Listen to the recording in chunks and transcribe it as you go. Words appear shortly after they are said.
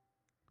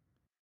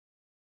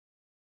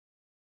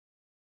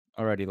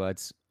Alrighty,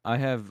 lads. I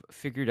have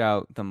figured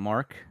out the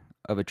mark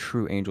of a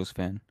true Angels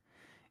fan.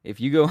 If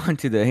you go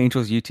onto the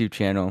Angels YouTube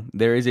channel,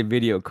 there is a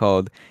video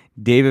called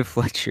David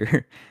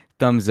Fletcher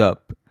Thumbs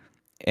Up.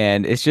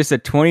 And it's just a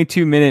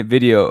 22-minute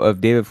video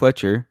of David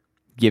Fletcher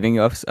giving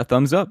us a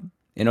thumbs up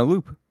in a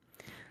loop.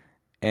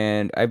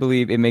 And I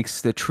believe it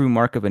makes the true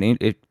mark of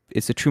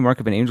it's the true mark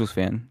of an Angels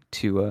fan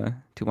to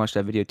watch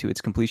that video to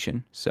its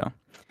completion. So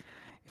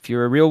if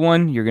you're a real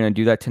one, you're gonna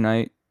do that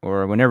tonight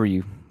or whenever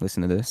you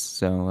listen to this.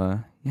 So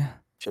yeah.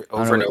 I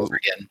Over don't and know. over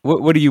again.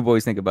 What do you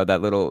boys think about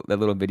that little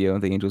video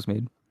the Angels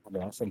made?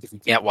 If you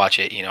can't watch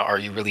it, are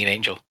you really an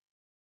angel?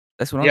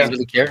 That's what Do I'm you Yeah. saying.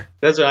 really care?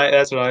 That's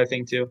what I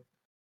think too.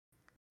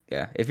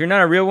 Yeah. If you're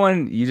not a real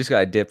one, you just got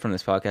to dip from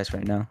this podcast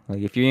right now.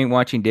 Like if you ain't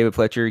watching David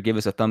Fletcher give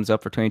us a thumbs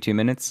up for 22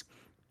 minutes,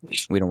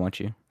 we don't want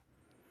you.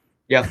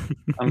 Yeah.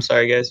 I'm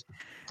sorry, guys.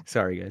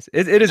 Sorry, guys.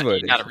 It is what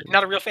it You're is.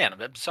 not a real fan.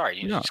 I'm sorry.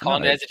 You No, just call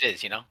no, it as it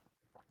is. it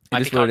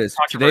Might is be what it is.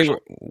 Today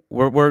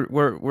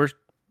controversial.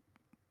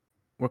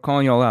 we're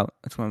calling y'all out.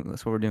 That's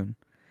what we're doing.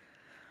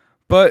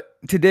 But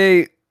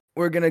today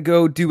we're gonna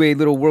go do a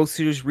little World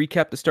Series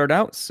recap to start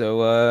out.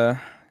 So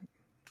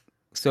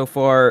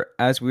far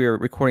as we are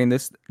recording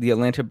this, the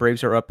Atlanta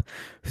Braves are up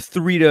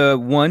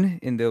 3-1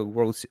 in the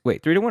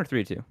Wait, 3-1 or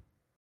 3-2?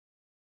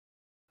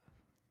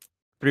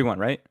 3-1,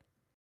 right?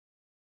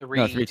 No,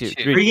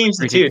 3-2. 3 games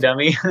to 2,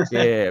 dummy.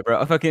 Yeah,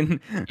 bro. I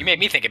fucking. You made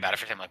me think about it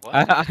for a time. Like,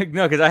 what?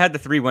 No, because I had the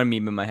 3-1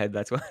 meme in my head.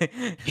 That's why.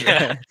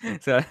 Yeah.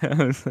 So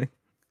I was like,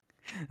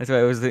 that's why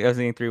I was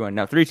thinking 3-1.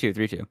 No, 3-2,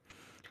 3-2.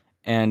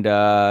 And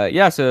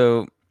yeah,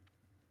 so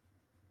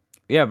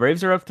yeah,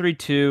 Braves are up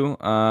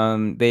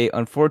 3-2. They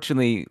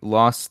unfortunately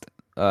lost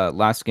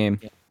last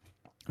game.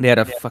 They had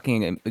a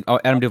fucking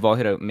Adam Duvall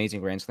hit an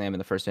amazing grand slam in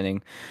the first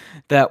inning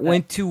that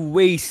went to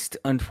waste.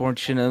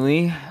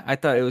 Unfortunately, I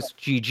thought it was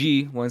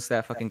GG once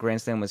that fucking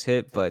grand slam was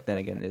hit, but then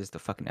again, it is the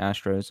fucking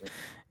Astros,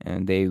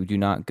 and they do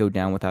not go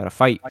down without a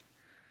fight.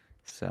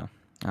 So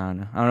I don't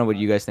know. I don't know what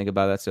you guys think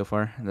about that so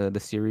far. The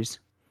series.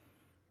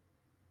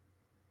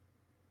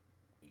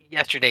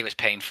 Yesterday was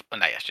painful. Well,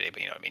 not yesterday,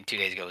 but 2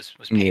 days ago was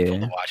painful Yeah.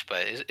 to watch.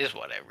 But is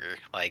whatever.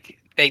 Like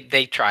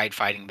they tried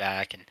fighting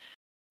back, and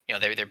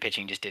their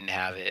pitching just didn't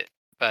have it.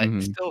 But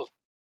still,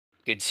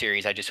 good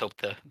series. I just hope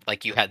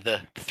like you had the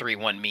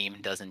 3-1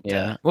 meme doesn't.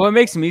 Yeah. Well, it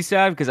makes me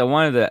sad because I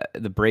wanted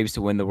the Braves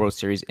to win the World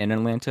Series in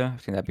Atlanta. I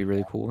think that'd be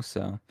really cool.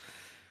 So,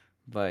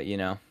 but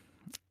it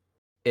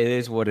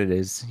is what it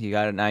is. You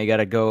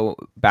gotta go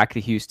back to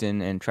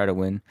Houston and try to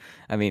win.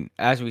 I mean,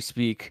 as we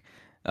speak,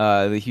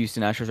 the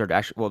Houston Astros are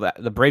actually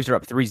the Braves are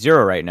up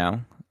 3-0 right now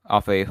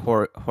off a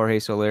Jorge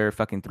Soler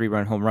fucking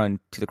 3-run home run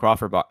to the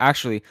Crawford box.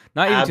 Actually,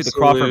 not even to the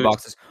Crawford Absolute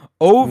boxes,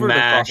 over the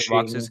Crawford mashing.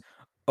 boxes,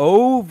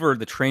 over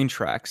the train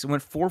tracks. It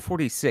went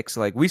 446.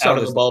 Like we saw Out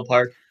of this. the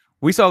ballpark.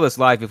 We saw this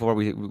live before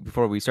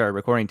we started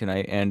recording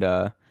tonight, and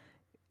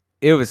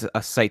it was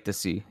a sight to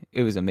see.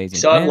 It was amazing.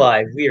 Saw it And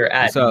live. We are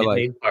at saw it Minute live.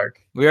 Maid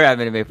Park. we are at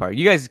Minute Maid Park.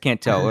 You guys can't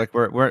tell. Like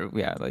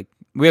like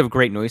we have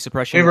great noise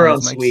suppression. We have our on own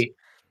these mics. suite.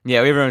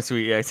 Yeah, we have our own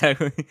suite. Yeah,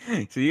 exactly.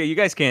 So you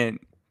guys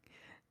can't.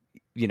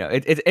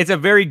 It's a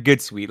very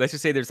good suite. Let's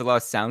just say there's a lot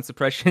of sound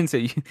suppression, so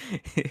you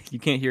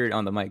can't hear it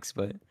on the mics,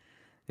 but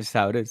it's just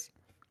how it is.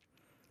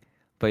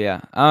 But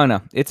yeah, I don't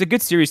know. It's a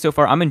good series so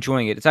far. I'm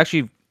enjoying it. It's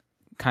actually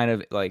kind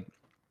of like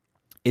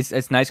it's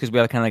nice because we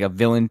have kind of like a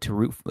villain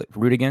to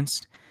root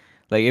against.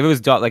 Like if it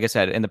was like I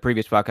said in the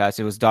previous podcast,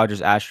 it was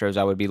Dodgers Astros,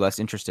 I would be less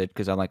interested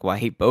because I'm like, well, I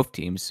hate both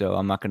teams, so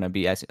I'm not gonna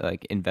be as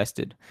like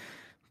invested.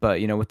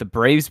 But with the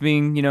Braves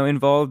being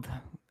involved,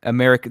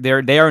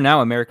 they are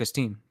now America's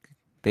team.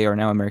 They are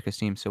now America's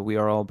team, so we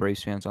are all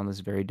Braves fans on this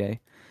very day.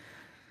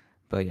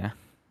 But yeah,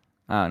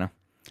 I don't know.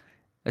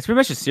 That's pretty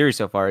much the series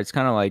so far. It's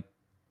kind of like,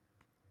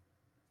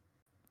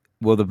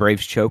 will the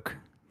Braves choke?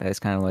 That's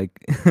kind of like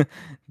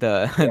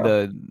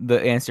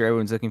the answer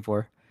everyone's looking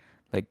for,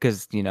 like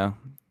because Yeah,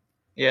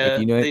 if they if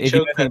you know choked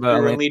anything that about 3-run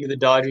Atlanta, lead to the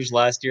Dodgers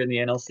last year in the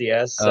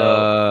NLCS.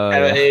 So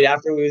yeah.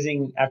 after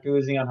losing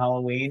on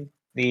Halloween,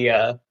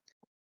 the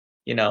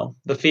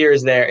the fear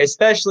is there,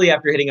 especially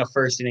after hitting a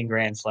first inning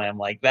grand slam.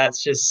 Like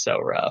that's just so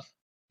rough.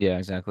 Yeah,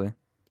 exactly.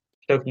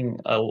 Choking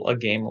a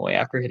game away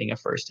after hitting a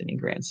first inning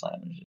grand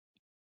slam.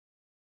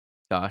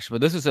 Gosh, but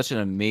this is such an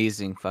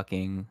amazing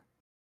fucking.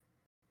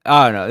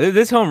 I don't know.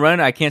 This home run,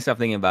 I can't stop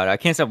thinking about it. I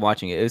can't stop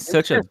watching it. It's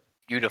such a.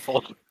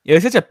 Beautiful. It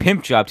was such a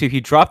pimp job too.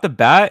 He dropped the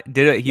bat,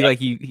 did it.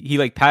 He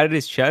like patted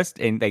his chest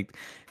and like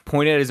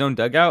pointed at his own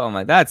dugout. I'm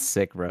like, that's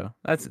sick, bro.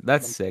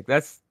 That's sick.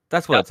 That's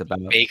what it's about.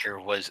 Baker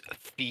was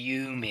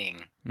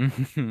fuming.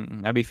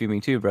 I'd be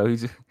fuming too, bro.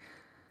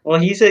 Well,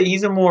 he's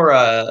a more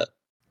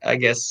I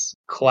guess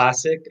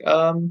classic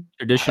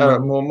Traditional.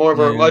 more of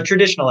a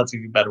traditional. That's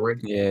a better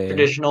word. Yeah.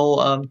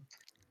 Traditional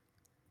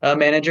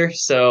manager.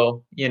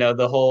 So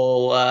the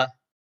whole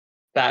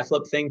bat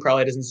flip thing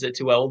probably doesn't sit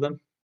too well with him.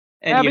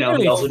 And Yeah, but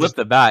he he also flipped just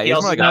the bat. he It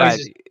was more also like a now he's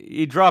bad. just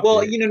He dropped well,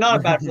 it. not a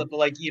bad flip, but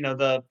like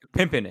the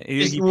Pimping it.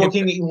 just He pimped it.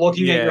 looking at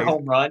your Yeah,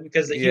 home run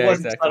because he yeah,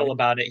 wasn't exactly. subtle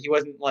about it. He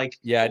wasn't like,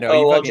 Yeah, no,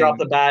 oh, he I'll drop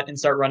the fucking. bat and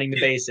start running the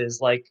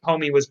bases. Like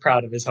homie was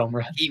proud of his home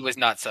run. He was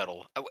not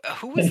subtle.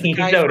 Who was the He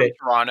guy showed from it.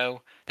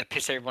 Toronto that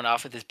pissed everyone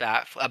off with his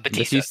bat? Batista.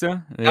 Batista.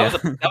 That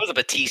Yeah, was a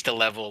Batista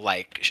level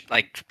like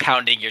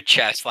pounding your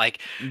chest like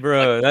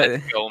bro.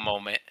 let's That. go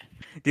moment.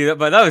 Dude,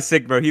 but that was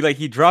sick, bro.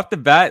 He dropped the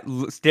bat,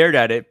 stared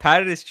at it,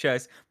 patted his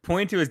chest,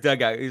 pointed to his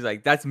dugout. He's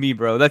like, "That's me,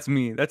 bro. That's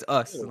me. That's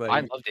us." Oh, I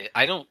Like, loved it.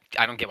 I don't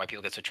get why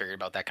people get so triggered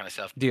about that kind of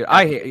stuff. dude, That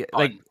I was hate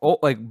fun.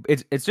 like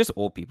it's just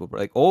old people, bro.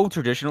 Like old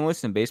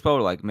traditionalists in baseball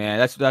are like, man,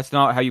 that's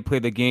not how you play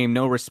the game.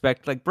 No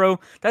respect, like, bro.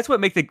 That's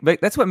what makes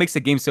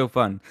the game so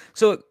fun.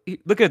 So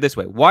look at it this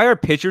way: why are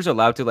pitchers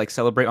allowed to like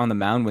celebrate on the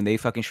mound when they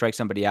fucking strike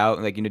somebody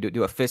out, like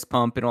do a fist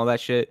pump and all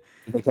that shit?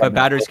 But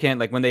batters can't,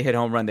 like when they hit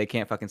home run, they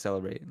can't fucking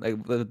celebrate. Like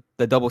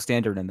the double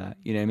standard in that,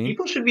 you know what I mean?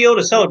 People should be able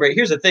to celebrate.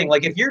 Here's the thing: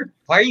 like,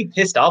 why are you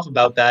pissed off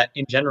about that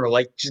in general?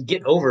 Like, just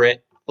get over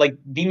it. Like,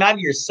 be mad at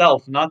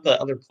yourself, not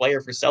the other player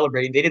for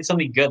celebrating. They did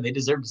something good. They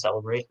deserve to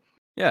celebrate.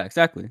 Yeah,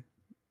 exactly.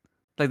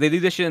 Like they do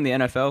this shit in the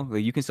NFL.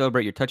 Like you can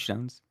celebrate your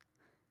touchdowns.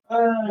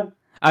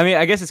 I mean,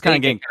 I guess it's kind They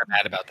of get getting. kind of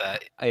mad about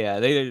that, Yeah,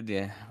 they.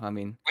 Yeah, I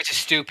mean. which is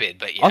stupid.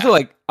 But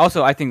yeah,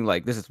 Also, I think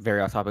like this is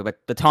very off topic, but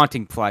the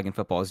taunting flag in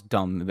football is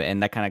dumb,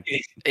 and that kind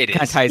it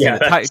of is. ties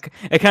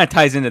it kind of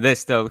ties into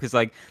this though, because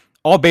like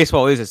all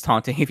baseball is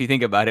taunting if you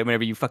think about it.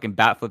 Whenever you fucking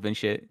bat flip and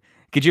shit,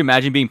 could you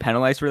imagine being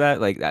penalized for that?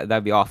 Like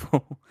that'd be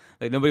awful.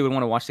 Like nobody would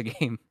want to watch the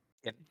game.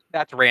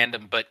 That's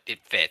random, but it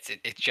fits.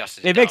 It's just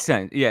as It dumb. makes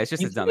sense. Yeah, it's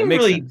just You as dumb. can't It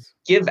makes really sense.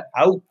 give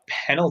out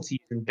penalties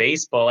in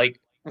baseball. Like,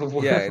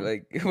 Yeah,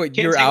 like what, can't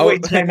you're take away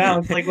out.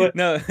 timeouts. Like, what?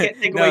 No,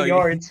 Can't take no. away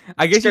yards.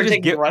 I guess you Start just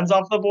taking get. runs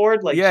off the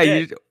board. Like, Yeah,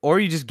 shit.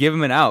 you just give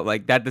him an out.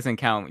 Like that doesn't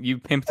count. You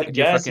pimped I your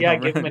guess, fucking yeah,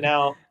 home give him run. an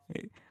out.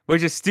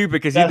 Which is stupid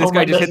because That this home guy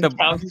run just hit doesn't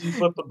the count because you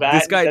flip the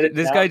bat.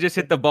 this guy just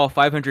hit the ball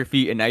 500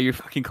 feet and now you're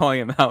fucking calling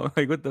him out.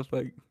 Like what the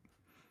fuck?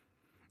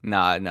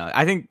 Nah, no.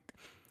 I think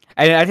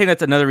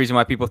that's another reason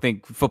why people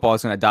think football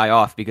is gonna die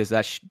off because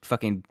that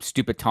fucking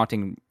stupid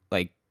taunting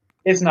like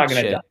It's not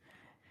gonna shit. die.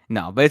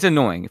 No, but it's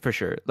annoying for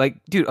sure. Like,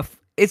 dude,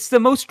 it's the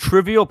most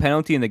trivial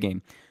penalty in the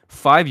game.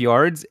 5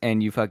 yards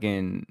and you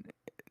fucking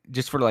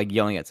just for like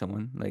yelling at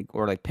someone, like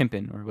or like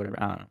pimping or whatever.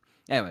 I don't know.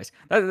 Anyways,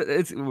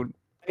 it's I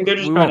think they're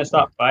just we trying to won't.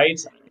 stop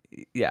fights.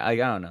 Yeah, I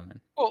don't know,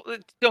 man. Well,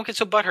 don't get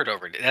so butthurt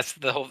over it. That's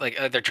the whole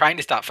they're trying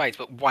to stop fights,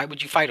 but why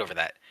would you fight over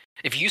that?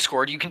 If you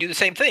scored, you can do the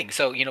same thing.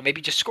 So maybe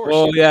just score.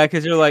 Well, yeah,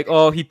 because you're like,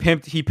 oh, he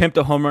pimped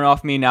a home run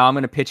off me. Now I'm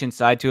gonna pitch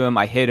inside to him.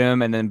 I hit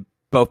him, and then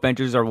both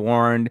benches are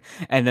warned.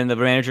 And then the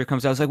manager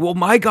comes out. It's like, well,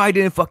 my guy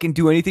didn't fucking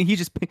do anything. He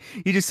just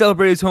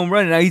celebrated his home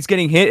run, and now he's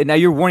getting hit, and now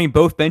you're warning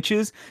both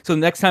benches. So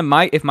next time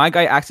if my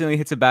guy accidentally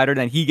hits a batter,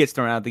 then he gets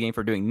thrown out of the game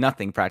for doing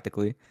nothing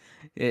practically.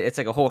 It's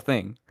like a whole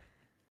thing.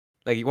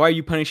 Like, why are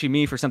you punishing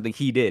me for something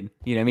he did?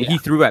 You know what I mean? Yeah. He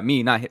threw at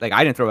me, not like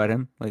I didn't throw at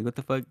him. Like, what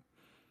the fuck?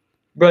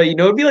 Bro,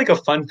 it'd be like a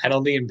fun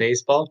penalty in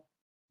baseball.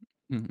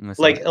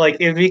 Like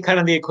it'd be kind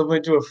of the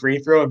equivalent to a free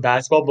throw in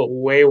basketball, but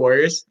way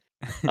worse.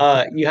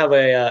 You have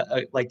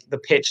a like the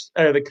pitch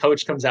or the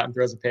coach comes out and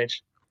throws a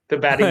pitch. The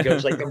batting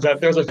coach comes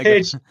out, throws a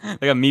pitch.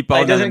 Like a meatball Like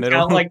down the doesn't middle.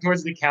 count like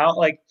towards the count.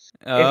 Like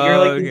if you're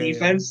like the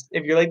defense,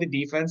 if you're like the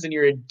defense and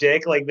you're a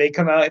dick, like they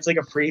come out, it's like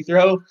a free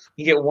throw.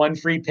 You get one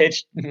free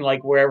pitch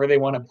like wherever they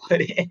want to put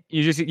it.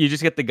 You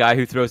just get the guy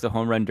who throws the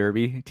home run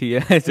derby to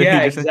you. So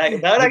yeah, exactly.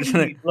 That would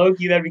actually be low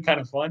key. That'd be kind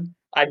of fun.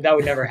 That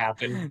would never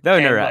happen. That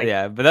would never,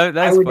 yeah. But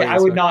I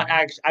would not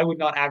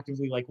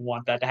actively like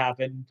want that to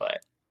happen. But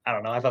I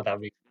don't know. I thought that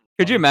would be.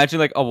 Could you imagine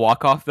like a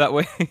walk off that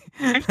way?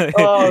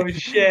 Oh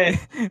shit!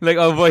 Like,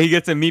 oh boy, he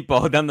gets a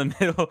meatball down the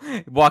middle.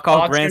 Walk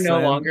off grand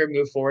slam. No longer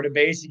move forward a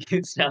base. You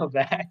can now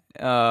back.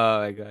 Oh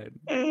my god,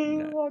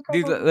 no.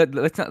 Dude,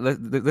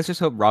 let's just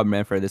hope Rob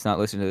Manfred does not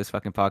listen to this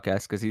fucking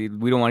podcast because we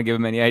don't want to give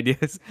him any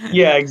ideas.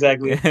 Yeah,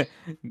 exactly.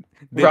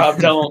 Rob,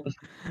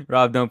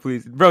 don't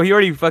please, bro. He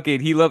already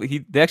fucking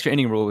the extra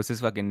inning rule was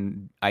his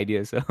fucking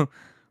idea. So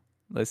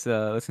let's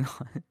not.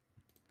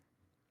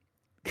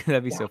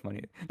 That'd be so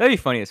funny. That'd be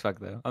funny as fuck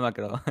though. I'm not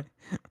gonna lie.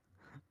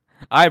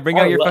 All right, bring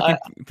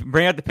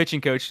out the pitching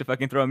coach to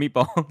fucking throw a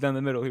meatball down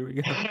the middle. Here we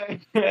go.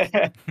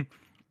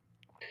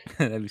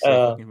 That'd be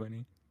so fucking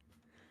funny.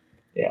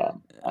 Yeah.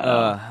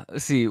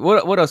 Let's see.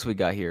 What else we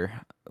got here?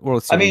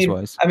 World Series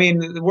wise. I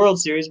mean, World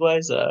Series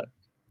wise.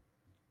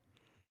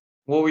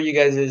 What were you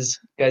guys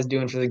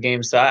doing for the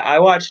game? So I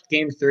watched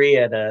Game 3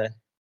 at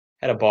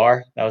a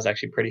bar. That was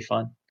actually pretty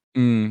fun.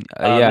 Yeah.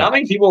 Not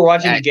many people were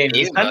watching the game. It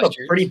was kind of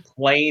a pretty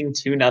plain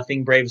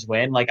 2-0 Braves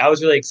win. Like I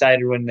was really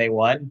excited when they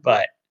won,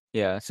 but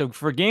yeah. So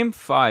for Game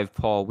 5,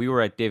 Paul, we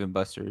were at Dave and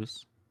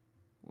Buster's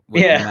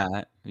with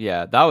Matt.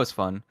 Yeah, that was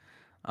fun.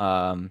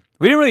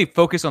 We didn't really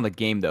focus on the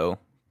game though,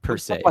 per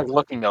se. Like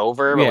looking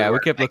over. Yeah, we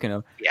kept looking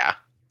over. Yeah.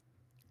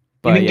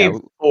 But Game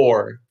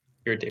 4,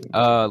 you're Dave.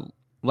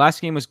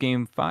 Last game was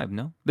Game 5.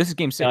 No, this is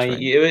Game 6. No, right?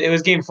 it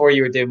was Game 4.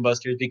 You were Dave and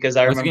Buster's because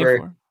I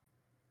remember.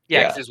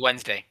 Yeah, because it was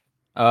Wednesday.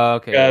 Oh,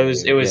 okay.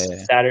 It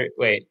was Saturday.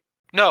 Wait.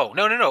 No.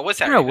 What's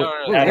Saturday? No.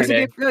 What's the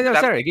game? Saturday. No,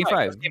 Saturday, game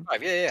 5. It was game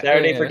 5. Yeah.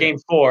 Saturday for game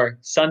 4.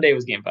 Sunday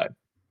was game 5.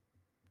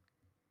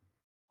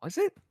 Was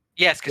it?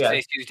 Yes, because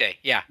today's Tuesday.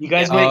 Yeah. You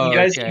guys yeah.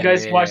 went. You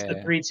guys watched the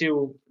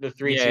 3-2. The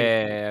 3-2.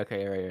 Yeah.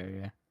 Okay.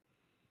 Right.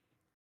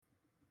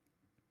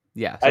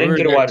 Yeah. So I didn't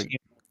get to watch.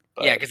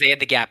 Yeah, because they had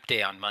the gap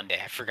day on Monday.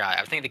 I forgot.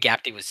 I was thinking the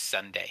gap day was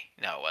Sunday.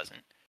 No, it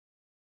wasn't.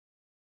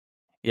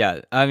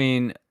 Yeah, I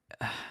mean,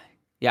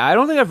 yeah, I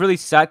don't think I've really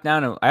sat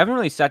down. I haven't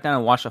really sat down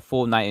and watched a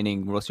full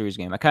 9-inning World Series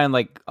game. I kind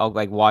of I'll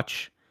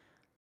watch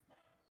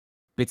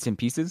bits and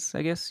pieces,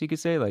 I guess you could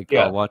say.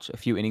 I'll watch a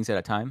few innings at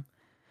a time.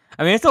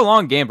 I mean, it's a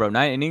long game, bro.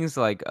 9 innings,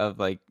 of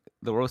the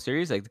World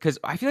Series, because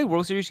I feel like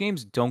World Series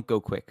games don't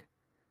go quick.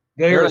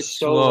 They're so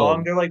slow.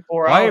 long. They're like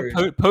 4 hours.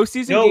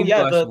 Postseason games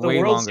last the way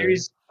World longer.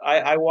 Series.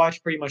 I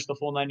watched pretty much the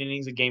full 9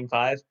 innings of Game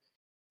 5.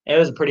 It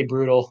was a pretty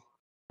brutal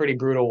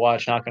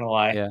watch. Not gonna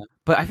lie. Yeah,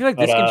 but I feel like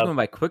this game's going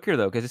by quicker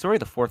though, because it's already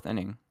the 4th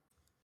inning.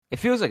 It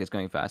feels like it's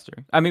going faster.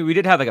 I mean, we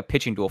did have a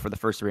pitching duel for the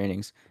first 3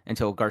 innings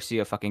until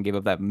Garcia fucking gave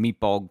up that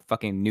meatball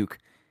fucking nuke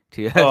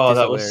to.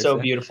 That was so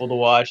beautiful to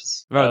watch,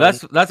 bro.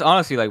 That's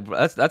honestly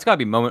that's gotta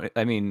be moment.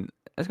 I mean,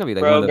 that's gotta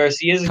be one of the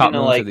Garcia's top gonna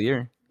moments of the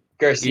year.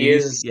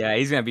 Garcia's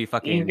he's gonna be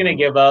fucking. He's gonna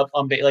give up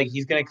on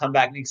he's gonna come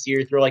back next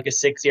year, throw a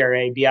 6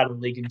 ERA, be out of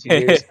the league in 2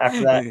 years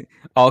after that.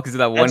 All because of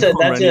that one.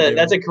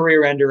 That's a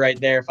career ender right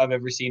there if I've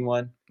ever seen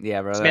one.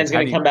 Yeah, bro. This man's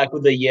gonna come back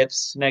with the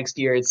yips next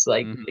year. It's he's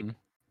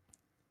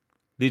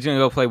gonna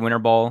go play winter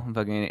ball,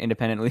 fucking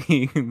independent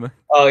league.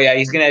 Oh yeah,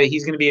 he's gonna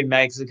be in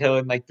Mexico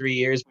in 3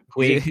 years.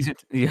 He's gonna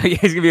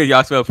be a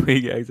Yaswell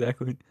Puig, yeah,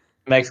 exactly.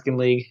 Mexican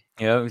league.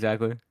 Yeah,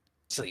 exactly.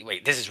 So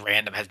wait, this is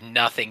random. Has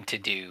nothing to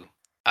do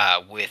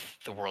with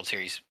the World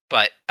Series,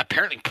 but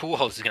apparently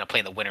Pujols is gonna play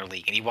in the Winter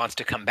League, and he wants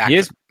to come back.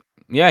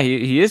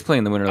 He is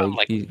playing the Winter League.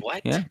 Like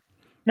what? Yeah.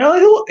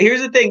 No,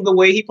 here's the thing. The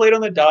way he played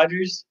on the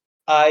Dodgers,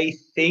 I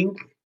think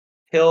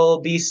he'll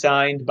be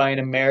signed by an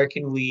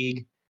American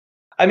League.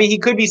 I mean, he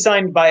could be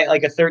signed by a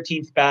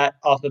 13th bat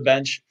off the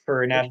bench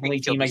for a National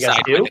League team, I guess,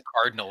 too. The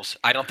Cardinals.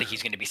 I don't think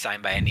he's going to be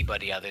signed by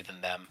anybody other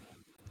than them,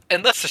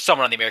 unless there's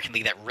someone on the American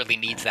League that really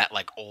needs that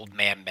old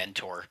man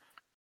mentor.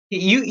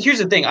 Here's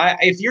the thing.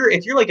 If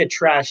you're a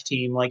trash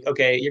team,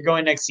 okay, you're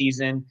going next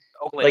season,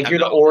 Oakland, you're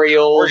the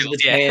Orioles, the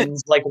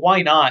Twins,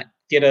 why not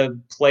get a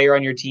player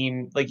on your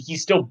team?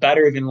 He's still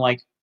better than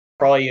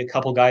probably a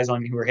couple guys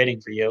on who are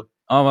hitting for you.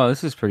 Oh wow,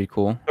 this is pretty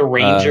cool. The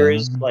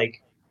Rangers,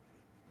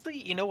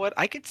 you know what?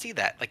 I could see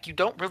that. You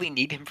don't really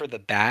need him for the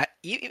bat.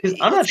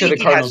 I'm not sure the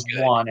Cardinals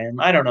want him.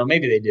 I don't know.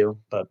 Maybe they do,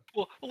 but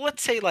well,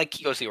 let's say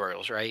he goes to the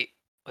Orioles, right?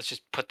 Let's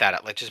just put that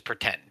up. Let's just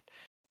pretend.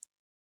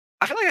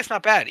 I feel like that's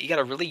not bad. You got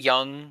a really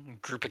young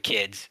group of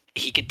kids.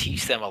 He could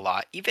teach them a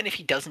lot, even if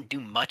he doesn't do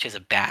much as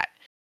a bat.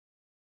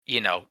 He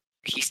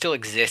still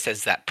exists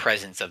as that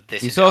presence of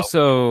this. He's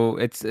also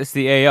it's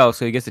the AL,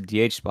 so he gets a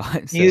DH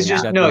spot. So he's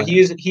just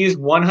he's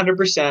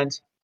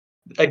 100%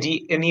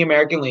 in the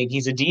American League.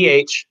 He's a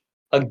DH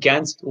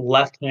against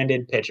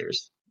left-handed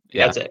pitchers.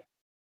 Yeah. That's it.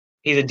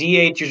 He's a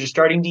DH. You're just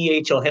starting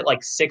DH. He'll hit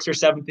 6th or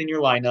 7th in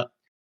your lineup.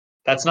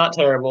 That's not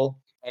terrible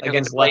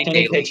against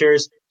left-handed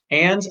pitchers.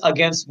 And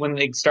when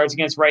it starts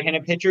against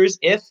right-handed pitchers,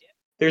 if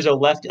there's a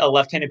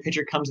left-handed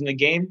pitcher comes in the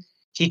game,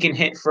 he can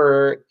hit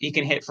for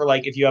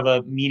if you have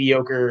a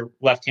mediocre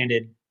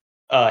left-handed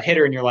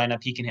hitter in your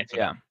lineup, he can hit for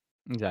them.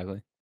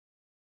 Exactly.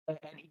 And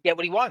he get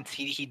what he wants.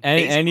 He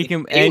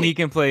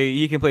can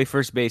play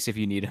first base if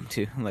you need him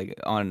to,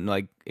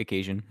 on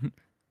occasion,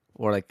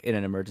 or in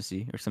an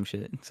emergency or some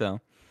shit. So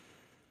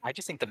I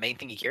just think the main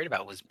thing he cared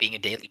about was being a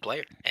daily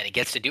player, and he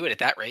gets to do it at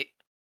that rate.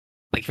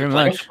 If you're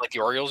playing the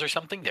Orioles or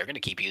something, they're going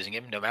to keep using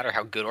him no matter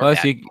how good or bad.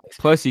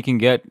 Plus, he can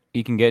get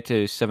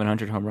to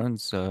 700 home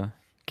runs.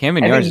 Cam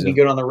and Yards would be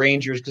good on the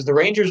Rangers, because the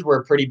Rangers were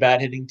a pretty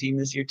bad hitting team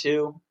this year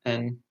too,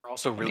 and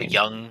also really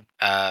young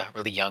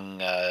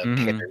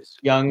hitters.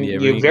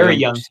 Very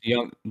young.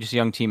 Just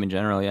young team in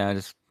general. Yeah,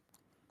 they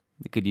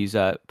could use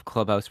that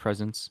clubhouse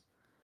presence.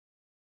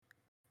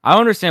 I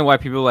don't understand why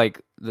people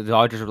the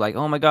Dodgers were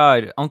oh my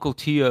god, Uncle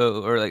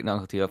Tio, or not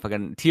Uncle Tio,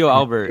 fucking Tio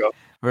Albert,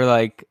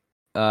 were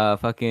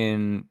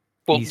fucking.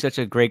 Well, he's such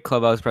a great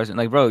clubhouse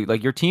president. Bro,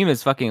 your team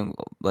is fucking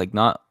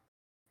not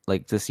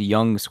this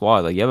young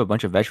squad. You have a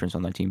bunch of veterans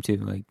on that team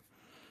too.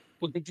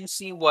 Well, did you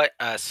see what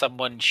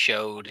someone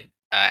showed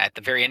at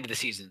the very end of the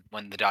season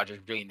when the Dodgers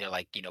were doing their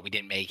we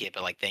didn't make it,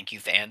 but thank you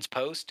fans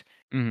post?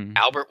 Mm-hmm.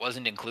 Albert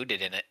wasn't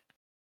included in it.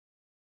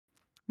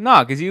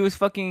 Nah, because he was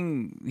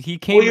fucking. He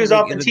came. Well, he was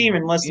off the team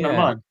in less than a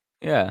month.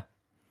 Yeah.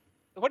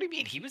 What do you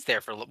mean? He was there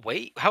for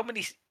how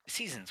many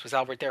seasons was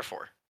Albert there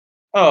for?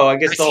 Oh, I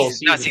guess the whole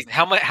season. Not season.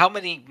 How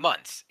many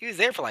months? He was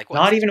there for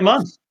not even a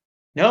month.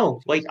 No,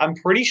 I'm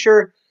pretty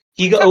sure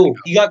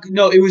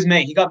it was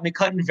May. He got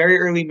cut in very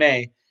early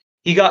May.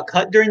 He got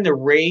cut during the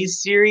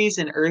Rays series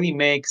in early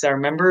May, because I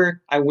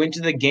remember I went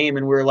to the game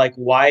and we were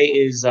why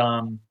is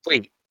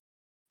wait.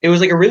 It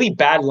was a really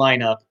bad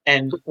lineup,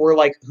 and we're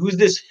who's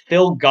this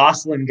Phil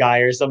Gosselin guy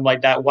or something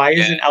like that? Why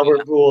isn't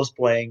Albert Pujols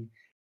playing?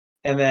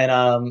 And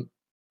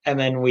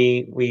then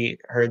we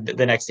heard that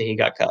the next day he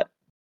got cut.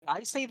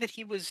 I say that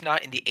he was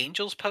not in the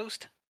Angels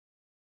post?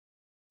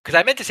 Because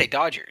I meant to say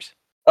Dodgers.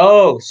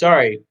 Oh,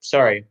 sorry.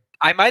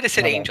 I might have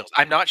said My bad. Angels.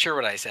 I'm not sure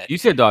what I said. You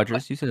said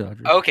Dodgers. You said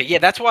Dodgers. Okay, yeah,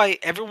 that's why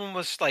everyone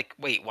was like,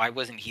 "Wait, why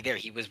wasn't he there?"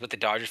 He was with the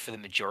Dodgers for the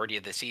majority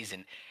of the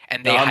season,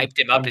 and they No, hyped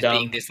him up I'm as dumb.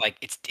 being this like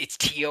it's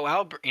T.O.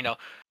 Albert,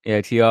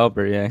 Yeah, T.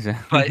 Albert. Yeah,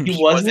 but exactly. He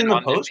he wasn't in wasn't the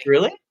on their post,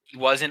 really? he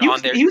wasn't He on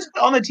was their he was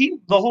on the team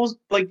the whole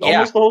yeah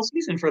almost the whole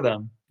season for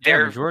them. Yeah,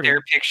 their majority.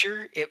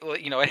 picture. It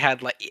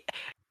had like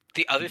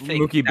the other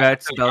thing Mookie that was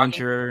Betts, so shocking.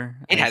 Bellinger.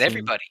 It I had assume.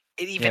 everybody.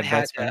 It Yeah, even had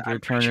Betts, Bellinger, I'm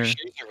pretty sure Turner.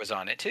 Scherzer was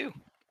on it too.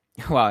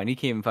 Wow, and he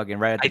came fucking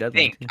right at the I deadline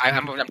think too.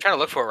 I'm trying to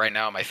look for it right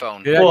now on my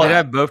phone. Did Well, I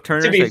have both to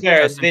Turners, be like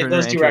fair, Justin Turner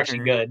those and two are Trey actually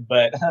Turner? good,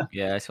 but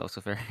Yeah, that's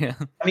also fair. Yeah.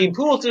 I mean,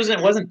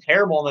 Pujols wasn't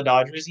terrible in the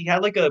Dodgers. He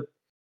had like a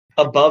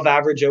above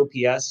average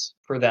OPS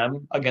for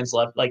them against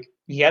left. Like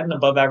he had an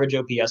above average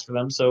OPS for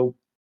them, so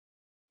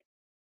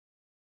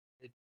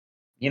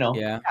you know.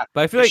 Yeah, Yeah,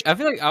 but for I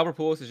feel like Albert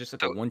Pujols is just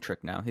like a so one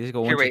trick now. He's like a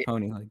here, one trick wait.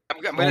 pony. Like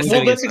I'm gonna only Well, say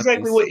hitting that's his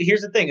exactly lefties. what.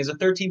 Here's the thing: as a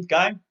 13th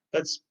guy,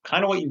 that's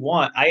kind of what you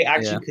want. I Yeah.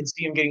 actually could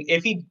see him getting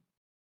if he.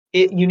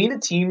 You need a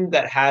team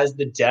that has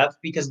the depth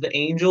because the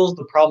Angels.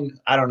 The problem,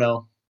 I don't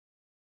know.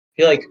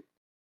 I feel like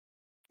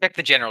check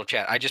the general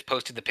chat. I just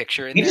posted the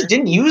picture in we there. just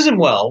didn't use him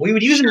well. We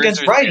would use him against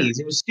Scherzer's there. righties.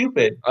 It was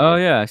stupid. Oh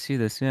yeah, I see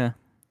this. Yeah.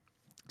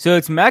 So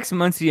it's Max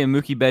Muncy and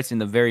Mookie Betts in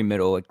the very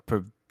middle, like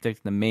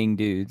protecting the main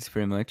dudes,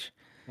 pretty much.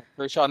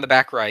 Kershaw on the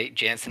back right,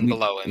 Jansen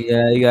below him.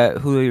 Yeah, you got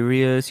Julio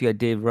Urias, you got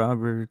Dave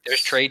Roberts.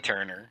 There's Trey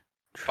Turner,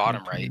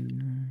 bottom right,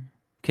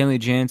 Kenley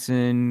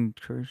Jansen,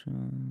 Kershaw.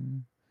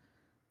 and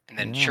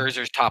then Yeah.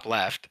 Scherzer's top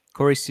left.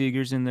 Corey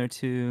Seager's in there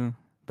too.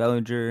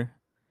 Bellinger.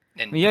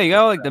 And You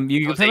got all like them.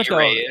 You Jose pretty much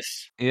got all,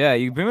 Urias. yeah,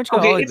 you pretty much got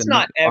Okay, all like it's the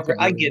not Walker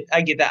ever. I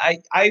Buehler. get that.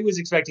 I was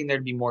expecting there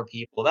to be more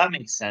people. That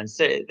makes sense.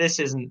 This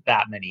isn't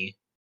that many.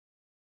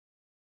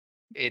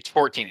 It's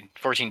 14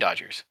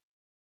 Dodgers.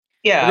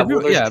 Yeah, well,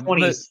 there's yeah,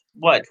 20.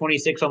 but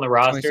 26 on the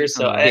roster. 26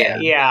 on So the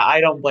roster. yeah,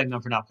 I don't blame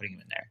them for not putting him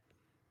in there.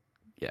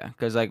 Yeah,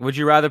 because like, would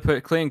you rather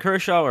put Clayton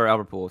Kershaw or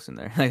Albert Pujols in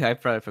there? Like,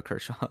 I'd probably put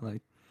Kershaw.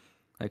 Like,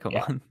 come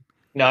Yeah. on.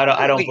 No,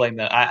 I don't Wait, blame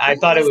them. I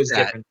thought it Who is was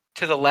that? different.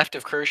 To the left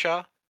of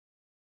Kershaw,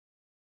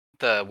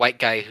 the white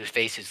guy whose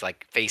face is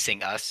like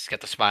facing us. He's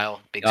got the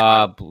smile, big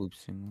smile. Bloop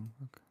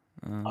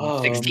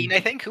single. 16, I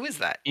think. Who is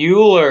that?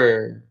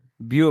 Bueller.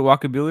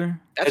 Walker Buehler.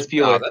 That's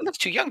Bueller. That looks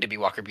too young to be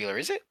Walker Buehler,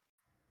 is it?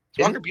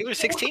 Is Walker it? Buehler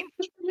 16?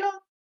 Yeah.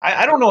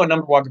 I don't know what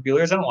number Walker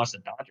Bueller is. I don't watch the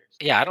Dodgers.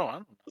 Yeah, I don't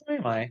know. Where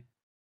am I?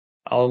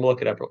 I'll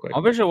look it up real quick.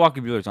 I'll bet you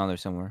Walker Buehler's on there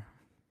somewhere.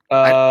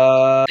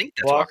 I think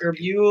that's Walker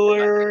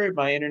Buehler.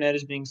 My internet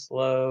is being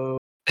slow.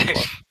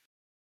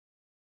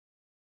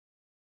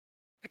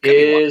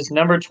 Is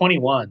number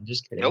 21.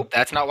 Just kidding. Nope,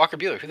 that's not Walker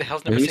Buehler. Who the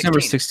hell's number Who's 16? number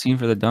 16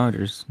 for the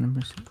Dodgers?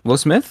 Will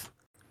Smith?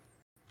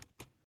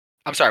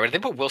 I'm sorry, but they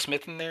put Will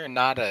Smith in there and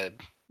not a.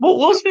 Well,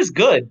 Will Smith's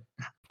good.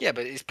 Yeah,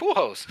 but it's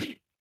Pujols.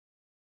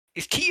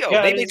 It's T.O.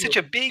 Yeah, They made such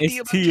a big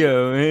deal. It's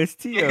T.O. It's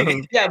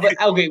T.O. Yeah,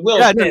 but okay, Will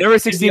Yeah, Smith no, number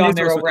should 16 be on is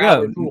there Will over Smith.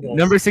 Albert No, Pujols.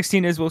 number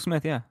 16 is Will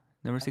Smith. Yeah,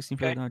 number 16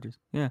 for the Okay. Dodgers.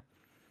 Yeah.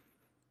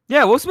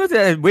 Yeah, Will Smith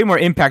has way more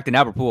impact than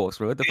Albert Pujols,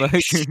 bro. What the fuck?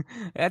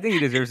 I think he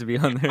deserves to be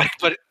on there.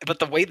 But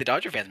the way the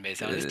Dodger fans made it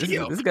sound is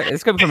T.O.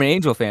 This coming from an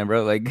Angel fan,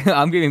 bro. Like,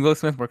 I'm giving Will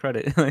Smith more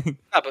credit. Like,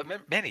 No, but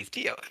man, he's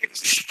T.O.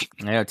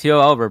 yeah, T.O.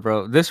 Albert,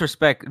 bro.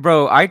 Disrespect,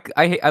 bro. I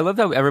loved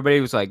how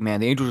everybody was like, man,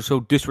 the Angels are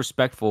so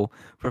disrespectful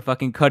for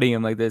fucking cutting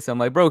him like this. I'm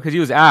like, bro, because he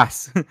was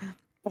ass.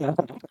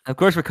 Of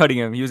course we're cutting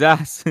him. He was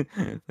ass. Like,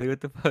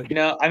 what the fuck? You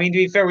know, I mean, to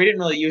be fair, we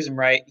didn't really use him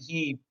right.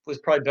 He was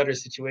probably better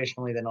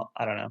situationally than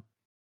I don't know.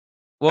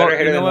 Well, better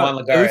hitter you know than what?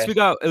 Juan Lagares.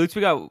 At least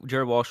we got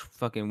Jared Walsh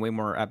fucking way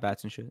more at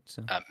bats and shit.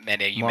 So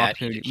Man, are you More mad?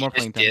 opportunity- He more just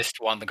playing time. dissed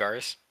Juan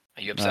Lagares.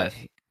 Are you upset?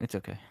 it's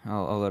okay.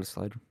 I'll let it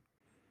slide.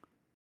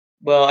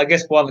 Well, I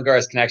guess Juan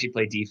Lagares can actually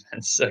play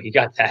defense, so you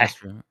got that. That's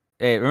true.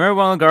 Hey, remember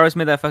when Lagares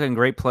made that fucking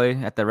great play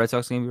at the Red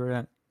Sox game we were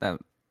at? That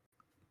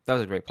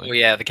was a great play. Oh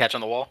yeah, the catch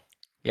on the wall.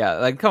 Yeah,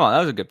 like come on, that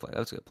was a good play.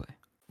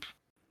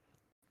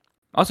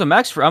 Also,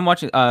 I'm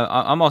watching.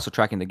 I'm also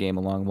tracking the game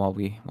along while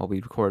we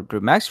record.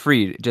 Group Max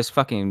Fried just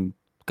fucking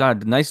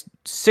got a nice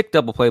sick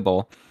double play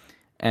ball,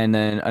 and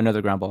then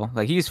another ground ball.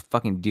 Like he's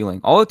fucking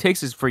dealing. All it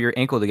takes is for your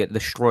ankle to get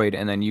destroyed,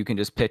 and then you can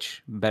just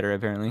pitch better.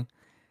 Apparently,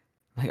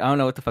 like I don't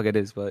know what the fuck it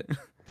is, but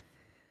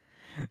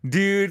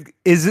dude,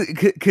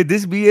 could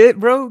this be it,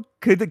 bro?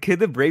 Could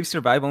the Braves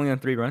survive only on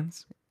 3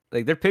 runs?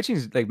 Like their pitching,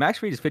 like Max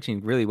Fried is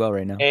pitching really well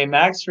right now. Hey,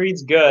 Max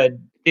Fried's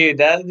good, dude.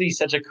 That would be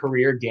such a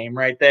career game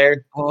right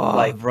there. Oh,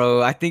 like,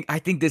 bro, I think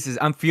this is.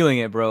 I'm feeling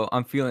it, bro.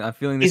 I'm feeling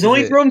this. He's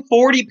only thrown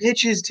 40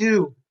 pitches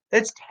too.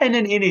 That's 10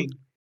 an inning.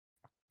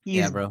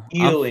 Yeah, bro.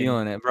 Dealing. I'm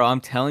feeling it, bro.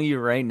 I'm telling you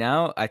right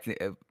now.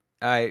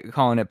 I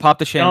calling it. Pop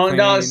the champagne.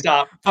 No,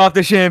 stop. Pop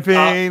the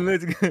champagne.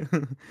 Let's go.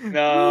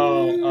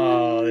 No.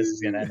 Oh, this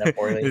is gonna end up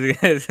poorly.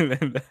 This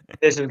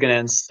is gonna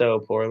end so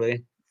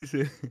poorly.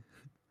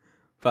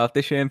 Pop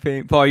the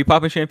champagne. Paul, you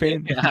popping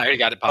champagne? Yeah, I already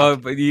got it popped. Oh,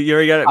 but you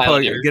already got it.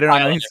 Paul, get it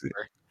on ice.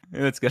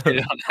 Let's go. Get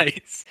it on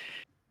ice.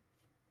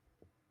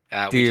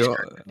 We Dude,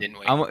 just didn't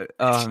we?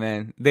 oh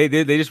man, they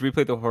just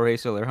replayed the Jorge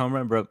Soler home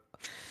run, bro.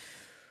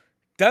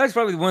 That was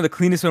probably one of the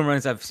cleanest home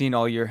runs I've seen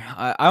all year.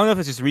 I don't know if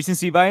it's just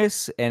recency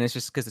bias and it's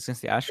just because it's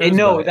against the Astros.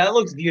 No, but that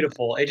looks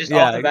beautiful. It just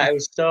off the bat, it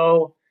was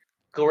so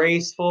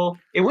graceful.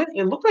 It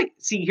looked like.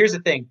 See, here's the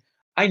thing.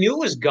 I knew it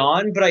was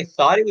gone, but I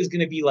thought it was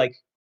gonna be like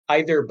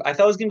I thought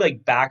it was gonna be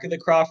like back of the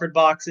Crawford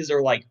boxes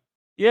or like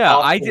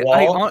off the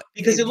wall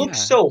because it looked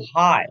so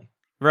high.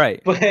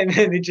 Right. But then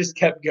it just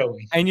kept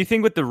going. And you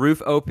think with the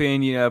roof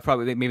open,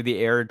 probably maybe the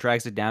air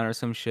drags it down or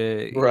some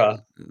shit.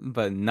 Bruh.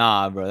 But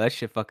nah, bro, that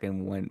shit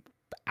fucking went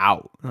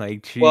out.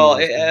 Like, geez. Well,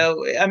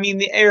 I mean,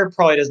 the air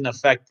probably doesn't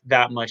affect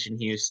that much in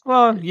Houston.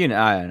 Well, I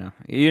don't know.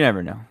 You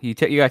never know. You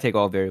gotta take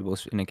all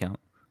variables in account.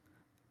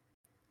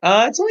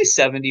 It's only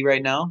 70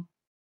 right now.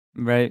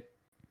 Right.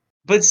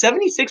 But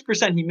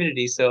 76%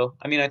 humidity, so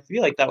I mean, I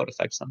feel like that would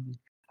affect something.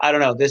 I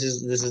don't know. This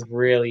is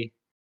really.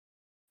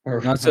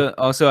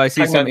 Also, I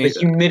see some the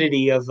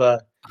humidity of.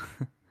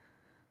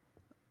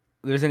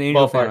 There's an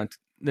Angel fan.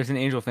 There's an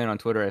Angel fan on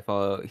Twitter I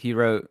follow. He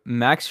wrote,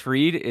 "Max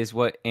Fried is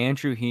what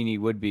Andrew Heaney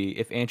would be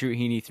if Andrew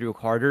Heaney threw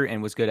harder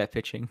and was good at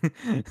pitching."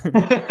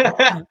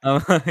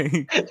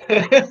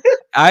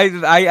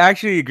 I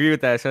actually agree with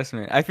that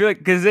assessment. I feel like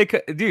because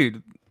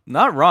dude,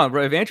 not wrong,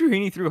 bro. If Andrew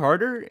Heaney threw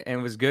harder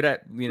and was good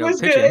at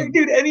pitching,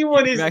 dude,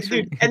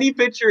 any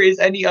pitcher is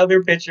any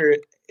other pitcher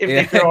if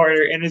they throw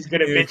harder and is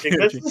good at pitching.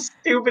 That's the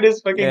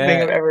stupidest fucking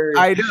thing I've ever heard.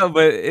 I know,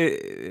 but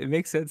it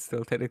makes sense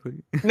still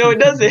technically. No, it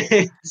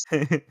doesn't.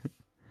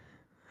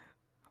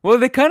 Well,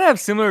 they kind of have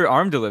similar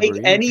arm delivery.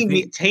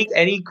 Take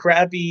any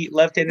crappy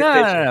left-handed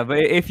pitcher. No. But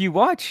if you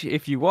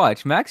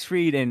watch, Max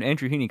Fried and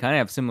Andrew Heaney kind of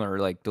have similar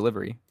like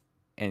delivery,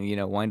 and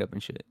wind up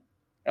and shit.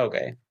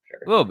 Okay, sure.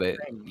 A little bit.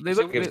 They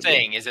look. What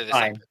saying is it the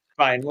same?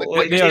 Fine. Well,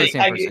 they are the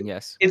same person.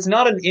 Yes. It's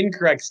not an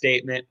incorrect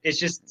statement. It's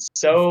just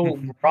so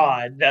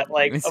broad that,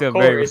 like, of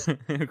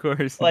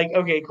course. Like,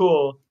 okay,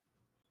 cool.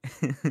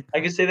 I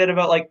could say that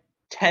about like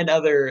 10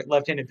 other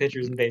left-handed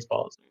pitchers in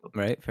baseball.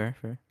 Right. Fair.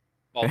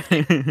 Well,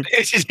 you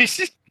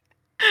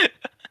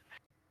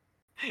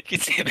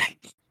could say that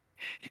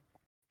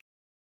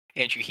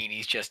Andrew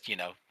Heaney's just,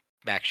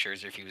 Max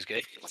Scherzer if he was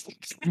good.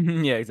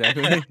 Yeah,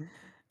 exactly.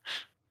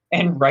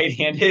 And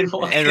right-handed.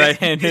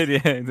 Yeah,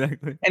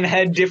 exactly. And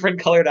had different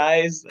colored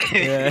eyes.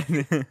 Yeah.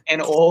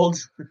 And old.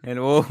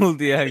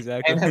 Yeah,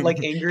 exactly. And had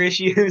like anger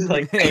issues.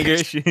 Like anger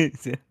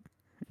issues. Yeah.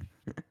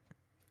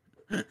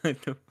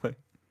 What the fuck?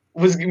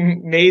 Was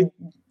made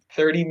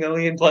 $30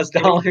 million plus.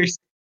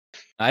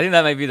 I think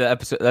that might be the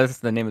episode. That's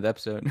the name of the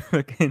episode.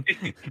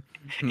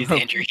 Is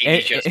Andrew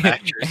Heaney just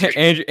Max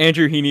Scherzer?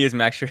 Andrew Heaney is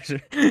Max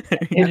Scherzer.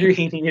 Andrew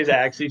Heaney is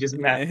actually just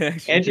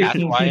Max. Andrew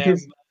Heaney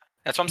is.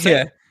 That's what I'm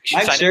saying. Yeah.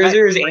 Max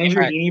Scherzer is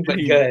Andrew Heaney, but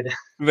good.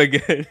 But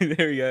good.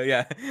 There we go.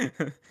 Yeah.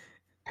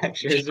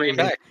 Max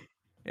Scherzer.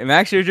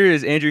 Max Scherzer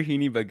is Andrew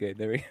Heaney, but good.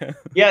 There we go.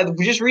 Yeah,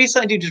 just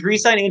resign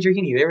Andrew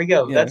Heaney. There we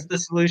go. Yeah. That's the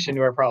solution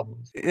to our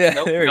problems. Yeah.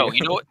 No,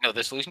 you know what? No,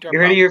 the solution to our problems.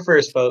 You're ready here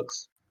first,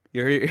 folks.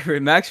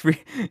 Max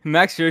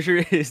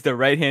Scherzer is the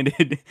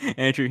right-handed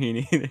Andrew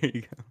Heaney. There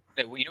you go.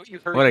 You know what you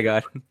heard? What I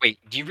got? Wait,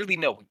 do you really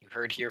know what you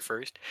heard here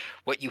first?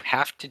 What you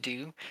have to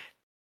do,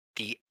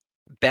 the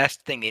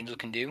best thing the Angels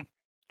can do,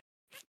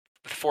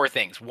 4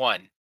 things.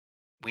 1,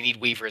 we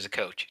need Weaver as a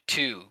coach.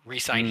 2,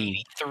 re-sign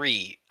Heaney.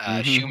 3,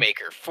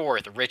 Shoemaker.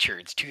 4th,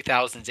 Richards.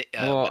 2000s.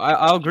 Well,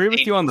 I'll agree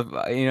with you on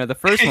the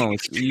first one.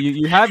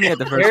 You had me at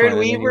the first Aaron one.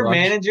 Weaver,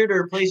 manager to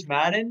replace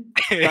Madden?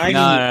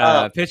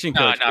 No, pitching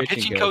coach. No,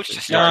 pitching coach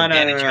to start.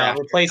 No.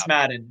 Replace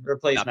Madden.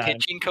 Madden.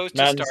 Pitching coach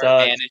to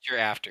start, manager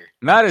after.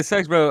 Madden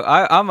sucks, bro.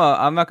 I'm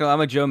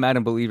a Joe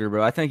Madden believer,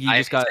 bro. I think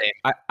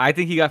I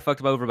think he got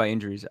fucked over by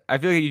injuries. I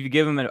feel like if you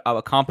give him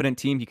a competent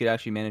team, he could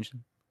actually manage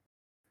them.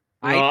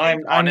 No,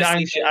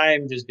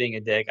 I'm just being a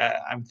dick.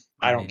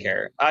 I don't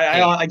care.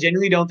 I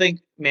genuinely don't think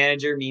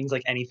manager means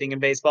like anything in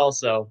baseball.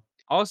 So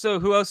also,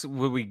 who else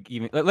would we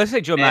even? Let's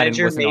say Joe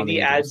manager Madden maybe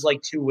adds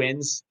like 2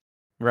 wins,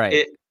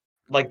 right?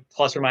 Like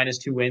plus or minus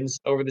 2 wins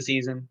over the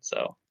season.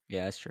 So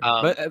yeah, that's true.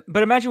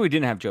 But imagine we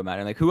didn't have Joe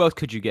Madden. Like, who else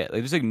could you get?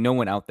 Like, there's like no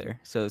one out there.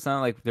 So it's not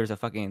like there's a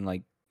fucking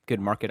like good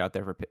market out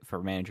there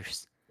for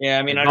managers. Yeah,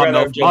 I mean, I'd rather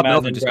have Joe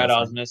Madden than Brad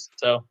Osmus.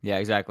 So yeah,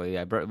 exactly.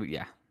 Yeah,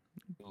 yeah.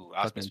 Ooh,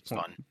 Osmus was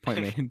fun.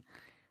 Point made.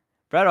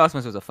 Brad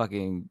Osmus was a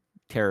fuking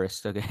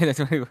terrorist. Okay, that's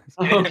what he was.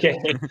 Okay.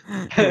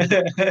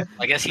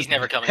 I guess he's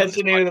never coming. That's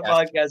the name of the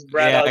podcast.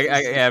 Brad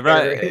Osmus.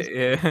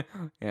 Brad.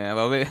 Yeah.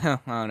 Well, I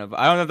don't know.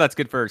 I don't know if that's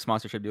good for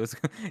sponsorship deals.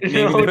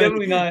 No,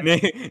 definitely not.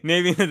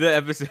 Naming the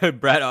episode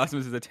 "Brad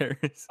Osmus is a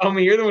terrorist." I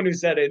mean, you're the one who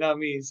said it, not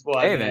me.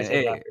 Well, hey,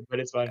 man, but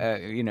it's fine.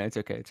 It's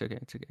okay. It's okay.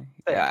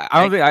 Yeah,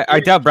 I don't think I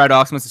doubt Brad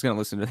Osmus is gonna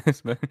listen to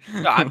this. But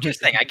no, I'm just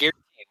saying. I guarantee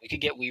we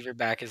could get Weaver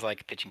back as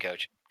like a pitching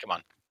coach. Come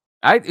on.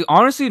 I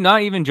honestly,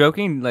 not even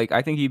joking. Like,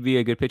 I think he'd be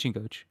a good pitching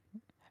coach.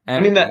 And,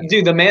 I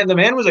mean, the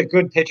man was a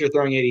good pitcher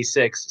throwing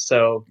 86.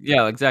 So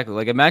yeah, exactly.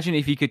 Like, imagine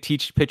if he could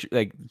teach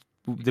the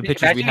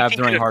pitchers we have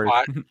throwing hard.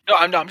 No,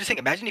 I'm just saying.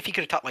 Imagine if he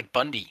could have taught like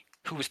Bundy,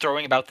 who was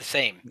throwing about the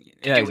same.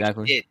 Yeah,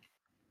 exactly.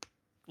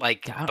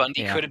 Like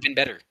Bundy could have been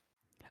better.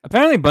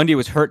 Apparently, Bundy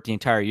was hurt the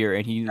entire year,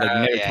 and he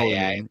never told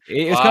me.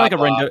 It was kind of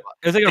like a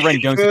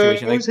Rendon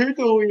situation. I was hurt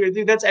the whole year,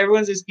 dude. That's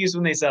everyone's excuse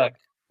when they suck.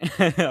 I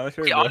was hurt,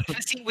 Okay, bro. honestly,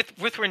 see, with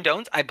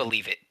Rendon's, I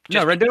believe it.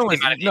 No, Just because Rendon of the was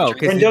amount of no, injuries.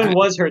 because Rendon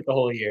was hurt the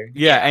whole year.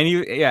 yeah,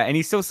 Yeah. and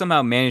he still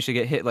somehow managed to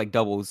get hit like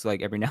doubles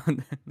like every now and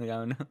then. Like I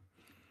don't know.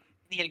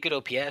 He had a good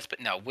OPS, but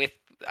no,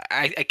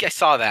 I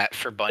saw that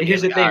for Bundy.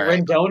 Here's the Like, thing: all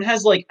right, Rendon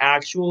has like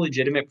actual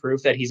legitimate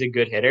proof that he's a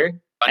good hitter,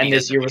 Bundy and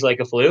this doesn't. year was like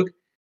a fluke.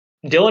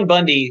 Dylan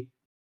Bundy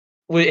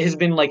has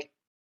been like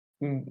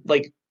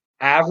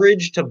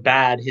average to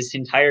bad his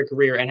entire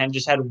career, and had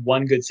just had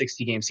one good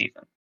 60-game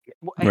season.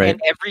 Right.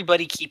 And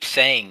everybody keeps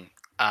saying,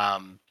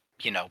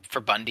 for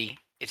Bundy,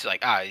 it's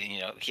like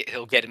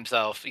he'll get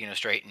himself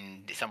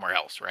straightened somewhere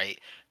else, right?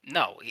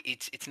 No,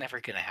 it's never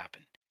gonna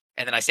happen.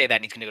 And then I say that,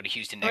 and he's gonna go to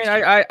Houston I mean, next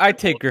year. I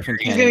take Griffin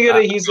He's Canning. gonna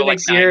go to Houston go, like,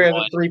 next year at a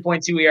 9-1.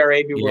 3.2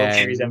 ERA, be World Yeah.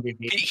 Series MVP.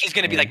 He's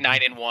gonna be like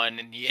 9-1,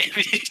 and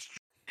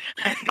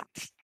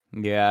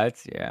Yeah,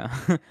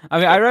 I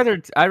mean,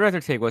 I'd rather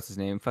take what's his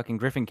name, fucking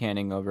Griffin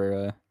Canning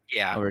over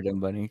yeah. over Dumb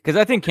Bunny, because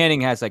I think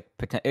Canning has like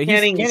potential.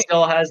 Canning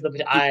still has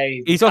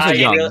the. He's also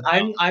young.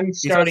 Really, I'm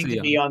starting also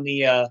to be young. on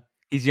the.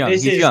 He's young.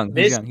 This He's is young. He's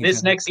this young. He's this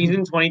young. next season,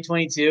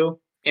 2022,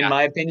 in Yeah,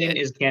 my opinion, it-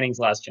 is Canning's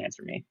last chance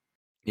for me.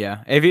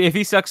 Yeah, if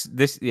he sucks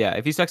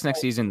if he sucks next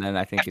season, then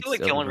I think I feel it's like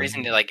the over only for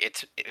reason him.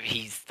 that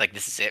he's like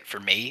this is it for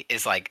me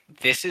is like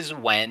this is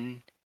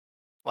when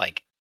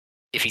like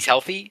if he's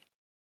healthy,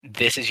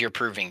 this is your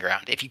proving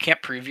ground. If you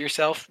can't prove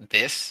yourself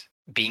this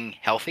being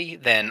healthy,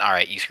 then all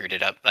right, you screwed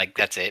it up. Like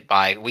that's it.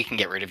 Bye. We can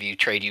get rid of you,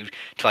 trade you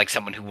to like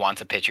someone who wants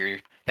a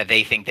pitcher that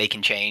they think they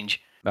can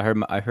change. I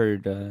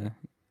heard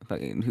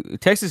fucking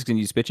Texas can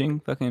use pitching.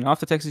 Fucking off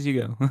to Texas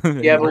you go.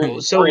 Yeah, Orioles-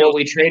 but so what? Orioles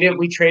We trade him.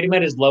 We trade him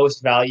at his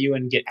lowest value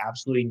and get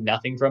absolutely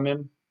nothing from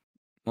him.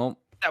 Well,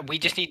 We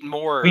just need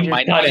more. We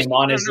just cut him,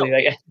 honestly. No.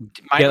 Like, Minor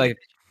Yeah, league like-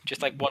 pitcher.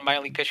 Just like one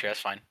minor league pitcher. That's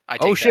fine. I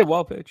take oh shit, that.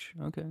 wall pitch.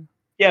 Okay.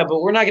 yeah, but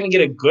we're not going to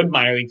get a good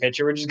minor league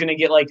pitcher. We're just going to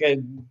get like a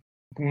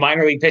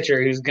minor league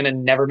pitcher who's going to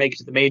never make it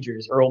to the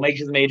majors, or will make it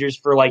to the majors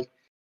for like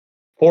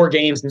 4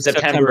 games in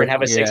September and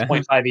have a yeah.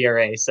 6.5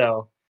 ERA.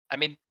 So I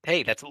mean,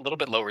 hey, that's a little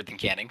bit lower than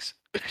Canning's.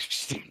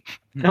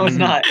 no, it's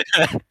not.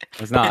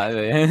 It's not.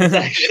 It's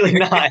actually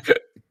not.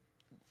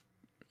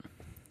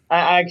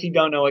 I actually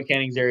don't know what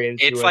Canning's area is.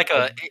 It's too. like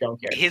I don't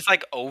care. his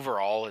like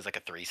overall is like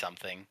a 3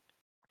 something,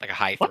 like a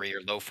high 3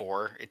 or low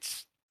 4.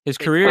 His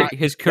career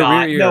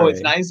not- ERA. No,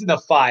 it's not. It's in the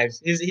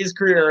 5s. His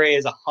career ERA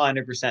is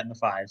 100% in the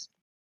 5s.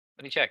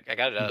 Let me check. I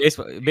got it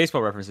up.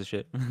 Baseball references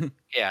shit.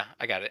 Yeah,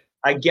 I got it.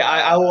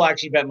 I will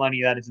actually bet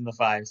money that it's in the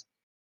 5s.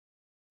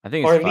 I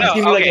think Or it's at least fine.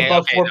 give me like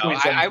above no,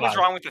 4.75. I was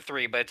wrong with the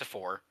 3, but it's a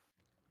 4.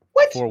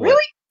 What? For what?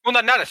 Really?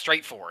 Well, not a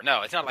straight 4.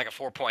 No, it's not like a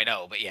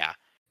 4.0, but yeah.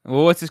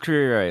 Well, what's his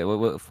career ERA?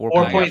 What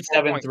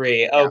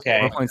 4.73.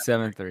 Okay.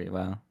 4.73.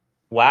 Wow.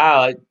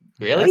 Wow.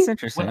 Really? That's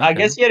interesting. I Okay.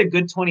 guess he had a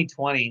good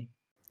 2020.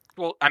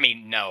 Well, I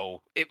mean,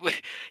 no.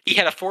 He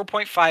had a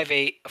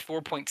 4.58, a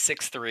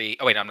 4.63.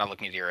 Oh wait, I'm not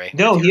looking at ERA.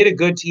 No,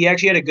 he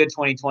actually had a good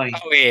 2020.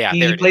 Oh yeah,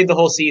 He played the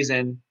whole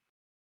season.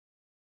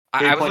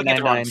 I was looking at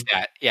the wrong 3.99.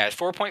 stat. Yeah, it's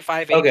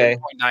 4.58, Okay.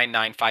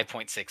 3.99,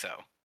 5.60.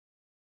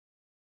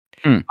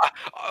 Hmm.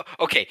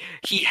 Okay,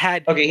 he He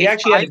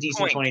actually had a 5 decent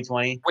point-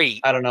 2020. Wait,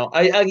 I don't know.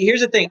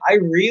 Here's the thing. I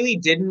really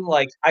did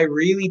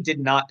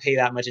not pay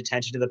that much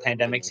attention to the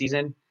pandemic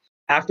season.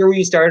 After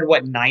we started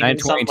 9 and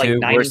something, like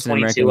 9 and worse than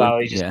 22, American I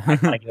was League. just Yeah. I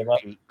kind of gave up.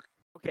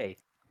 okay.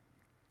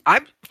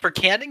 I'm for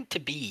Canning to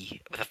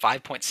be with a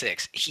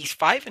 5.6. He's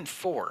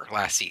 5-4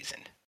 last season.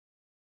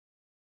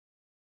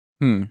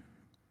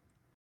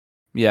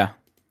 Yeah.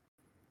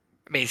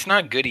 I mean, it's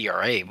not a good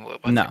ERA.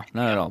 No,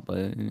 not at all. But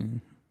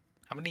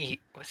How many?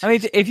 I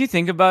mean, if you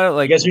think about it, I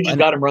like, guess we just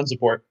got him run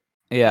support.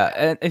 yeah,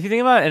 and if you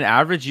think about an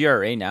average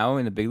ERA now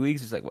in the big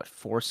leagues, it's like what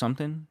 4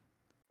 something.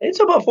 It's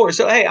about 4.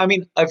 So hey, I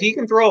mean, if he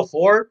can throw a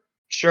 4,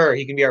 sure,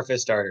 he can be our 5th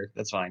starter.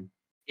 That's fine.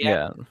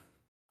 Yeah.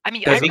 I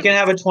mean, If he can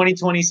have a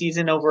 2020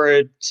 season over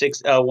a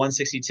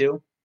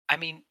 162. I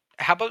mean,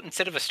 how about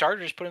instead of a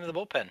starter, just put him in the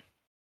bullpen?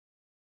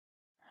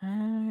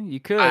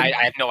 You could. I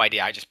have no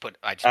idea. I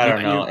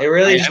don't know. It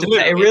really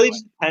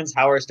just depends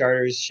how our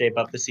starters shape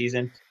up the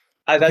season.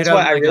 That's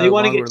why I really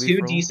want to get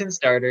 2 decent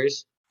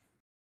starters.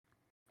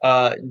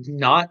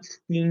 Not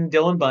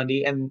Dylan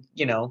Bundy, and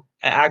an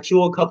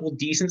actual couple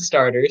decent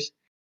starters.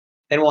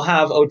 Then we'll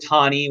have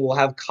Ohtani, we'll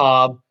have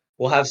Cobb,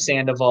 we'll have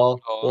Sandoval,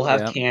 we'll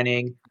have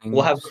Canning,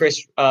 we'll have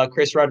Chris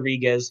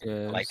Rodriguez.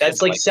 Yes.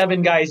 That's like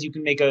 7 guys you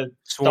can make a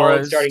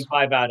solid starting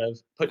 5 out of.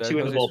 Put 2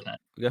 in the bullpen.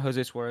 We got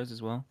Jose Suarez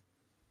as well.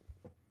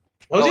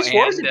 Jose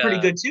Suarez is pretty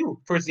good too.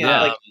 Towards the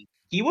end,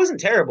 he wasn't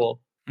terrible.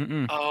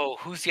 Mm-mm. Oh,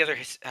 who's the other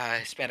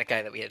Hispanic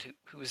guy that we had?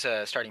 Who was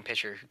a starting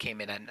pitcher who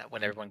came in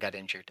when everyone got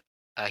injured?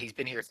 He's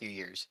been here a few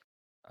years.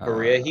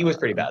 Berea, he was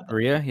pretty bad.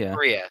 Berea, yeah.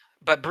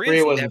 But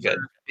Berea's wasn't never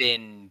good.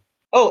 been.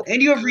 Oh,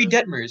 and you have Reed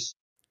Detmers.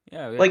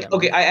 Yeah.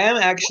 Okay, I am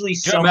actually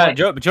Joe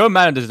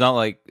Madden does not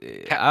like.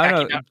 I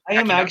don't know. I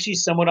am actually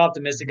somewhat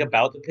optimistic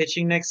about the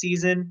pitching next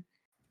season.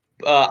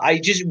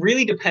 I just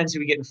really depends who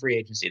we get in free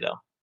agency though.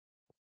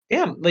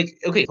 Damn,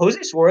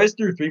 Jose Suarez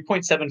threw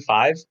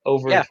 3.75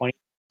 over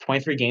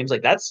 23 games.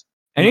 Like that's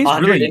And he's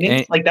 100 really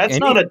innings. Like that's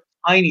not a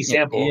tiny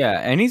sample. Yeah,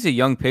 and he's a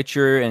young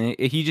pitcher, and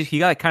he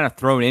got kind of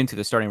thrown into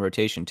the starting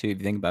rotation too. If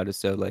you think about it,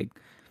 so like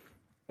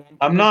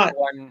I'm not.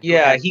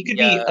 Yeah, he could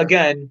be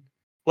again.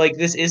 Like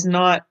this is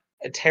not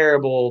a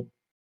terrible.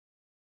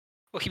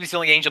 Well, he was the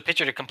only Angel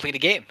pitcher to complete a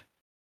game.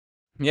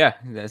 Yeah,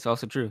 that's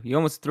also true. You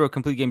almost threw a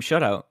complete game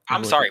shutout.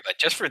 I'm sorry, but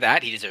just for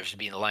that, he deserves to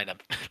be in the lineup.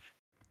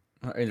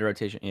 In the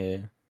rotation, yeah.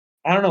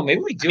 I don't know.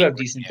 Maybe we do have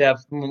decent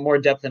depth, more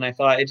depth than I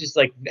thought. It's just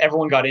like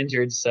everyone got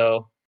injured,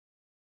 so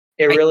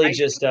it really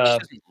just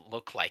doesn't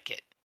look like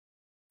it.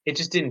 It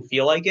just didn't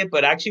feel like it.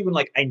 But actually, when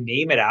like I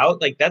name it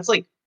out, like that's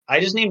like we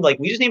just named like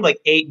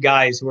 8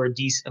 guys who are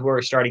decent, who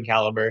are starting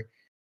caliber,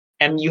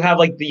 and you have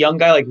like the young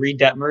guy like Reed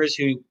Detmers,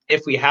 who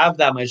if we have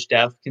that much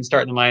depth can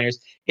start in the minors.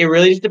 It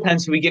really just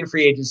depends who we get in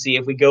free agency.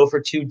 If we go for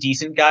 2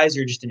 decent guys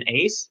or just an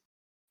ace,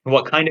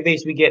 what kind of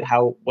ace we get,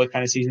 what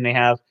kind of season they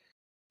have,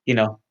 you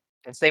know.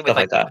 And same with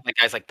like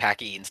guys like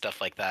Packy and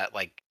stuff like that.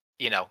 Like,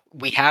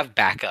 we have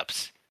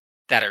backups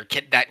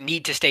that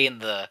need to stay in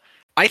the.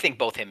 I think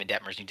both him and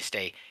Detmers need to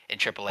stay in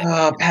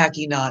AAA.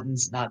 Packy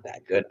Naughton's not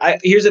that good.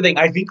 Here's the thing.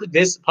 I think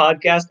this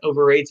podcast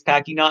overrates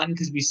Packy Naughton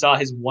because we saw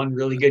his one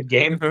really good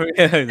game.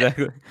 Yeah,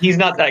 exactly. He's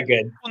not that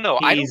good. Well, no,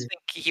 I don't think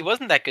he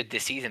wasn't that good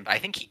this season, but I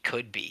think he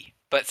could be.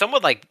 But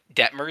someone like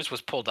Detmers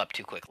was pulled up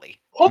too quickly.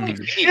 Holy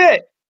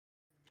shit!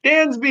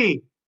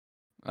 Dansby!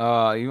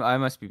 I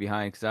must be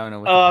behind because I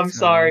don't know. Oh, I'm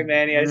sorry,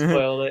 Manny. I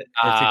spoiled it.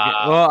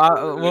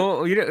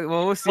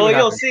 We'll see. Well,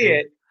 you'll see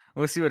it.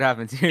 We'll see what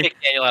happens here. Kick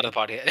Daniel out of the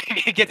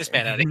podcast. Get this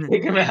man out of here.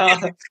 Kick him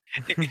out.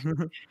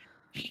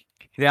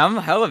 Yeah, I'm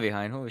hella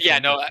behind. Holy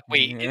shit. No,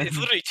 wait. Yeah. It's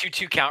literally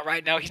 2-2 count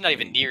right now. He's not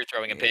even near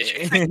throwing a pitch.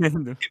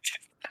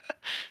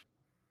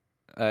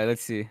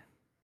 Let's see.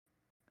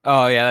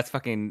 Oh yeah, that's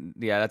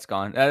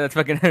gone. That's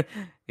fucking.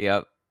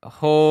 Yep.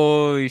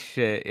 Holy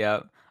shit.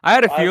 Yep. I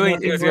had a feeling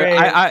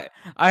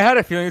I had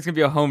a feeling it's gonna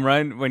be a home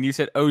run when you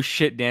said, "Oh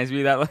shit,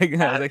 Dansby." That like,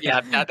 that's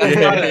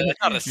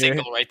not a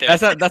single right there.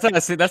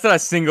 That's not a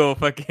single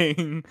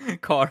fucking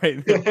call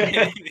right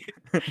there.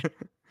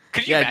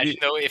 Could you imagine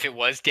though if it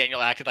was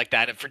Daniel acted like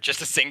that for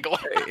just a single?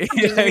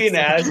 Just be an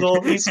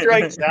asshole. He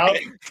strikes out.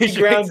 He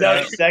grounds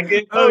out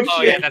second. Oh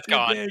shit, yeah, that's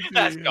gone.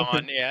 That's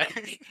gone. Yeah.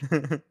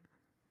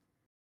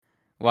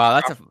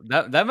 Wow,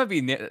 that might be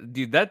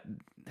dude.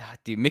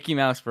 Mickey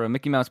Mouse, bro.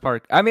 Mickey Mouse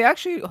Park. I mean,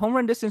 actually, home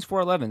run distance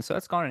 411, so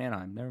that's gone in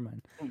Anaheim. Never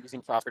mind.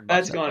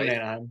 That's gone in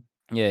Anaheim.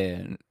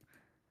 Yeah.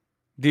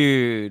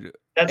 Dude.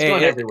 That's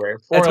gone everywhere.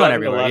 That's gone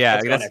everywhere.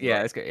 Yeah,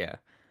 that's good. Yeah.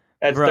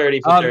 That's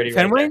 30 for 30.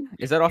 Fenway? Right,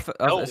 is that off?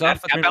 No,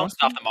 that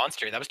bounced off the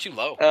monster. That was too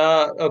low.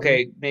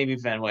 Okay, maybe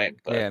Fenway.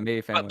 But... Yeah, maybe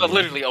Fenway. But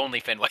literally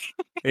only Fenway.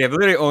 Yeah, but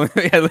literally only.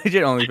 Yeah,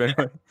 legit only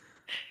Fenway.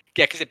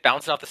 Yeah, because it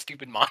bounced off the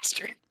stupid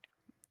monster.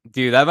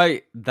 Dude, that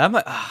might.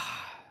 If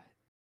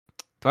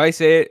I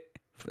say it,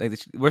 like,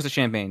 where's the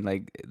champagne?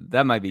 Like,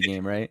 that might be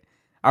game, right?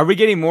 Are we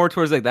getting more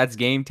towards like that's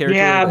game territory?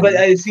 Yeah, but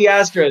it's the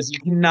Astros.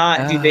 You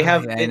cannot, dude. They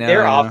have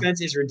their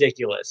offense is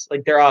ridiculous.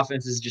 Like their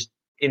offense is just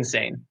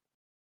insane.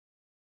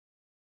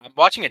 I'm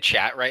watching a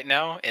chat right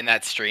now in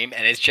that stream,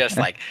 and it's just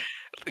like,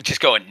 just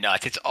going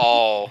nuts. It's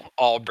all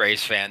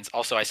Braves fans.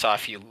 Also, I saw a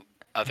few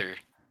other,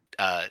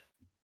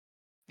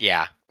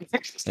 yeah.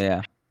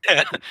 Yeah.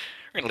 We're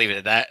gonna leave it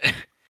at that.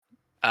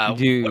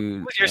 Dude,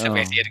 what was your stuff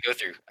you had to go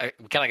through?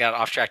 We kind of got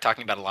off track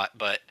talking about a lot,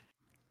 but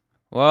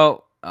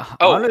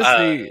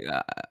honestly,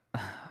 the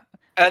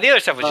other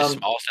stuff was just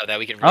small stuff that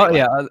we can.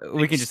 Really,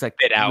 we can just like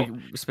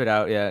spit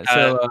out. Yeah.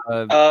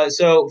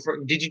 So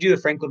did you do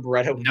the Franklin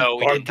Barreto? No,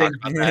 we didn't talk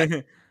about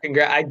that.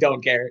 I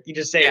don't care. You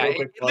just say it real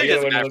quick.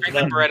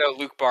 Franklin Barreto,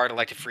 Luke Bard,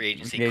 elected free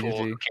agency.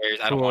 Cool. Who cares?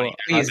 I don't want to.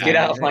 Please get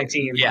out of my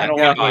team. Yeah, I don't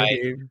want my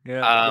team.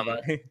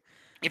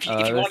 If you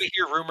want to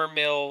hear rumor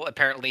mill,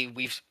 apparently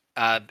we've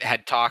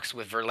had talks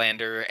with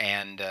Verlander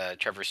and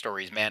Trevor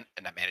Story's not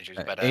managers,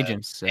 but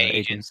agents.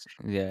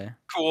 Yeah.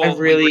 Cool. I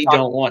really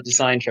don't want to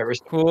sign Trevor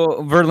Story.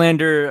 Cool.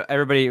 Verlander.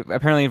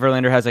 Apparently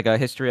Verlander has like a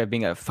history of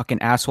being a fucking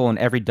asshole in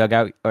every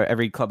dugout or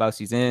every clubhouse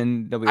he's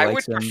in. Nobody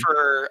likes him. I would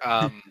prefer.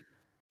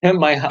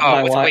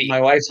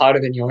 My wife's hotter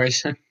than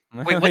yours.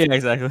 Wait, yeah,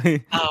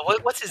 exactly.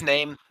 What's his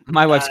name?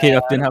 My wife's Kate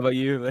Upton. How about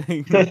you?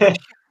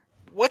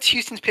 What's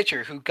Houston's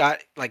pitcher who got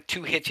like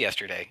 2 hits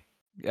yesterday?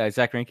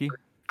 Zach Greinke.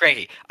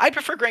 I'd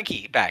prefer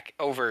Greinke back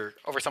over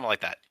someone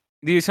like that.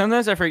 Dude,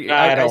 sometimes I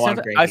forget.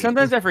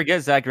 Sometimes I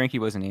forget Zach Greinke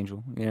was an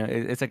Angel. You know,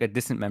 it's like a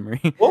distant memory.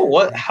 Whoa,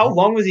 what? How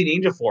long was he an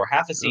Angel for?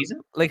 Half a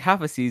season? Like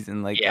half a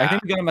season. Like I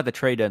think we got him at the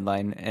trade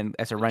deadline and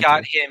as a rental.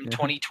 Got him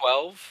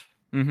 2012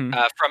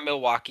 from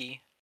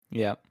Milwaukee.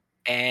 Yeah.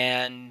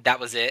 And that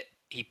was it.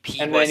 He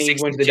then he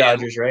went to the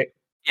Dodgers, right?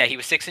 Yeah, he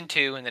was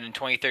 6-2, and then in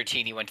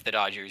 2013 he went to the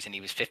Dodgers, and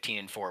he was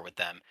 15-4 with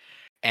them,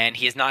 and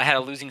he has not had a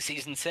losing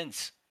season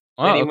since.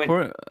 Then he went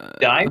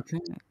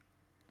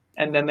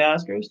and then the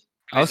Astros.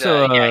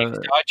 Also,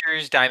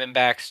 Dodgers,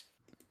 Diamondbacks,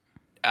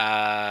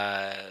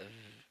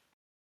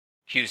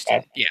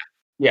 Houston.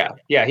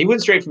 Yeah. He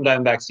went straight from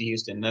Diamondbacks to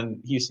Houston,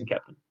 then Houston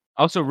kept him.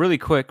 Also, really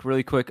quick.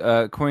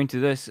 According to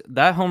this,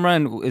 that home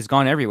run is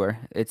gone everywhere.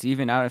 It's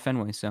even out at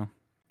Fenway. So,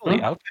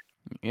 okay.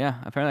 Yeah,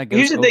 apparently that goes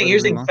Here's the over thing.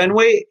 Here's the thing. monster.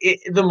 Fenway,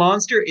 the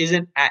monster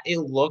isn't. It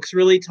looks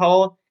really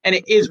tall, and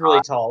it is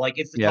really tall. Like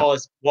it's the Yeah.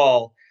 tallest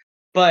wall,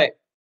 but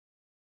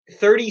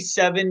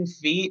 37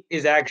 feet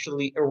is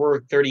actually,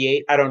 or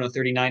 38. I don't know,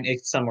 39.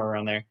 It's somewhere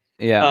around there.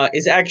 Yeah.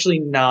 Is actually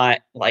not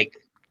like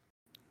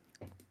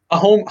a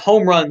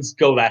home runs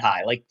go that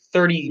high. Like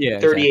 30, Yeah,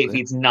 38 exactly.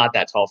 feet is not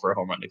that tall for a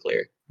home run to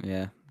clear.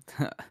 Yeah.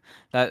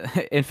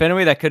 That in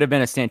Fenway that could have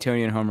been a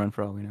Stantonian home run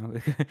for all we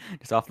know.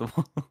 Just off the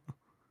wall.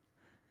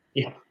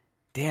 Yeah.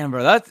 Damn,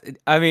 bro.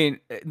 I mean,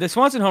 the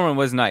Swanson home run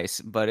was nice,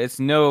 but it's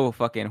no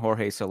fucking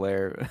Jorge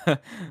Soler.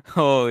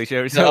 Holy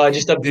shit. So,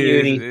 Just a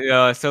beauty.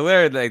 dude,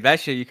 Soler, like that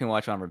shit you can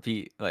watch on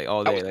repeat like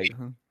all day. Like,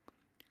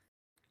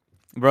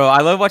 bro, I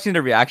love watching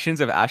the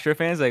reactions of Astro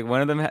fans. Like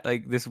one of them,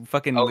 like this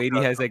fucking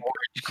lady has like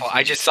orange cloth.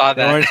 I just saw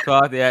the that. orange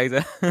cloth. Yeah,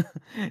 exactly.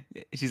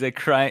 She's like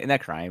crying, not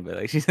crying, but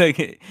like she's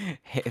like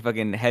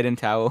fucking head in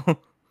towel.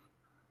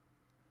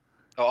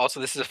 Oh,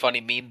 also, this is a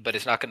funny meme, but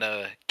it's not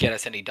gonna get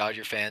us any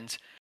Dodger fans.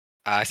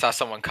 I saw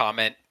someone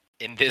comment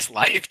in this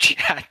live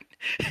chat.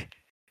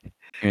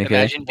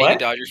 Imagine being a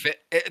Dodger fan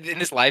in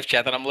this live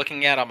chat that I'm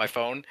looking at on my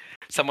phone.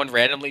 Someone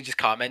randomly just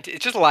commented.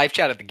 It's just a live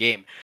chat of the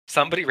game.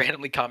 Somebody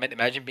randomly comment.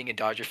 Imagine being a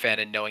Dodger fan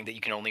and knowing that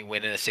you can only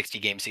win in a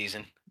 60-game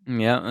season.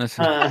 Yeah. That's,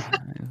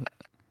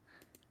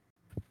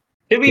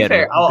 to be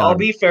fair, I'll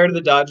be fair to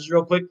the Dodgers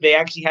real quick. They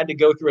actually had to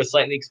go through a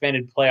slightly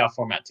expanded playoff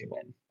format to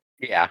win.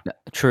 Yeah.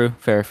 True.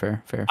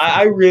 Fair.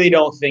 I really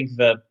don't think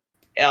to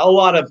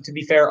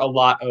be fair, a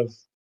lot of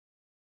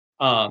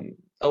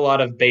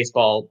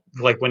baseball,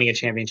 like winning a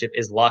championship,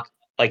 is luck.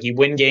 Like you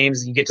win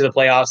games, you get to the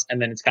playoffs,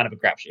 and then it's kind of a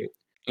crapshoot.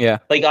 Yeah.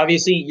 Like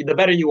obviously, the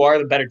better you are,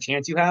 the better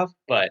chance you have.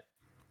 But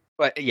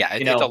yeah,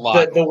 it's a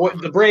lot.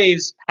 The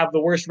Braves have the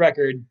worst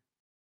record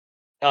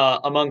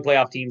among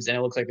playoff teams, and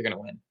it looks like they're going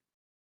to win.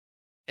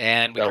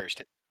 And we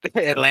cursed it.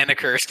 Atlanta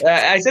cursed.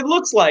 I said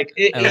looks like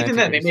even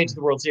then they made it to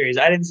the World Series.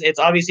 I didn't. It's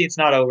obviously it's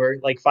not over.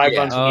 Like 5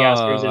 runs from the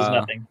Astros is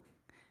nothing.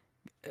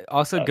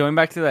 Also, going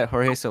back to that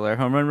Jorge Soler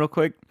home run real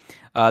quick,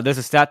 there's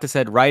a stat that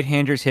said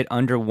right-handers hit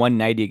under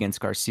 190 against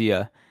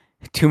Garcia.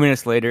 2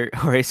 minutes later,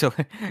 Jorge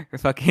Soler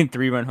fucking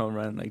 3-run home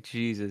run. Like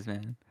Jesus,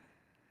 man.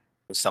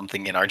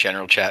 Something in our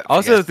general chat.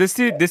 Also, this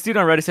dude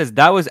on Reddit says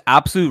that was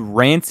absolute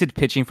rancid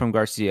pitching from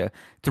Garcia.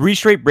 3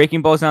 straight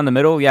breaking balls down the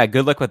middle. Yeah,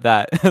 good luck with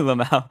that,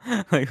 Lamau.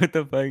 Like what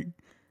the fuck?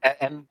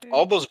 And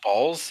all those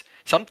balls,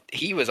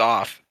 he was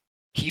off.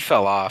 He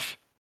fell off.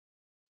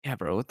 Yeah,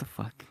 bro. What the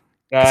fuck?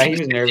 He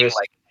was nervous.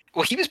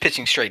 He was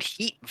pitching straight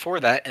heat before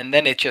that, and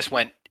then it just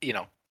went,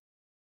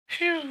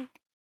 phew.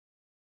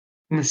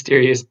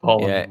 Mysterious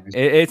ball. Yeah,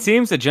 it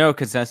seems the general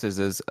consensus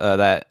is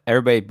that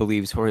everybody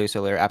believes Jorge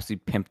Soler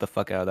absolutely pimped the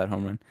fuck out of that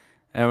home run.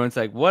 Everyone's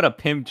like, "What a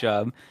pimp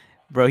job,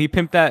 bro! He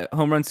pimped that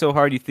home run so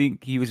hard you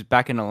think he was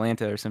back in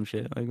Atlanta or some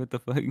shit." Like, what the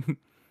fuck?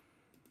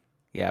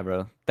 Yeah,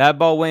 bro, that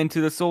ball went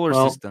into the solar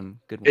system.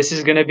 Good one. This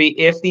is gonna be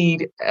if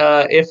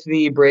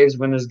the Braves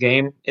win this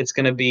game, it's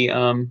gonna be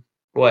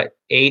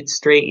 8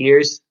 straight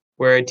years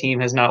where a team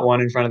has not won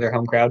in front of their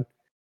home crowd.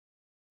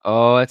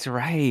 Oh, that's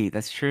right.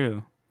 That's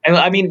true. And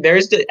I mean,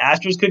 there's the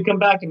Astros could come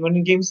back and win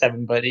in Game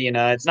 7, but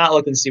it's not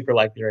looking super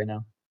likely right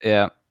now.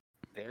 Yeah.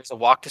 There's a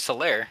walk to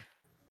Soler.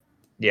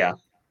 Yeah,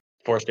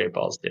 4 straight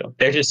balls too.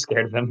 They're just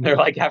scared of him. They're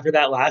like after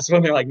that last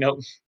one, they're like,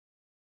 nope,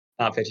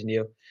 not pitching to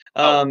you.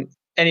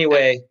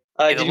 Anyway,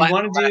 did you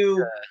want to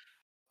do?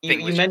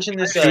 You mentioned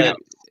this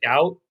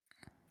scout,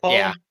 Paul.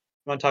 Yeah.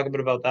 You want to talk a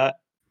bit about that?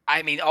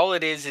 I mean, all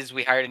it is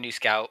we hired a new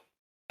scout.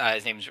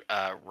 His name's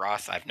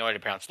Ross. I have no idea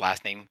to pronounce his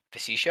last name.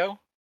 Vasicho,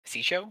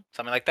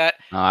 something like that.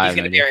 He's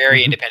going to be our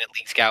area independent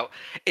league scout.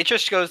 It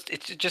just goes.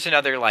 It's just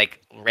another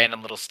like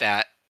random little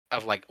stat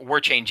of like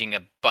we're changing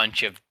a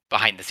bunch of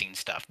behind the scenes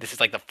stuff. This is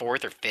like the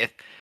 4th or 5th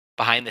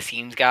behind the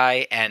scenes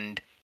guy, and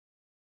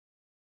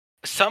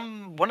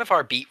one of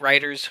our beat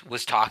writers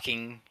was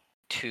talking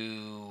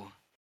to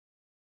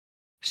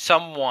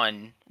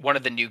one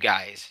of the new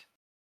guys.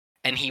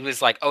 And he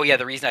was like, "Oh yeah,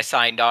 the reason I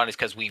signed on is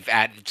because we've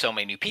added so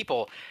many new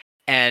people."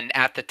 And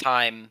at the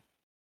time,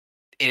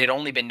 it had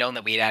only been known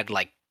that we had added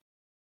like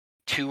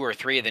 2 or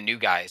 3 of the new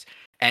guys.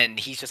 And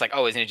he's just like,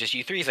 "Oh, isn't it just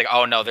you 3?" He's like,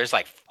 "Oh no, there's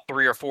like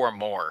 3 or 4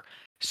 more."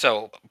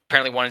 So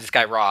apparently one is this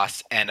guy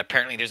Ross, and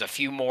apparently there's a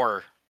few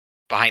more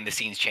behind the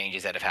scenes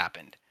changes that have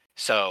happened.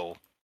 So,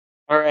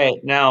 all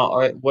right,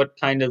 now, what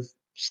kind of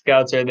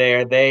scouts are they?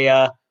 Are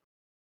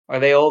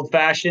they old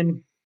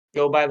fashioned?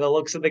 Go by the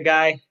looks of the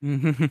guy.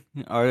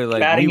 Are they like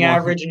batting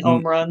average and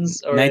home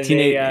runs? Or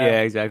 1980?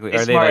 Yeah, exactly.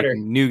 Are they like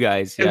new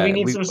guys? Yeah, we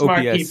need some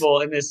smart people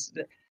in this.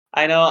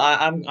 I know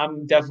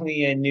I'm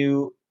definitely a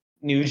new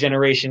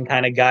generation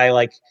kind of guy.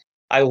 Like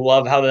I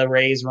love how the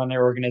Rays run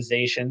their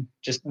organization.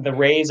 Just the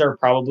Rays are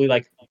probably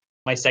like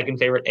my second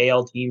favorite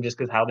AL team, just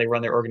because how they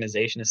run their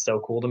organization is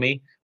so cool to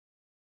me.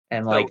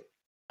 And like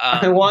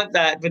I want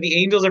that, but the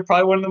Angels are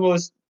probably one of the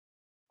most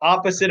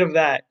opposite of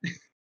that.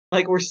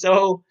 Like we're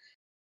so.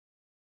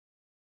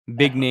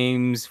 Big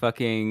names,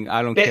 fucking.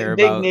 I don't care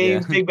big about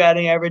names, big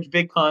batting average,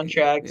 big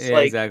contracts. Yeah,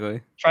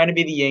 exactly. Trying to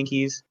be the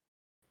Yankees.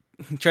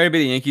 Trying to be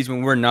the Yankees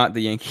when we're not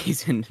the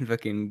Yankees and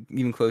fucking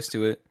even close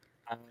to it.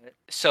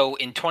 So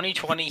in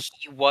 2020,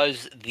 he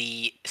was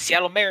the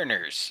Seattle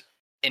Mariners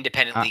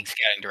Independent Ah. League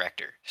Scouting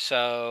Director.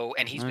 So,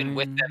 and he's been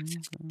with them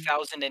since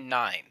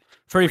 2009.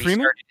 Freddie Where he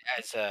Freeman? started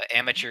as an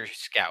amateur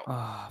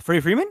scout.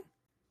 Freddie Freeman?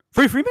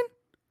 Freddie Freeman?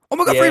 Oh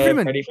my God, Freddie Yeah,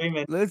 Freeman! Freddie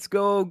Freeman. Let's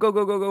go, go,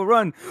 go, go, go,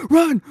 run,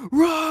 run,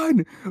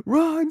 run,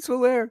 run,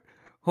 Soler.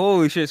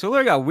 Holy shit,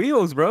 Soler got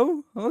wheels,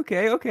 bro.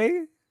 Okay,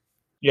 okay.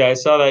 Yeah, I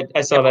saw that.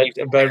 I saw that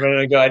believe about a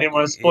minute ago. I didn't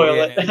want to spoil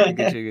Yeah, good, it.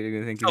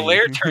 good, thank you, Soler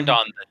thank turned you.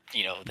 on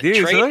the Dude,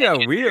 trade Soler got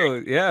engine there.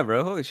 wheels. Yeah,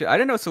 bro. Holy shit. I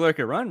didn't know Soler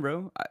could run,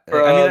 bro. I mean,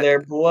 Bro,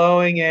 they're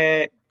blowing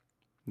it.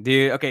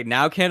 dude, okay,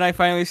 now can I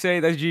finally say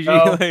that's GG?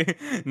 No,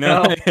 Like,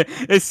 no, no,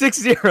 it's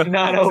 6-0.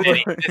 not over.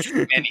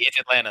 Manny, it's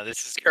Atlanta.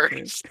 This is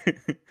cursed.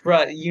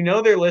 Bro, you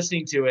know they're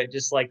listening to it,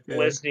 just like Yeah.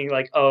 listening,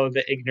 like, oh,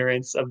 the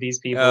ignorance of these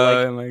people.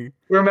 Like, Like,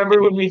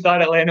 remember when we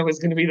thought Atlanta was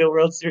going to be the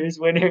World Series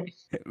winner?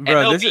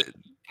 bro, this MLB, is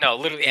no,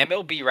 literally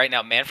MLB right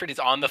now. Manfred is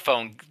on the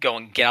phone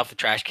going, get out the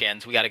trash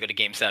cans. We got to go to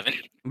Game 7.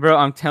 Bro,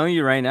 I'm telling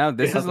you right now,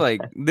 this is Yeah.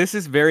 like this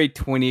is very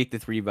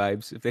 28-3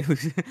 vibes. If they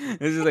lose, this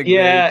is like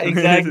Yeah, very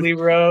exactly,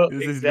 bro.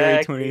 this is very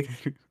Exactly.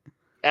 28.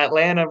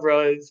 Atlanta,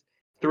 bro, is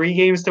 3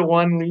 games to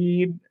 1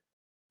 lead,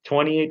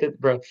 28 to,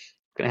 bro, it's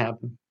going to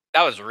happen.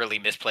 That was really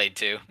misplayed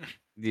too.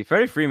 Dude,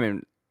 Freddie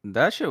Freeman,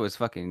 that shit was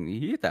fucking.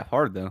 He hit that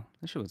hard though.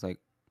 That shit was like.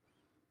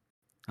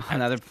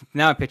 Oh,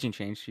 now a pitching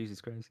change. Jesus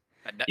Christ.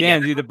 Yeah,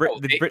 dude.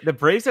 The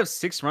Braves have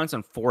 6 runs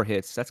on 4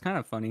 hits. That's kind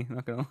of funny.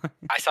 Not gonna lie.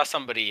 I saw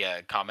somebody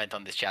comment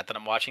on this chat that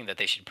I'm watching that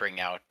they should bring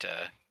out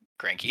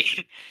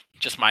Greinke.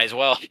 Just might as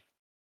well.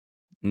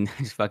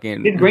 Just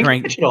fucking. Did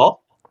Greinke pitch at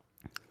all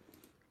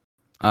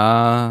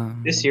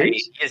this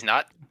series? He has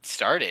not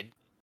started, as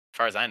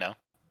far as I know.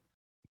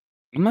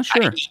 I'm not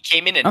sure. He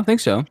came in I and don't think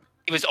so.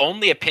 he was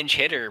only a pinch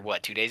hitter.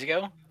 What, 2 days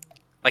ago?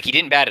 Like he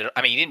didn't bat it.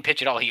 I mean, he didn't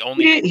pitch at all.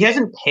 He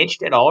hasn't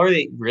pitched at all. Are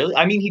they really?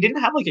 I mean, he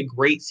didn't have like a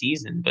great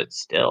season, but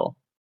still.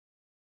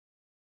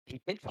 He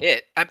did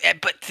hit.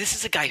 But this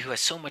is a guy who has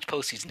so much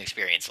postseason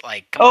experience.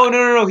 Like, come Oh on.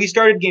 no! He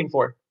started Game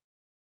 4.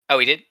 Oh,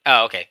 he did.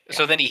 Oh, okay. Yeah.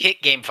 So then he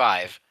hit Game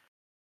 5.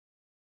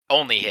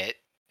 Only hit,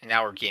 and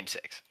now we're Game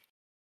 6.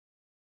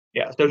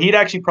 Yeah, so he'd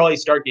actually probably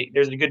start.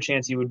 There's a good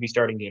chance he would be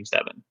starting Game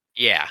 7.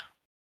 Yeah.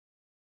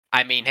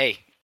 I mean, hey,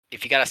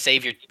 if you gotta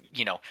save your,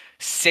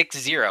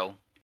 6-0,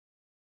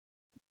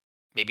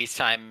 maybe it's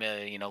time,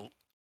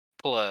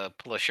 pull a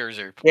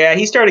Scherzer. Yeah,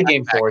 he started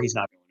Game 4. He's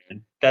not going to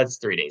win. That's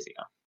 3 days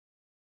ago.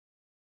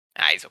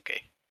 He's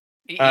okay.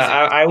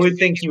 I would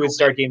think he would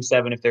start Game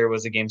 7 if there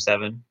was a Game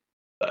 7.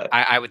 But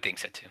I would think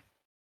so too.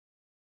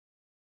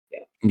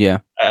 Yeah.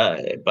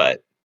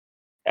 But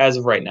as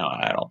of right now,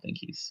 I don't think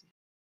he's.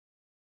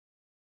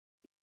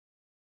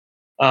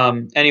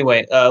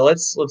 Anyway,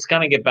 let's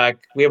kind of get back.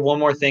 We have one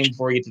more thing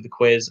before we get to the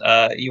quiz.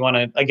 You want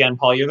to, again,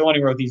 Paul, you're the one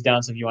who wrote these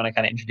down, so if you want to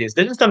kind of introduce.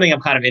 This is something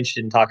I'm kind of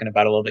interested in talking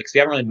about a little bit because we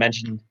haven't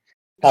really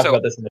talked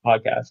about this in the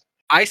podcast.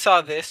 I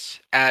saw this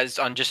as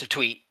on just a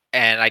tweet,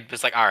 and I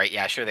was like, all right,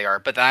 yeah, sure they are.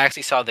 But I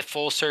actually saw the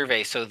full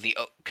survey. So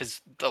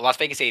because the Las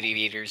Vegas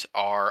Aviators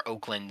are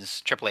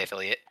Oakland's AAA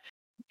affiliate.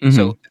 Mm-hmm.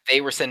 So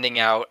they were sending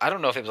out, I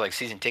don't know if it was like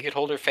season ticket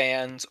holder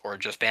fans or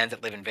just fans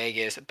that live in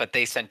Vegas, but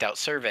they sent out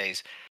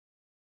surveys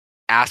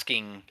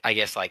asking, I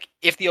guess, like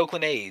if the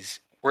Oakland A's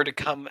were to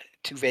come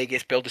to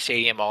Vegas, build a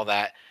stadium, all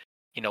that,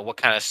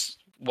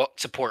 what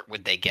support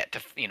would they get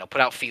to,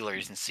 put out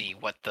feelers and see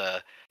what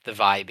the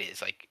vibe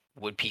is. Like,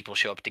 would people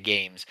show up to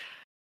games?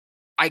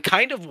 I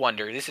kind of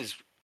wonder, this is,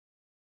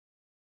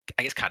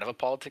 I guess, kind of a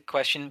politic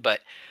question, but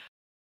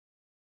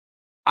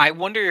I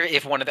wonder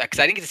if one of the, because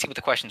I didn't get to see what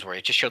the questions were.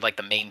 It just showed like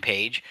the main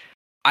page.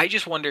 I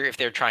just wonder if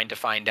they're trying to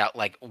find out,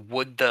 like,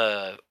 would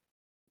the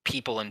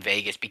people in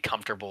Vegas be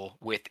comfortable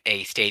with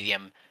a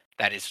stadium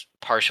that is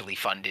partially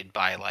funded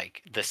by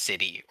like the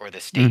city or the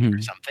state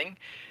or something?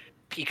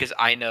 Because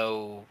I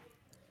know,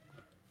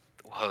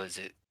 what was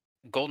it?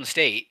 Golden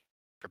State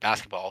for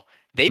basketball,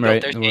 they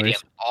built their stadium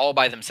all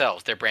by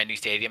themselves. Their brand new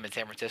stadium in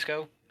San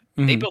Francisco,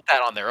 they built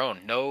that on their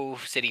own, no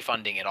city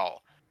funding at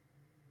all.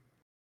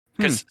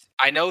 Because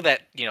I know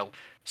that,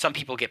 some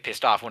people get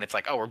pissed off when it's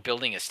like, oh, we're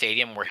building a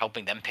stadium, we're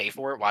helping them pay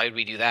for it. Why would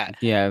we do that?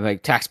 Yeah,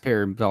 like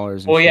taxpayer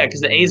dollars. Well, yeah,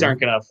 because the A's aren't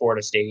going to afford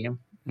a stadium.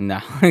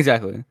 No,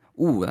 exactly.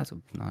 Ooh, that's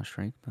not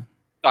straight. But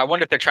I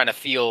wonder if they're trying to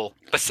feel,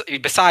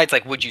 besides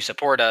like, would you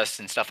support us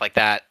and stuff like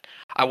that?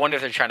 I wonder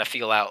if they're trying to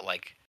feel out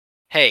like,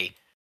 hey,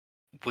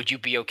 would you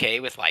be okay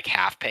with like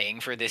half paying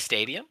for this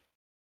stadium?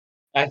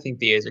 I think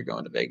the A's are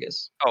going to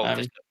Vegas. Oh,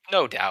 there's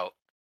no doubt.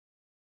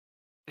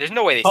 There's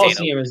no way they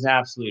Coliseum is an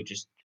absolute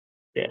just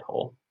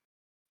shithole.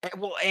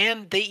 Well,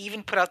 and they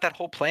even put out that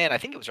whole plan, I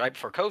think it was right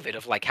before COVID,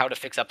 of like how to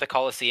fix up the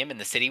Coliseum, and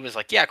the city was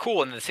like, yeah,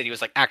 cool, and the city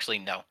was like, actually,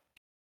 no.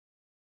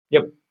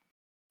 Yep.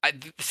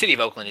 The city of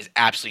Oakland is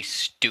absolutely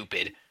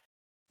stupid.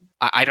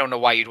 I don't know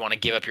why you'd want to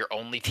give up your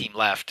only team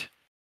left,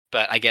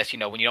 but I guess,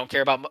 when you don't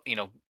care about,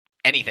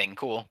 anything,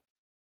 cool.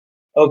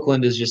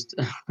 Oakland is just,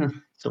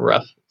 it's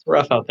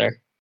rough out there.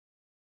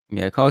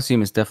 Yeah,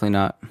 Coliseum is definitely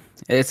not.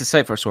 It's a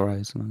sight for sore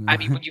eyes. I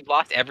mean, when you've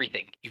lost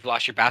everything, you've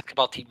lost your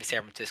basketball team to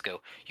San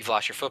Francisco, you've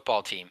lost your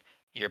football team,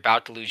 you're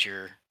about to lose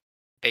your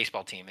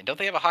baseball team, and don't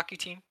they have a hockey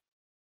team?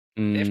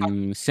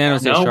 San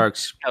Jose No.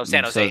 Sharks. No,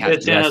 San Jose So has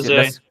It's San Jose.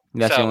 that's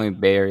the So- only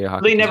Bay Area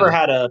hockey They team. never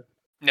had a.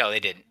 No, they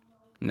didn't.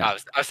 No. I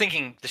was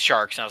thinking the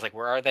Sharks, and I was like,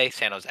 where are they?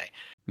 San Jose.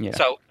 Yeah.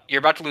 So you're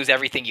about to lose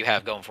everything you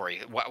have going for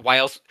you. Why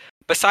else?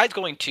 Besides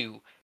going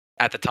to,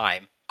 at the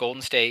time,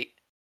 Golden State,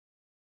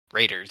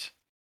 Raiders,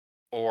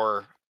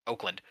 or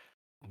Oakland,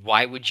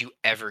 why would you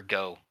ever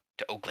go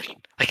to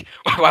Oakland? Like,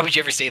 why would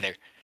you ever stay there?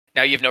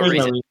 Now you have no There's no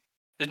reason.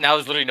 reason. Now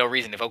there's literally no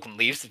reason. If Oakland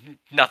leaves,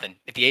 nothing.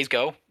 If the A's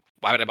go,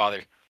 why would I bother?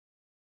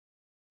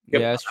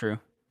 Yep. Yeah, that's true.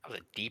 That was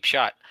a deep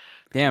shot.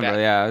 Damn, bro. bad.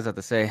 Yeah, I was about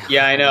to say.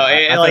 Yeah, I know.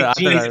 I Like, thought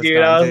geez, that dude,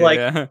 coming I was too, like-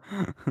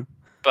 yeah.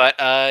 But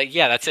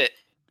yeah, that's it.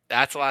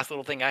 That's the last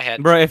little thing I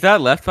had. Bro, if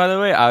that left, by the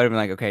way, I would have been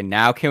like, okay,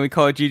 now can we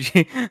call it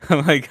GG?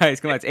 I'm like, guys,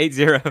 come on, it's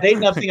 8-0. At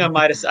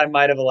 8-0, I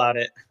might have allowed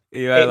it.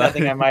 You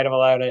 8-0, I might have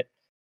allowed it.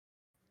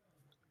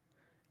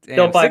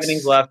 Still 5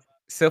 innings left.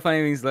 Still 5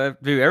 innings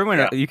left, dude. Everyone,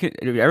 Yeah.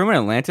 everyone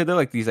in Atlanta though,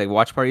 like these like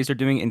watch parties are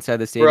doing inside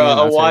the stadium. Bro, a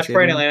outside watch the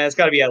party in stadium. Atlanta, it's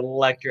got to be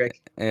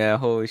electric. Yeah,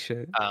 holy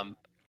shit.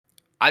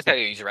 I just gotta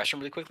go use the restroom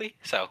really quickly,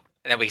 so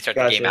and then we can start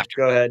the game Gotcha. after.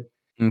 Go ahead.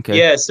 Okay.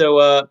 Yeah,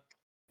 so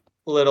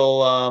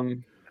little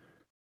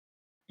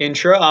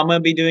intro. I'm gonna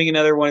be doing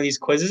another one of these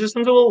quizzes. This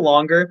one's a little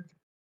longer.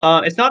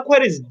 It's not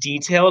quite as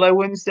detailed, I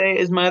wouldn't say,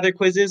 as my other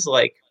quizzes.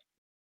 Like,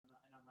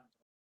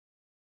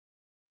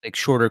 Like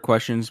shorter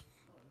questions,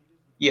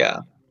 yeah.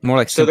 more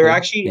like. So they're simple.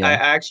 actually, Yeah. I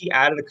actually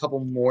added a couple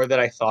more that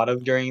I thought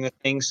of during the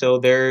thing. So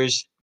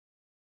there's,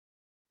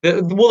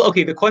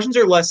 the questions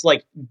are less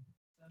like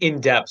in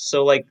depth.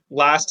 So like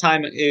last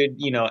time,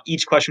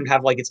 each question would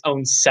have like its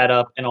own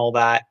setup and all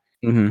that.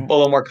 Mhm. A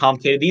little more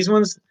complicated. These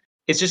ones,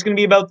 it's just going to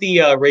be about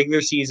the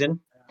regular season,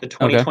 the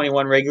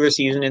 2021 regular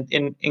season.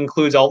 It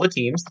includes all the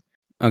teams.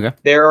 Okay.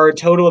 There are a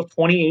total of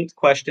 28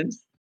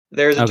 questions.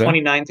 There's a Okay.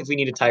 29th if we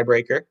need a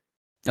tiebreaker.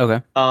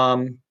 Okay.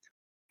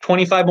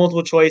 25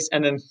 multiple choice,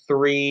 and then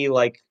 3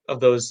 like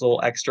of those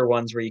little extra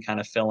ones where you kind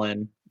of fill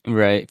in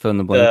Right. Fill in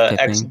the blank.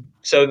 type thing.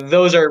 So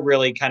those are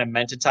really kind of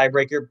meant to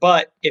tiebreaker.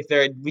 But if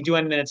we do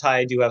end in a tie,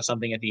 I do have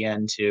something at the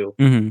end to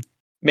Mhm.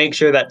 make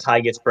sure that tie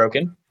gets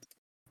broken.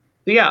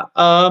 So yeah,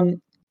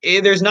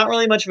 there's not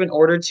really much of an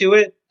order to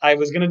it. I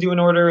was gonna do an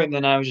order, and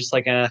then I was just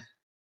like,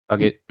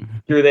 Fuck it.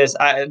 through this.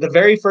 The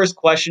very first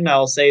question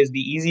I'll say is the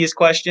easiest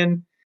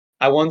question.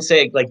 I won't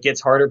say it like gets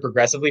harder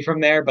progressively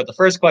from there, but the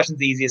first question's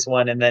the easiest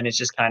one, and then it's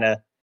just kind of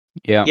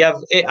Yeah.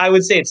 I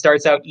would say it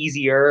starts out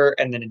easier,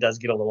 and then it does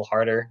get a little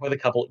harder with a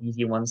couple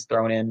easy ones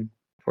thrown in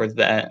towards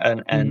the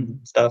end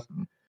stuff.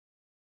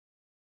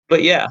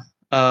 But yeah,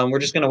 we're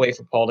just gonna wait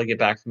for Paul to get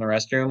back from the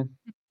restroom.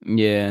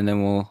 Yeah, and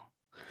then we'll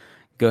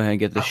go ahead and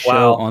get the Wow.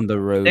 show on the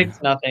road.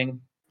 6-0.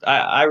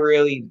 I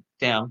really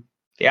the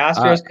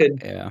Astros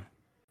could. Yeah.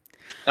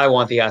 I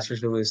want the Astros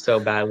to lose so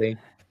badly.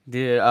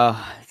 Dude,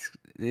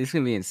 it's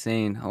gonna be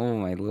insane. Oh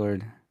my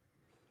lord.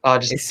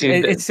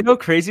 It's so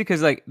crazy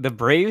because like the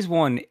Braves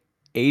won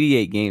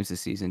 88 games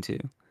this season too.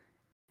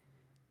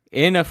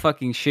 In a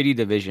fucking shitty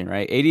division,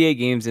 right? 88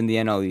 games in the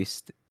NL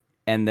East,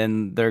 and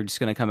then they're just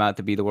gonna come out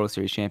to be the World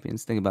Series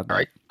champions. Think about that. All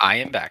right, I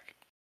am back.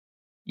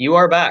 You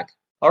are back.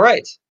 All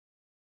right.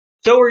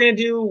 So we're gonna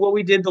do what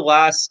we did the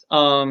last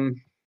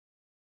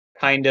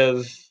kind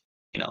of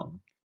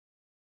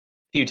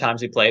few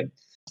times we played.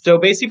 So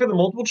basically for the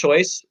multiple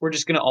choice, we're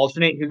just gonna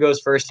alternate who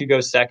goes first, who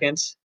goes second.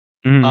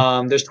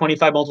 Mhm. There's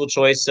 25 multiple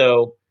choice,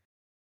 so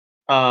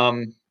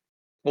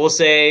we'll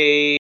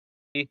say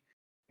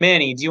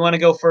Manny, do you want to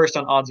go first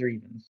on odds or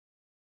evens?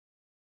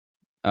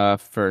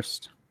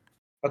 First.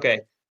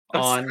 Okay.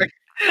 I'm sorry.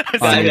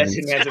 That evens.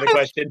 didn't answer the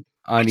question.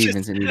 On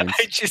evens and evens.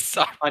 I just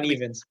saw On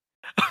evens.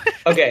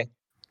 Okay.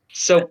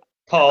 So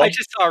Paul, I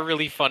just saw a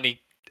really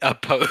funny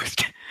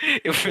post.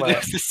 It was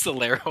What? this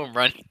Soler home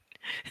run,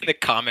 and the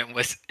comment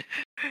was,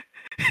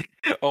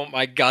 "Oh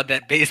my god,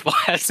 that baseball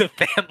has a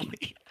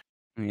family."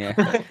 Yeah.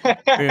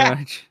 Pretty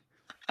much.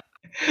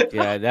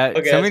 Yeah, that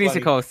Okay, somebody that's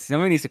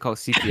needs to call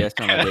CPS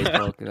on that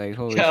baseball. 'Cause, like,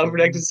 holy Child shit.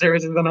 Protective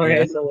Services on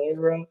Yeah. OSLA,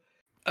 bro.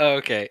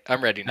 Okay,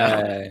 I'm ready now.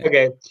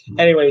 Okay.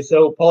 Anyway,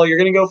 so Paul, you're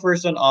gonna go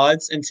first on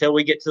odds until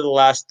we get to the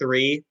last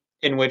 3.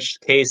 In which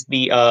case,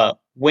 the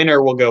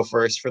winner will go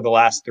first for the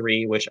last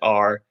 3, which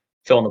are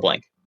fill in the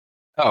blank.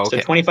 Oh, okay.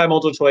 So 25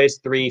 multiple choice,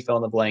 3 fill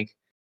in the blank.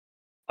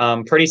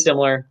 Pretty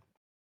similar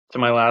to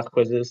my last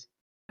quizzes.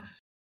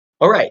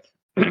 All right.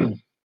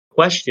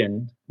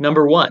 Question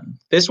number 1.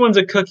 This one's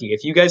a cookie.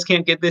 If you guys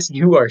can't get this,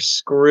 you are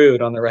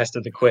screwed on the rest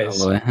of the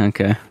quiz. Oh, boy.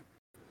 Okay.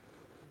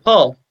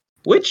 Paul,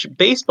 which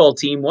baseball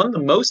team won the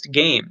most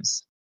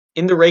games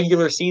in the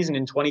regular season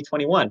in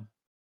 2021?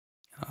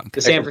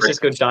 The San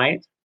Francisco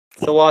Giants,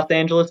 the Los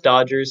Angeles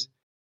Dodgers,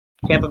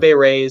 Tampa Bay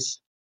Rays,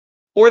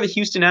 or the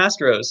Houston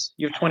Astros?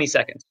 You have 20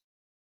 seconds.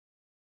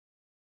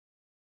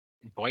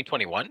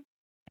 2021.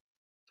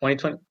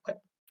 2020.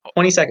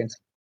 20 seconds.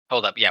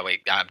 Hold up. Yeah,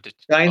 wait. I'm just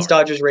Giants,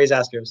 Dodgers, Rays,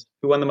 Astros.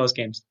 Who won the most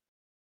games?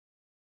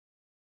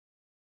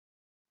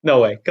 No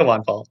way. Come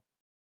on, Paul.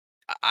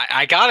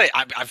 I got it.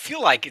 I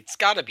feel like it's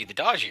got to be the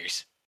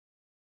Dodgers.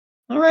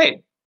 All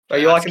right. Are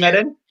you I'm locking that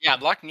scared. in? Yeah,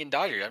 I'm locking in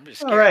Dodgers. I'm just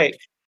scared. All right.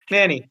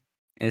 Manny.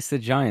 It's the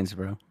Giants,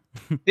 bro.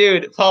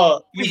 Dude,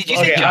 Paul. Wait, did you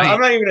say I'm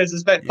Giants? not even gonna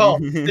suspect Paul.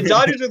 The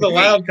Dodgers are the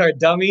wild card,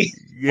 dummy.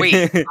 Wait,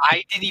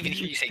 I didn't even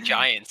hear you say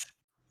Giants.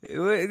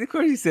 Of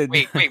course you said.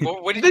 Wait,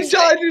 what did The you say?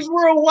 Dodgers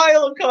were a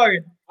wild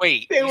card.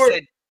 Wait, They you were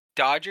said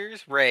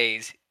Dodgers,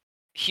 Rays,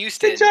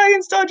 Houston. the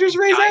Giants, Dodgers,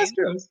 Rays, Giants?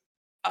 Astros.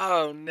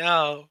 Oh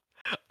no,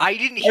 I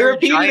didn't I hear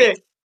repeated Giants.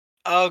 it.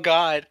 Oh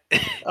God.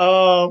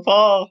 Oh,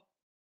 Paul.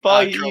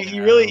 Paul,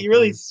 you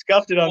really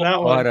scuffed it on that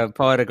one.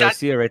 Paul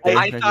Garcia right there.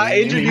 I thought I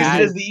you introduced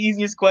had- it as the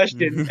easiest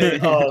question. And,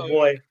 oh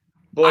boy,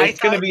 I it's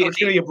gonna thought-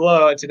 be a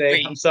blowout today.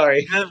 wait, I'm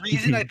sorry. The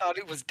reason I thought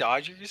it was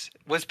Dodgers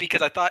was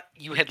because I thought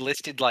you had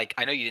listed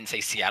I know you didn't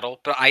say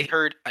Seattle, but I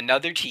heard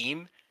another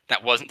team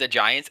that wasn't the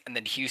Giants, and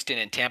then Houston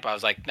and Tampa. I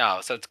was like, no,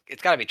 so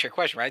it's got to be a trick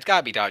question, right? It's got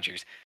to be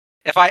Dodgers.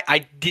 If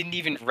I didn't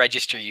even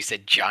register, you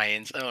said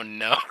Giants. Oh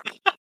no.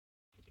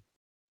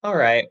 All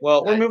right.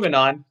 Well, we're moving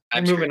on.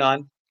 I'm We're moving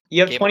on. You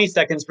have Game 20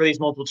 seconds for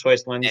these multiple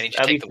choice ones. Manny, just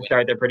At take least the to win.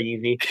 start, they're pretty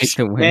easy. Take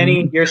the win.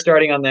 Manny, you're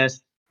starting on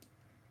this.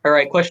 All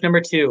right. Question number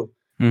 2.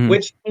 Mhm.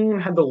 Which team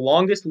had the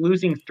longest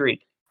losing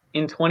streak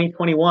in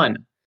 2021?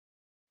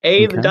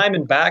 A, the Okay.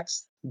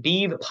 Diamondbacks,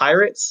 B, the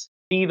Pirates,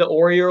 C, the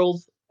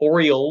Orioles,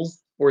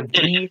 or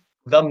D,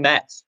 the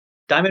Mets.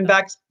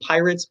 Diamondbacks,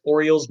 Pirates,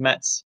 Orioles,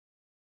 Mets.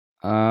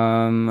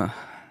 No,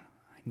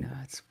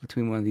 it's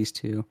between one of these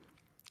two.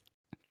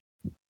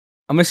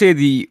 I'm gonna say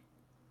the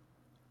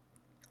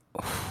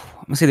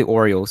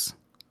Orioles.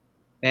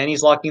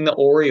 Manny's locking the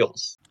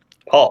Orioles.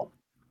 Paul.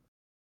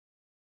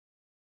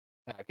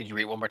 Could you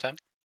read one more time?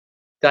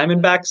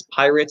 Diamondbacks,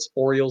 Pirates,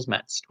 Orioles,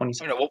 Mets. 20 Oh,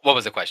 seconds. no, what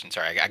was the question?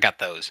 Sorry, I got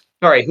those.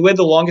 Sorry, who had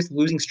the longest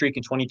losing streak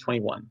in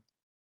 2021?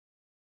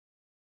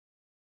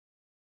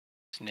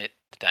 Isn't it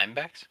the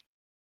Diamondbacks?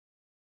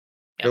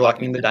 Yeah, You're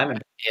locking in the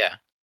Diamondbacks. Yeah.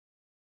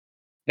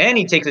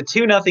 Manny takes a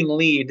 2-0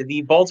 lead.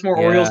 The Baltimore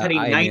Orioles had a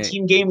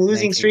 19-game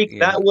losing streak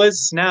that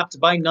was snapped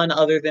by none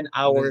other than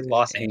our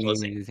Los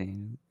Angeles Angels.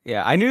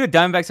 Yeah, I knew the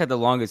Diamondbacks had the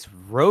longest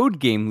road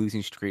game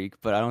losing streak,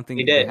 but I don't think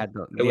They did. had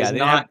the. It was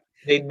not.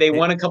 They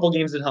won a couple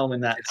games at home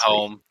in that. It's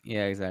home.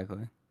 Yeah,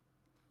 exactly.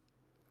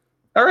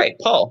 All right,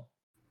 Paul.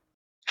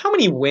 How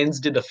many wins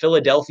did the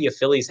Philadelphia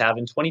Phillies have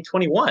in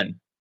 2021?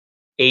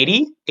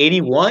 80,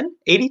 81,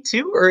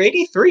 82, or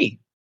 83?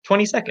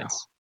 20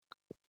 seconds.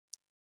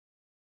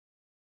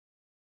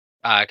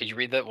 Could you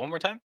read that one more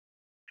time?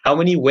 How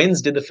many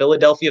wins did the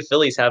Philadelphia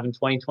Phillies have in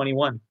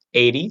 2021?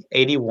 80,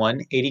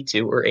 81,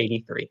 82, or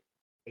 83?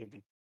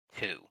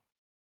 82.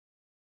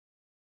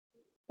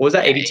 What was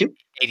that, 82?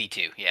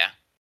 82, yeah.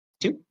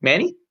 2?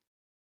 Manny?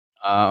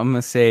 I'm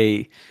gonna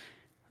say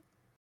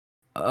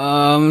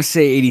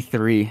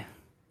 83.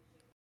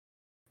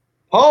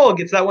 Paul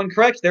gets that one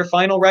correct. Their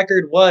final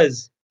record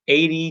was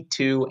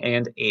 82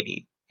 and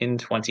 80 in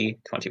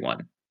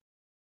 2021.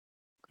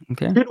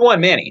 Okay. 2-1,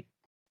 Manny.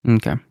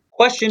 Okay.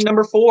 Question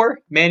number 4.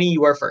 Manny,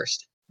 you are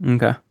first.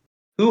 Okay.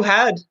 Who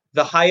had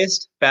the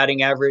highest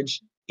batting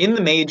average in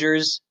the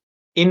majors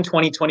in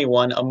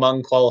 2021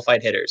 among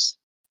qualified hitters?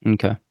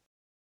 Okay.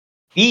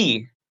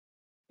 B.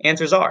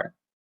 Answers are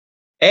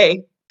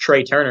A.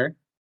 Trey Turner,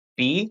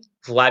 B.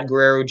 Vlad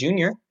Guerrero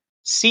Jr.,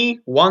 C.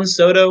 Juan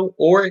Soto,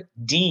 or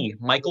D.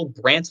 Michael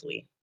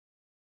Brantley.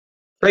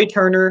 Trey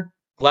Turner,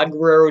 Vlad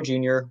Guerrero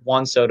Jr.,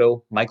 Juan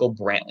Soto, Michael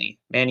Brantley.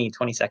 Manny,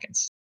 20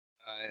 seconds.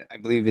 I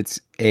believe it's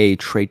a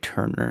Trey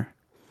Turner.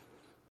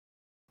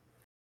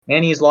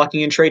 Manny is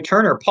locking in Trey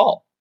Turner.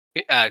 Paul.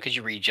 Could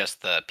you read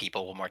just the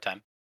people one more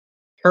time?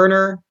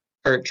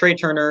 Trey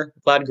Turner,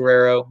 Vlad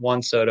Guerrero,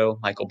 Juan Soto,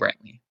 Michael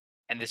Brantley.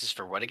 And this is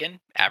for what again?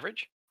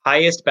 Average?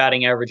 Highest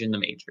batting average in the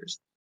majors.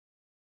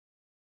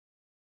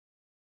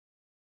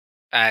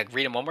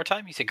 Read them one more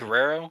time. You said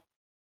Guerrero?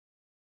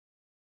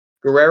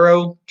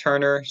 Guerrero,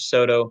 Turner,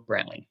 Soto,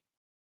 Brantley.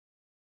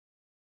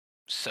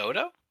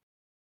 Soto?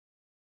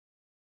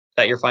 Is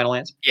that your final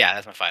answer? Yeah,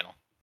 that's my final.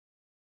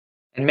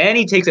 And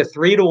Manny takes a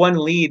 3-1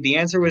 lead. The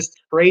answer was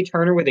Trey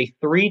Turner with a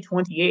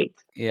 328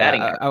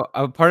 batting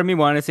average. Part of me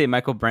wanted to say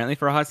Michael Brantley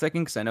for a hot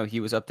second because I know he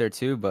was up there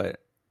too, but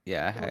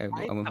yeah, I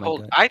went with my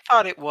gut. I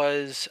thought it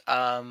was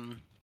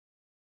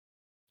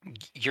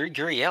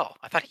Gurriel.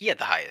 I thought he had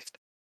the highest.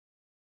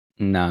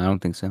 No, I don't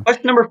think so.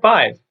 Question number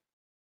 5.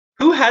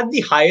 Who had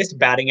the highest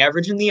batting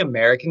average in the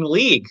American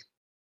League?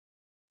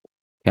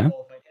 Okay.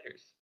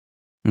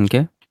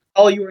 Okay.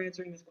 All you were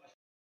answering this question.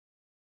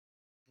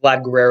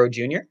 Vlad Guerrero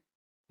Jr.,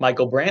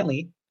 Michael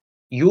Brantley,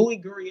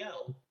 Yuli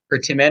Gurriel, or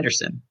Tim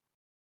Anderson?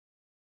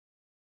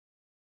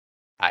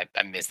 I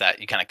missed that.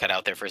 You kind of cut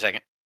out there for a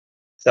second.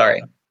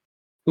 Sorry.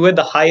 Who had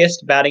the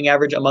highest batting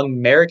average among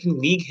American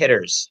League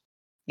hitters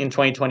in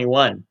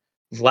 2021?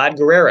 Vlad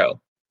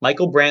Guerrero,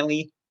 Michael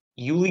Brantley,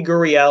 Yuli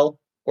Gurriel,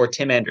 or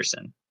Tim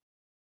Anderson?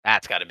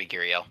 That's got to be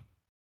Gurriel.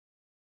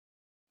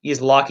 He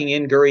is locking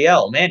in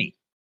Gurriel. Manny.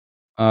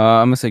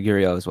 I'm gonna say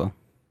Gurriel as well.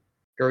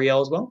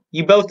 Gurriel as well.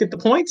 You both get the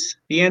points.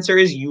 The answer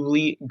is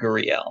Yuli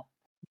Gurriel.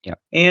 Yeah.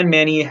 And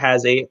Manny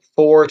has a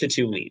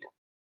 4-2 lead.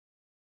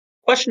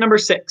 Question number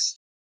 6.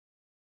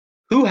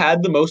 Who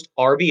had the most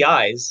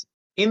RBIs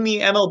in the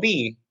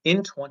MLB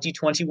in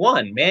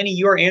 2021? Manny,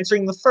 you are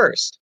answering the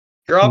first.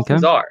 Your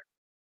options are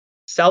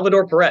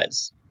Salvador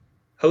Perez,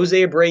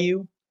 Jose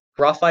Abreu,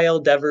 Rafael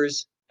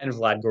Devers, and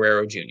Vlad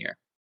Guerrero Jr.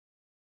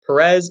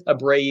 Perez,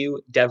 Abreu,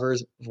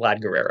 Devers,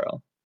 Vlad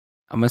Guerrero.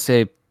 I'm gonna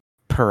say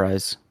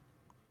Perez.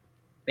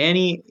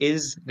 Manny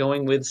is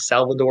going with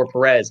Salvador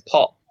Perez.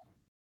 Paul.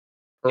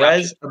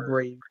 Perez,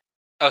 Abreu.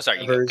 Oh,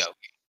 sorry, Devers,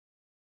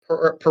 you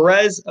go.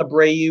 Perez,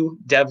 Abreu,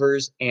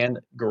 Devers, and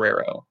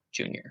Guerrero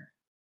Jr.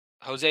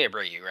 Jose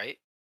Abreu, right?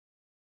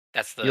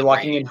 That's the. You're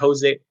locking in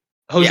Jose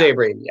Yeah.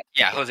 Abreu.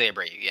 Yeah, Jose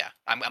Abreu. Yeah,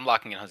 I'm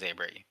locking in Jose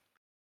Abreu.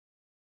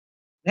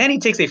 Manny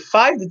takes a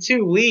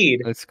 5-2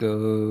 lead. Let's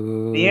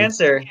go. The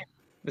answer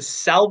was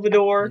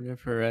Salvador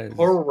Perez.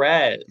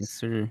 Perez. Yes,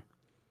 sir.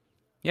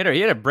 He had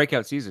a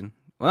breakout season.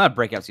 Well, not a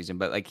breakout season,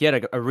 but like he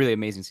had a really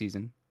amazing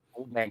season.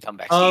 Old man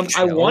comeback I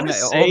season. want to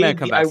say though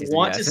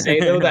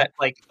that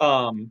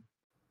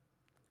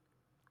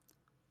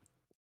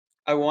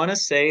I want to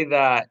say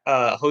that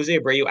Jose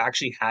Abreu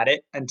actually had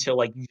it until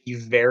like the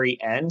very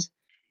end.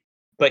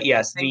 But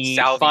yes, the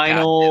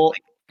final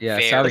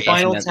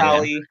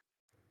tally.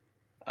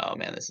 Oh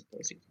man, this is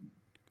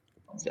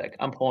 1 sec.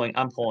 I'm pulling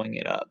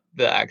it up.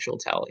 The actual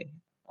tally.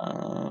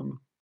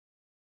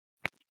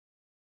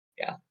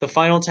 Yeah, the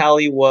final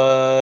tally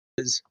was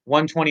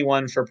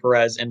 121 for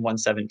Perez and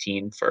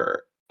 117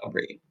 for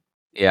Abreu.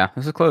 Yeah,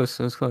 this was close.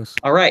 It was close.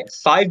 All right,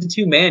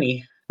 5-2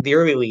 Manny, the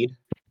early lead.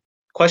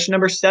 Question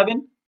number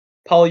 7.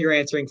 Paul, you're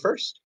answering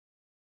first.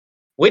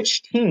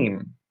 Which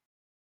team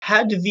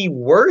had the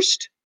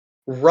worst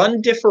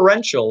run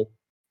differential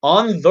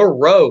on the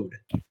road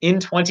in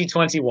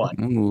 2021?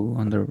 Ooh,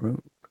 on the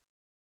road.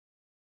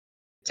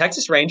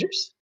 Texas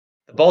Rangers,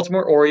 the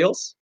Baltimore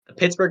Orioles, the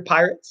Pittsburgh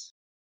Pirates,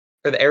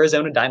 or the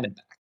Arizona Diamondbacks?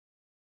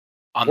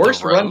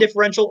 Worst run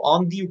differential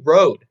on the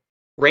road.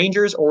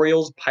 Rangers,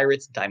 Orioles,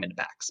 Pirates,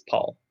 Diamondbacks.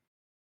 Paul.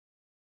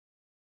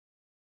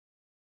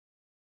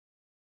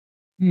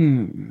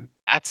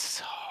 That's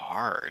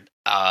hard.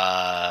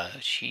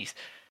 Jeez.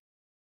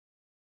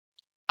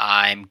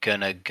 I'm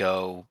gonna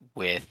go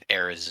with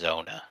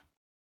Arizona.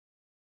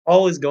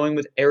 Paul is going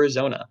with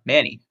Arizona.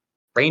 Manny.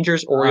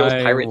 Rangers, Orioles,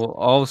 Pirates. I will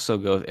also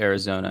go with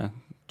Arizona,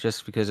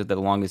 just because of the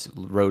longest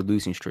road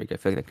losing streak. I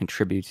feel like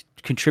that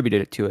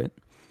contributed to it.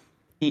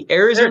 The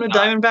Arizona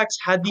Diamondbacks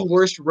had the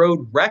worst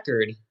road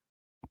record,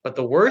 but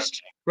the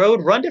worst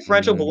road run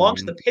differential belonged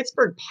to the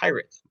Pittsburgh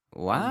Pirates.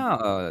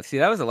 Wow. See,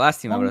 that was the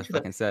last team I would have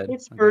fucking said.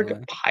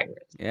 Pittsburgh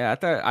Pirates. Yeah,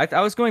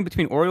 I was going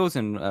between Orioles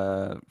and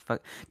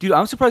dude,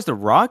 I'm surprised the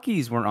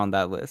Rockies weren't on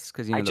that list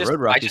because the Road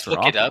Rockies were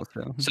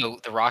awful. So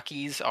the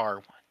Rockies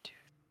are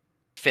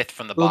 5th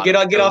from the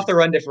bottom. Get off the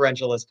run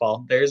differential list,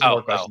 Paul. There's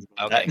more questions.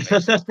 Okay.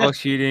 Paul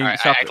cheating. Right,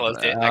 I closed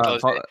it.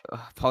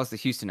 Paul's the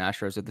Houston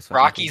Astros at this.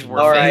 Rockies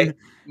were all right,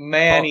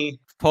 Manny.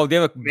 Paul, do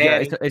you have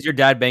is your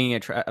dad banging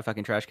a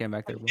fucking trash can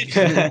back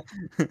there?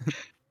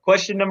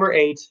 Question number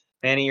 8.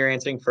 Manny, you're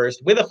answering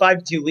first with a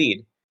 5-2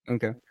 lead.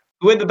 Okay.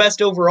 Who had the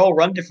best overall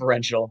run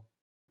differential?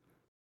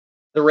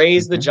 The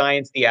Rays, the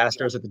Giants, the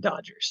Astros, or the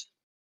Dodgers?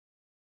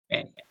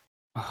 Manny.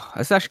 Oh,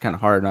 that's actually kind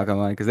of hard, not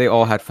gonna lie, because they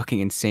all had fucking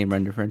insane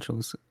run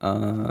differentials.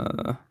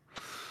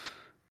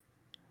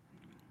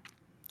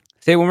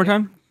 Say it one more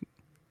time.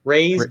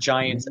 Rays,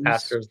 Giants,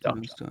 Astros,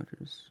 Dodgers.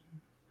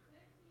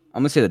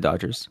 I'm gonna say the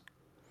Dodgers.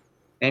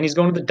 And he's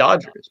going to the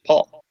Dodgers.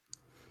 Paul.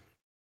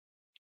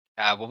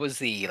 What was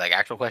the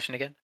actual question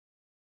again?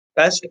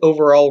 Best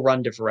overall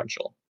run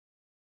differential.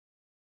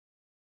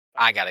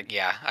 I gotta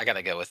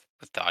go with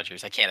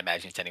Dodgers. I can't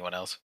imagine it's anyone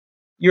else.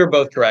 You're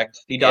both correct.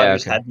 The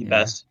Dodgers had the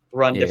best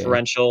run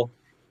differential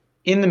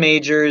in the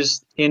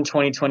majors in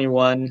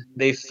 2021.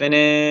 They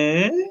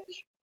finished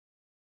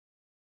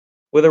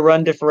with a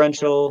run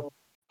differential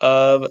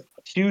of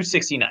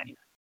 269.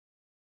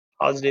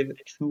 Positive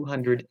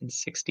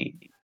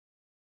 260.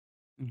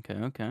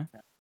 Okay.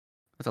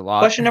 That's a lot.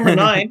 Question number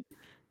 9.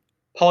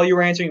 Paul, you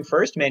were answering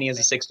first. Manny has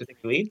a 6-3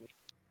 lead.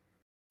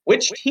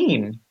 Which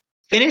team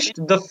finished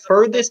the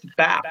furthest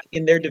back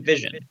in their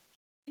division?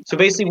 So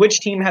basically, which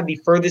team had the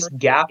furthest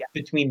gap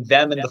between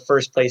them and the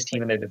first place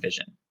team in their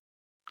division?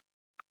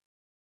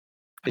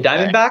 The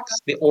Diamondbacks,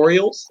 the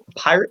Orioles, the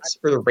Pirates,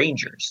 or the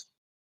Rangers?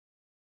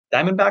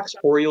 Diamondbacks,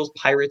 Orioles,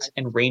 Pirates,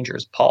 and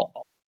Rangers. Paul.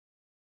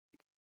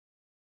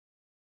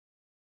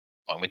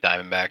 Going with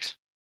Diamondbacks.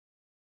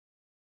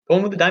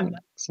 Going with the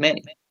Diamondbacks.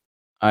 Manny.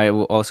 I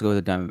will also go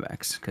with the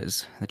Diamondbacks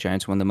because the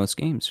Giants won the most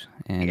games.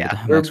 And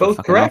we're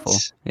both correct. Awful.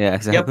 Yeah,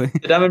 exactly. Yep.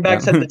 The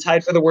Diamondbacks had the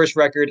tied for the worst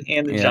record,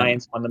 and the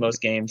Giants won the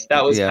most games.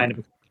 That was kind of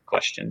a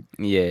question.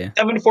 Yeah.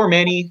 7-4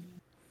 Manny.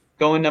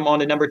 Going on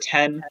to number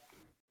 10.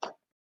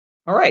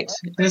 All right.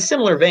 In a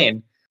similar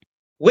vein,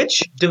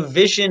 which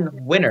division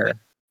winner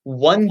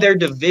won their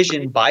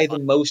division by the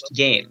most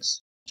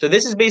games? So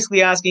this is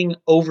basically asking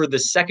over the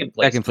second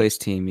place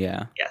team,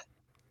 yeah.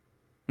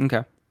 Yeah.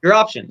 Okay. Your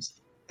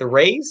options: the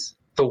Rays,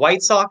 the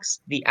White Sox,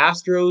 the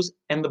Astros,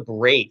 and the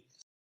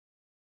Braves.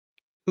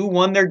 Who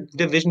won their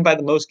division by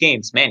the most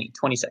games? Manny,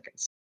 20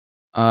 seconds.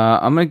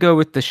 I'm going to go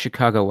with the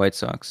Chicago White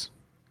Sox.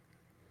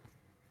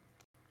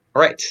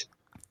 All right.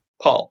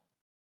 Paul.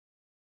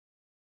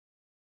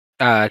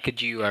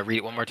 Could you read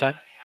it one more time?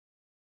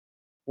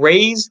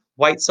 Rays,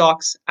 White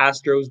Sox,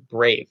 Astros,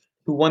 Brave.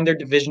 Who won their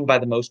division by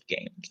the most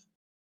games?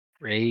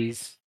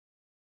 Rays.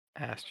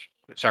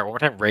 Sorry, one more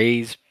time.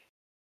 Rays.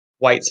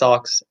 White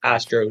Sox,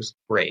 Astros,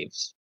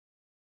 Braves.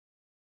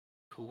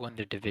 Who won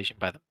their division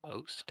by the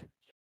most?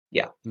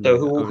 Yeah. So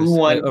who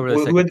won?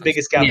 Who had the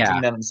biggest gap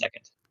between them and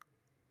second?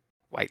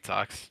 White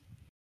Sox.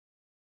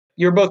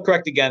 You're both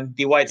correct again.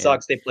 The White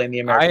Sox, they play in the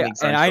American League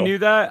Central. And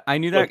I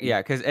knew that,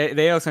 yeah, because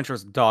the AL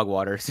Central's dog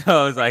water. So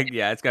I was like,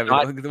 yeah, it's got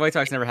to be. The White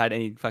Sox never had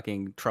any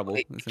fucking trouble.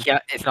 Yeah,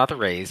 it's not the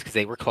Rays because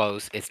they were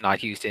close. It's not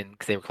Houston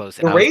because they were close.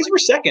 The Rays were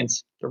second.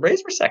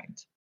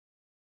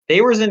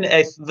 They were in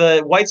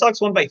the White Sox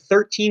won by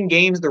 13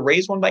 games. The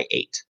Rays won by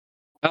 8.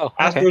 Oh,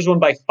 okay. Astros won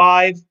by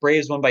 5.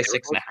 Braves won by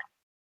 6.5.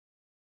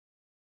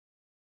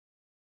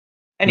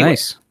 Anyway.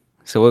 Nice.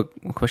 So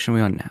what question are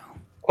we on now?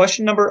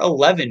 Question number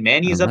 11.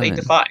 Manny is up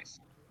 8-5.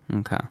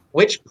 Okay.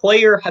 Which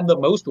player had the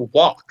most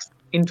walks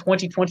in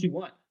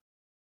 2021?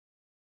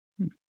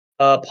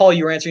 Paul,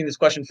 you were answering this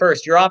question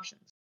first. Your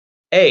options.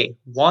 A.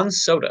 Juan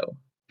Soto.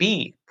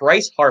 B.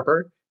 Bryce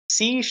Harper.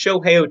 C.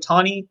 Shohei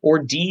Ohtani. Or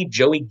D.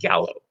 Joey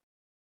Gallo.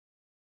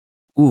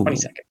 Ooh. 20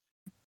 seconds.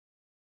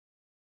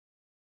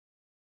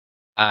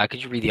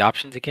 Could you read the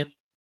options again?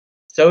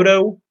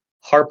 Soto,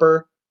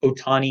 Harper,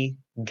 Ohtani,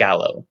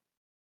 Gallo.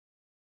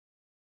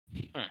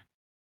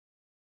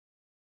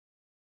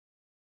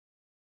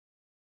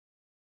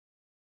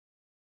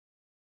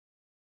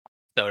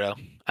 Soto.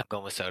 I'm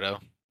going with Soto.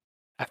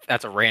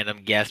 That's a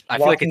random guess. I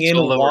feel like it's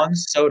Juan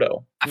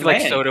Soto. I feel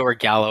like Soto or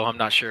Gallo. I'm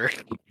not sure.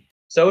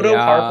 Soto,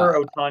 Harper,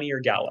 Ohtani,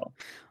 or Gallo.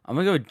 I'm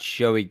gonna go with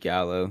Joey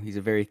Gallo. He's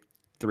a very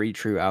 3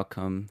 true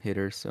outcome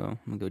hitter, so I'm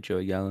gonna go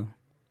Joey Gallo.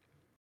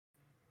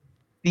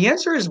 The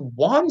answer is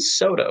Juan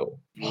Soto.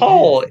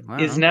 Paul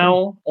is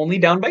now only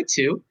down by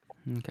 2.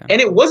 Okay. And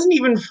it wasn't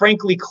even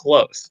frankly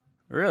close.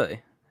 Really?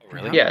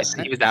 Yes.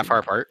 He was that far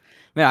apart.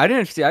 Man, I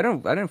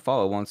didn't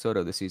follow Juan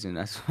Soto this season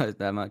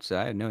that much, so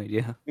I had no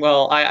idea.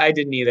 Well, I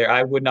didn't either.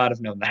 I would not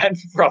have known that,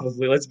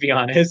 probably, let's be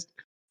honest.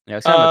 Yeah,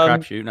 it's kind of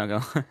a crapshoot, not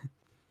gonna lie.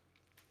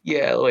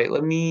 Yeah, wait,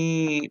 let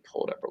me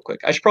pull it up real quick.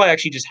 I should probably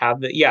actually just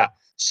have the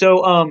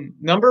So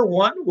number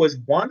 1 was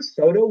Juan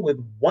Soto with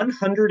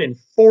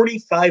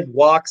 145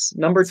 walks.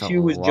 Number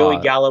 2 was Joey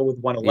Gallo with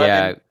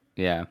 111.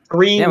 Yeah.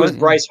 3 was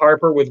Bryce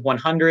Harper with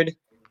 100.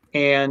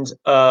 And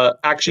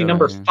actually,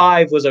 number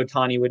 5 was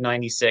Ohtani with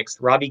 96.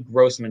 Robbie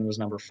Grossman was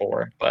number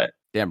 4. But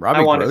damn, Robbie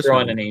I want Grossman to throw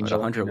in an angel.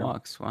 100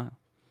 walks. Wow.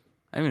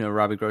 I didn't even know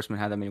Robbie Grossman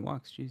had that many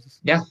walks.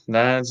 Jesus. Yeah,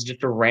 that's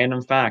just a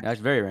random fact.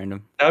 That's very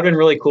random. That would have been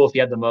really cool if he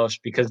had the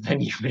most, because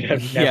then you would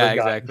have never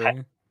gotten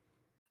that.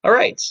 All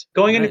right,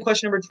 going into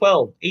question number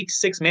 12,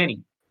 8-6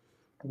 Manny.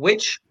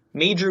 Which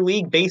Major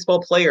League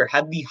Baseball player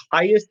had the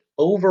highest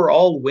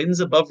overall wins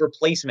above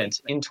replacement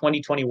in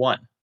 2021?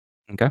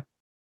 Okay.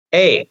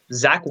 A.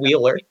 Zach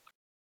Wheeler.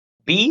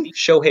 B.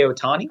 Shohei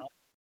Ohtani.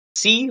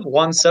 C.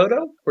 Juan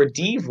Soto. Or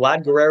D.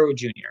 Vlad Guerrero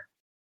Jr.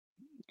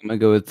 I'm going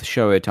to go with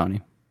Shohei Ohtani.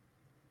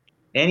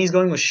 And he's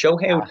going with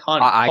Shohei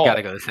Ohtani. I got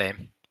to go the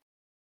same.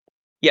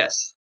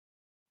 Yes.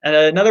 And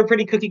another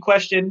pretty cookie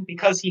question,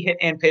 because he hit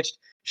and pitched.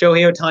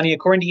 Shohei Ohtani,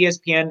 according to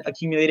ESPN,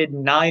 accumulated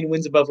 9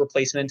 wins above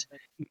replacement.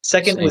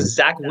 Second was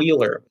Zach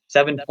Wheeler,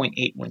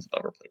 7.8 wins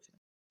above replacement.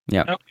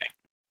 Yeah. Okay.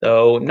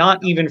 So not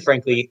even,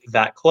 frankly,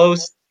 that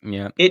close.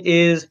 Yeah. It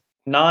is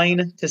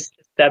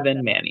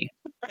 9-7, Manny.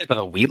 Probably about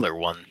the Wheeler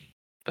one,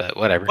 but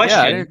whatever.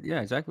 Question,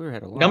 yeah, Zach Wheeler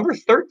had a lot. Number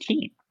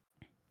 13.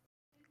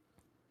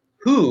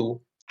 Who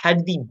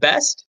had the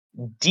best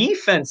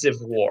defensive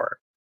WAR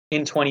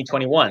in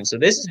 2021? So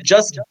this is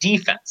just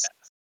defense.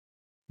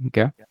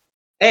 Okay.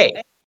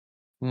 A.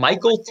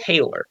 Michael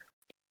Taylor.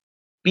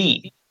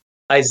 B.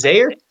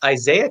 Isaiah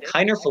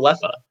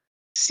Kiner-Falefa.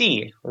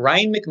 C.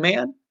 Ryan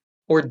McMahon.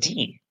 Or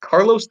D.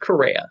 Carlos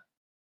Correa.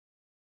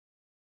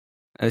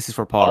 This is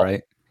for Paul,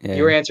 right? Yeah.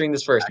 You were answering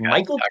this first.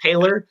 Michael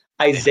Taylor,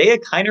 Isaiah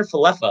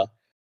Kiner-Falefa,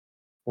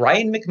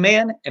 Ryan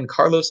McMahon, and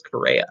Carlos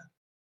Correa.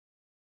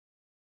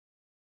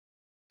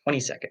 20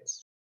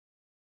 seconds.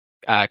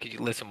 Could you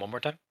listen one more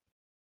time?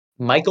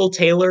 Michael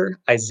Taylor,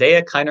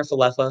 Isaiah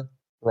Kiner-Falefa,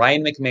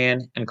 Ryan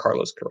McMahon, and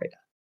Carlos Correa.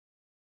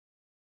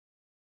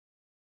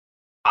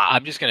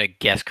 I'm just going to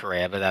guess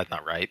Correa, but that's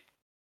not right.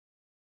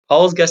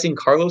 Paul's guessing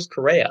Carlos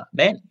Correa.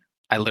 Man.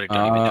 I literally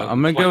don't even know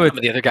I'm gonna go with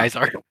the other guys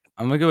are.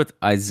 I'm going to go with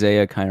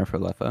Isaiah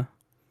Kiner-Falefa.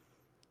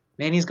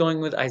 Man, he's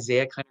going with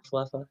Isaiah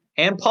Kiner-Falefa.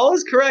 And Paul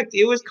is correct.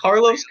 It was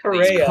Carlos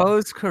Correa.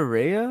 Carlos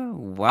Correa?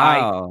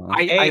 Wow.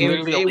 I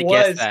literally only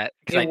guessed that.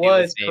 It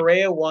was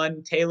Correa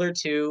 1, Taylor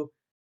 2,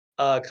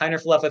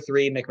 Kiner-Falefa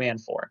 3,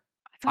 McMahon 4.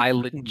 I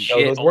legit so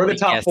those were the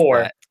top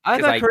 4. I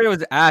thought Correa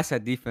was ass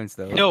at defense,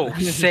 though. No,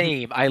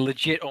 same. I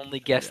legit only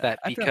guessed that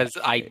because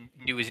I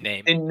knew his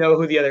name. Didn't know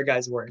who the other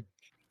guys were.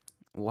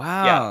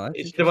 Wow. Yeah,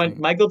 it's the one.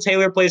 Michael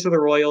Taylor plays for the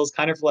Royals.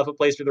 Kiner-Falefa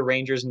plays for the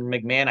Rangers, and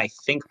McMahon, I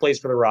think, plays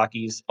for the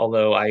Rockies.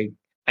 Although I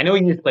know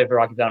he used to play for the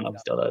Rockies. I don't know if he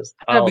still does.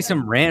 I thought it'd be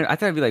some random. I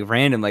thought it'd be like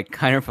random, like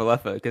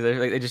Kiner-Falefa, because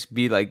they just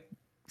be like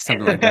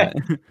something like that.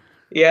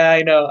 Yeah,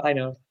 I know. I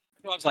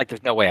was like,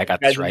 there's no way I got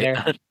this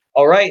right.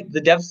 All right,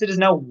 the deficit is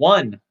now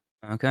 1.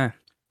 Okay.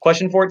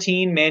 Question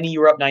 14, Manny,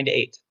 you were up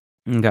 9-8.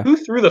 Okay. Who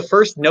threw the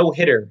first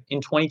no-hitter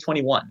in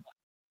 2021?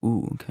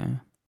 Ooh, okay.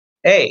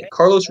 A.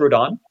 Carlos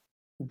Rodon.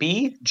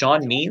 B.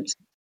 John Means.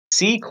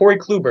 C. Corey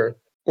Kluber.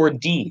 Or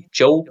D.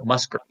 Joe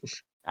Musgrove.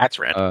 That's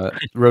random.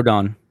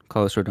 Rodon.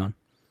 Carlos Rodon.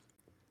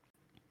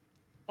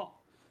 Carlos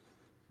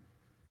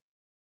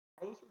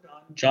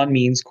Rodon, John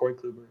Means, Corey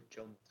Kluber,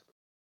 Joe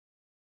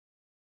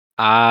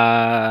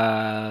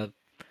Musgrove.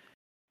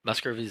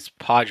 Musgrove is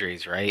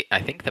Padres, right?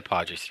 I think the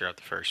Padres threw out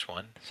the first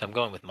one, so I'm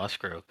going with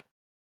Musgrove.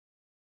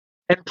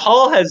 And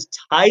Paul has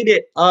tied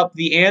it up.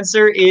 The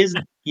answer is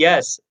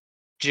yes,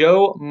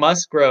 Joe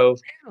Musgrove.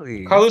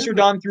 Really? Carlos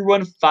Rodon threw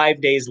one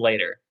 5 days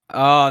later.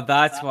 Oh,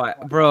 that's why,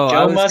 bro.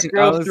 Joe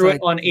Musgrove threw like,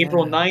 it on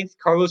April 9th.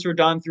 Carlos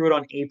Rodon threw it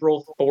on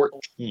April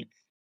 14th.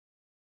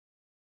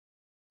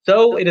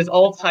 So it is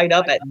all tied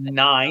up at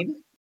 9.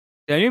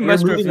 Daniel We're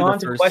Musgrove moving threw on the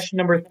to first. question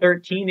number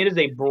 13. It is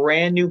a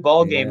brand new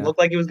ball game. Yeah. Looked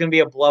like it was going to be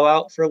a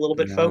blowout for a little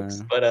bit, folks,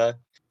 Yeah. but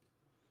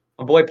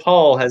my boy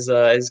Paul has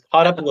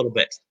caught up a little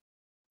bit.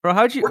 Bro,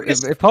 how'd you?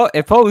 If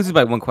Paul loses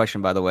by one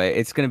question, by the way,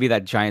 it's gonna be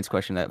that Giants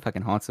question that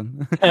fucking haunts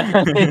him. You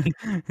know what I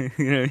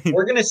mean?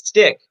 We're going to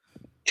stick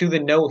to the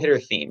no-hitter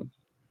theme.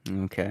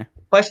 Okay.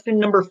 Question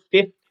number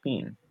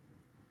 15.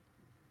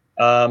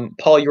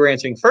 Paul, you were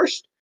answering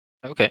first.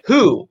 Okay.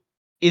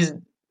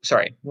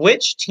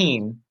 Which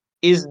team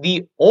is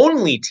the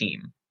only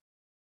team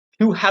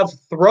to have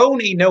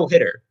thrown a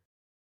no-hitter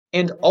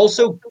and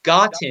also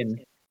gotten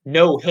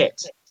no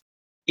hit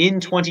in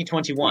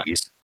 2021?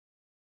 Please.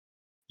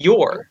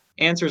 Your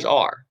answers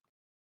are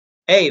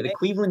A, the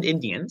Cleveland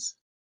Indians,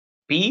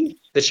 B,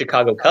 the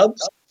Chicago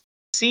Cubs,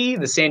 C,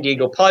 the San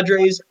Diego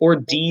Padres, or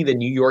D, the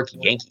New York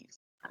Yankees.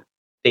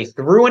 They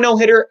threw a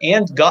no-hitter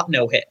and got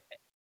no hit.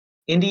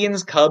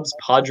 Indians, Cubs,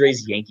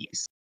 Padres,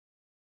 Yankees.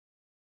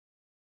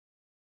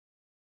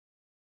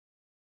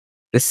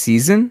 This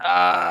season?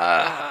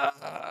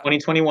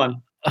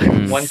 2021.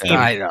 One team.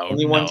 I don't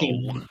Only know. one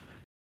team.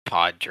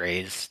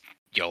 Padres,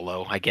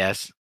 YOLO, I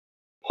guess.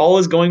 Paul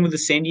is going with the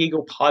San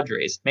Diego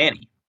Padres.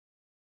 Manny.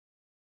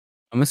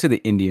 I'm gonna say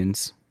the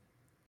Indians.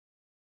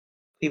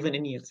 Cleveland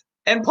Indians.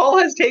 And Paul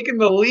has taken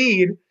the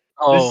lead.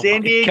 The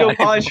San Diego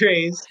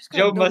Padres.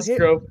 Joe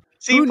Musgrove.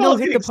 See, Who Paul's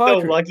no-hit getting the so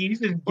Padres? lucky. He's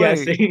just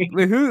Wait,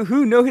 guessing.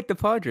 who no hit the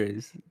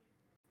Padres?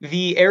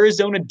 The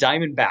Arizona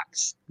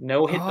Diamondbacks.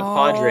 No hit the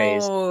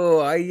Padres.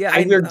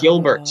 Tyler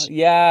Gilbert.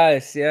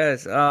 Yes.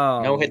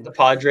 No hit the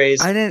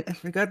Padres I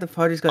forgot the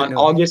Padres got on no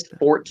August hit.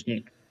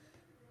 14th.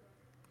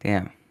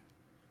 Damn.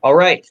 All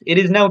right. It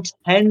is now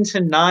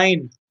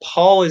 10-9.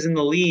 Paul is in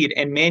the lead.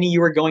 And Manny,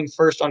 you are going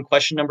first on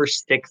question number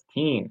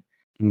 16.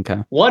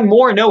 Okay. One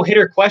more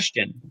no-hitter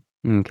question.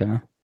 Okay.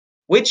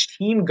 Which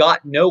team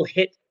got no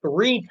hit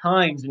 3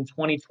 times in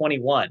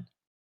 2021?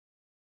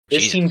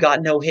 This team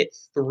got no hit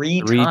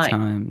 3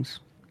 times.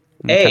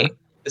 A, Okay.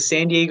 the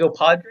San Diego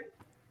Padres,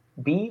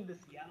 B, the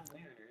Seattle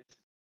Mariners,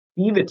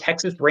 C, the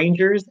Texas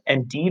Rangers,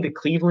 and D, the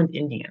Cleveland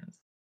Indians.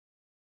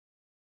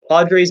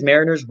 Padres,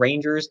 Mariners,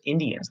 Rangers,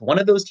 Indians. One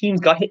of those teams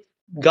got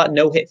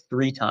no hit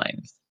 3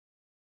 times.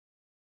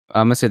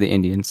 I'm gonna say the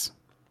Indians.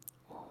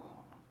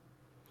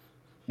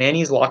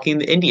 Manny's locking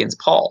the Indians.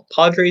 Paul,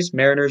 Padres,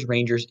 Mariners,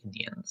 Rangers,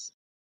 Indians.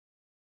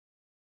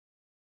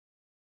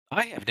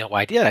 I have no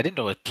idea. I didn't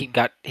know a team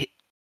got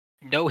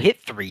no hit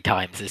 3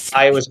 times this season.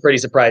 I was pretty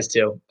surprised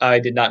too. I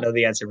did not know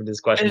the answer for this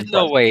question. There's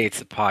no way it's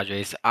the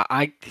Padres.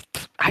 I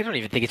don't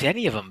even think it's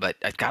any of them, but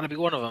it's got to be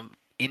one of them.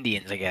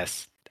 Indians, I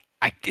guess.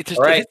 If it's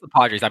the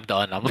Padres, I'm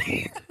done. I'm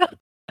leaving.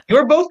 You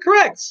are both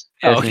correct.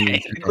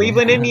 Okay. The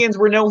Cleveland Indians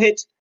were no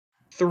hit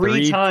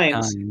 3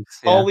 times.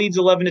 Paul leads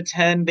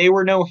 11-10. They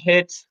were no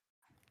hit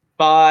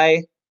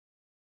by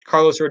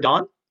Carlos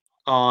Rodon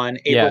on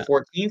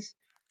April 14th.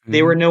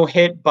 They were no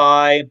hit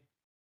by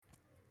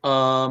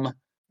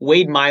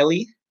Wade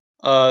Miley,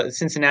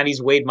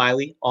 Cincinnati's Wade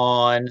Miley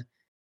on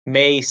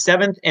May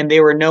 7th, and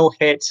they were no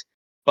hit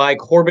by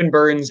Corbin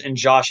Burns and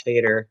Josh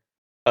Hader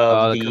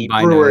of the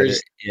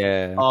Brewers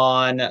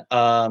on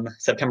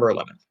September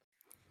 11th.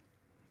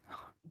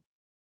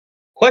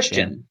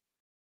 Question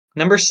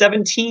number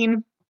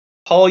 17.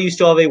 Paul, you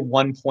still have a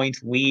 1-point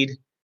lead,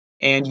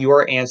 and you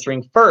are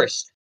answering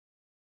first.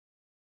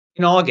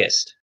 In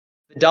August,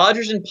 the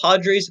Dodgers and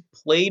Padres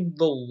played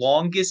the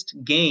longest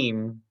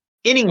game,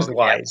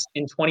 innings-wise,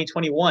 in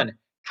 2021.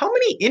 How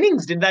many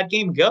innings did that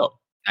game go?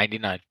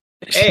 99.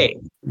 A,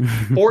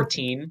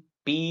 14,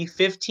 B,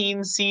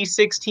 15, C,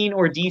 16,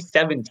 or D,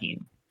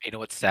 17? You know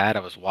what's sad?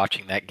 I was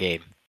watching that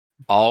game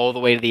all the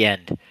way to the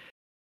end.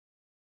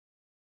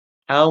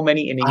 How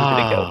many innings did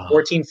it go?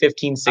 14,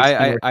 15, 16, or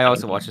 17? I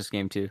also watched this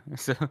game too.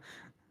 So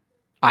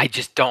I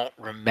just don't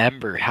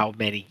remember how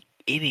many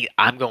innings.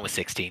 I'm going with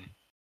 16.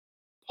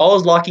 Paul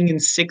is locking in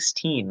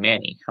 16.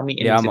 Manny, how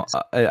many innings?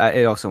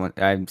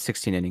 I'm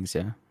 16 innings.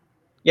 Yeah.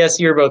 Yes,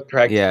 you're both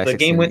correct. Yeah, the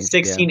game went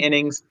 16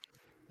 innings.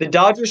 The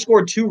Dodgers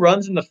scored 2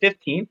 runs in the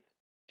 15th.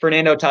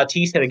 Fernando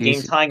Tatis had a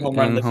game-tying home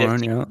run in the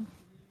 15th.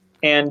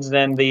 And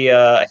then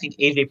I think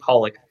AJ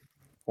Pollock,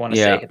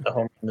 hit the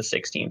home run in the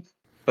 16th.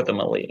 Put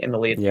them in the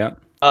lead. Yeah.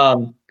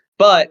 But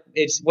But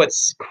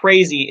what's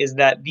crazy is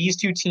that these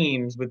two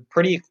teams with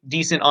pretty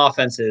decent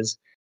offenses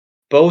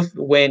both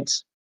went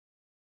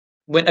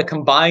a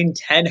combined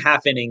 10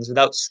 half innings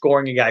without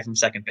scoring a guy from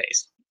second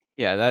base.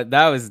 Yeah,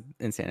 that was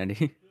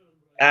insanity.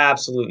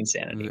 Absolute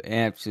insanity.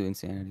 Absolute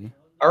insanity.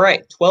 All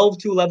right, 12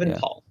 to 11, Yeah.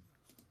 Paul.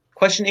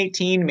 Question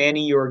 18,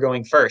 Manny, you are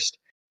going first.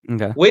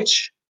 Okay.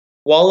 Which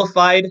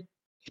qualified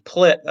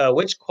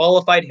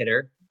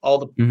hitter, all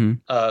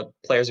the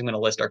players I'm going to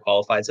list are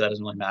qualified, so that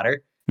doesn't really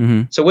matter.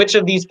 So which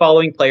of these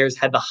following players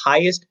had the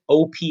highest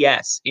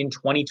OPS in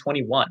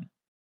 2021?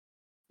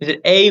 Is it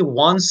A,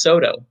 Juan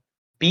Soto,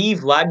 B,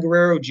 Vlad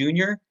Guerrero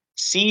Jr.,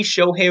 C,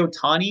 Shohei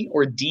Ohtani,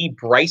 or D,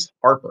 Bryce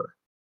Harper?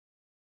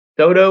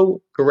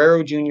 Soto,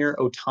 Guerrero Jr.,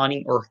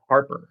 Ohtani, or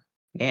Harper?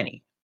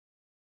 Manny.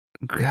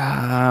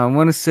 I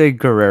want to say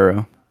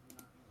Guerrero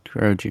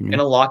Jr.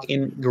 Gonna lock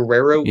in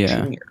Guerrero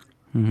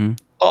Jr.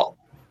 Oh,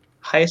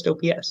 highest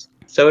OPS.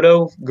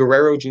 Soto,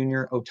 Guerrero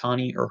Jr.,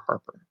 Ohtani, or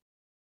Harper?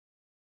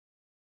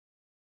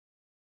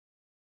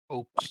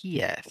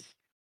 OPS.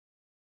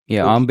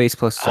 Yeah, on base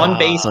plus on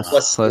base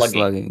plus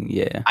slugging.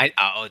 Yeah.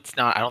 It's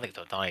not. I don't think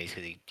it's Ohtani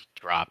because he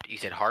dropped. You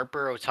said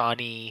Harper,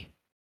 Ohtani,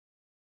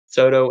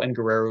 Soto, and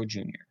Guerrero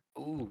Jr.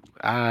 Ooh,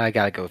 I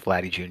gotta go with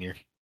Vladdy Jr.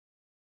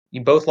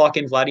 You both lock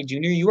in Vladdy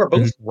Jr. You are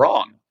both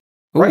wrong.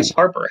 Bryce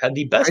Harper had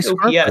the best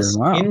OPS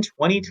in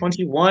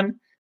 2021.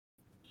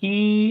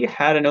 He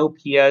had an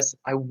OPS,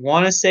 I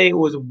want to say it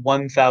was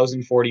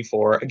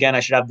 1,044. Again, I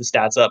should have the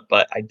stats up,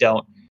 but I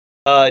don't.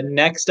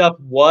 Next up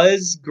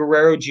was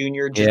Guerrero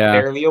Jr., just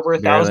barely over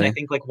 1,000. I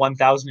think like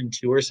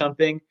 1,002 or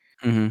something.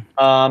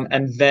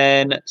 And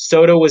then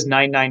Soto was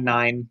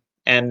 999,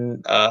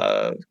 and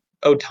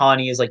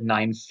Ohtani is like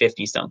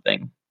 950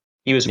 something.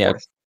 He was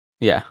fourth.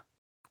 Yeah.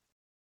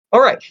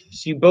 All right.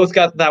 So you both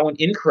got that one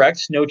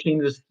incorrect. No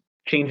change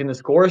in the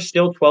score.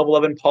 Still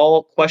 12-11,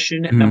 Paul.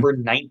 Question number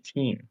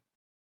 19.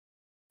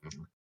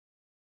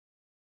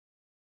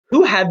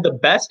 Who had the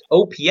best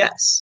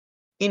OPS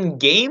in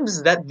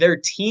games that their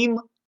team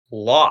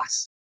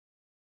lost?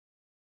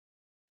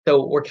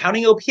 So we're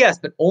counting OPS,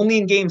 but only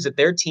in games that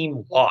their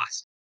team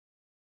lost.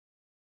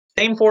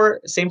 Same four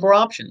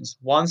options: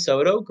 Juan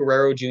Soto,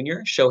 Guerrero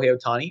Jr., Shohei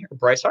Ohtani, or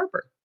Bryce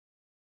Harper.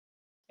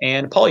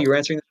 And Paul, you were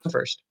answering this one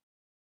first.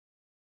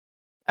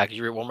 Could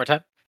you read it one more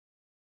time?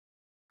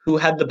 Who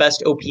had the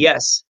best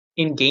OPS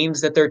in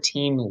games that their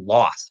team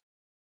lost?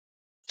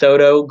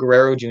 Soto,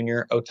 Guerrero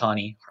Jr.,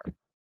 Ohtani, Harper.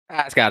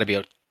 That's got to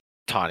be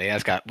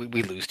Ohtani.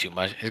 We lose too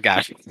much. It's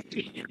got to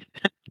be.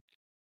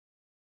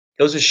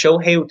 Goes with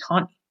Shohei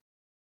Ohtani.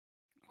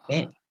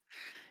 Man.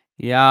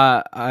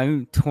 Yeah,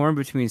 I'm torn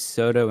between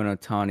Soto and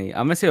Ohtani.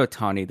 I'm gonna say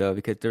Ohtani though,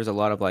 because there's a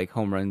lot of like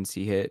home runs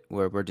he hit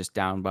where we're just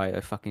down by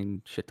a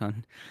fucking shit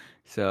ton.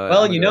 So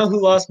well, you know who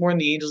lost more than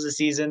the Angels this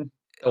season?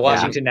 The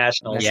Washington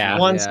Nationals.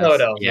 Juan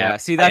Soto. Yeah.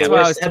 See, that's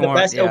why I was torn. Had the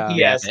best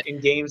OPS in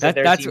games that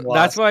their team lost.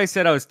 That's why I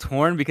said I was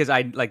torn, because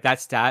I like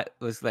that stat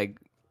was like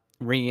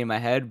ringing in my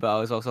head, but I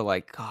was also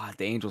like, God,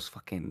 the Angels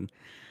fucking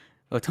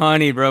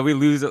Ohtani, bro. We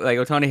lose. Like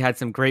Ohtani had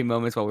some great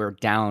moments while we were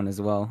down as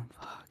well.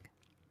 Fuck.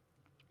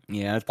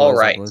 Yeah. That's all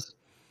right.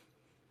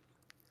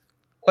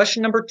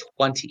 Question number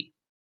 20.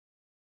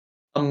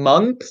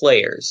 Among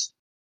players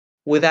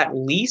with at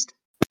least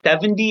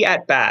 70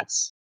 at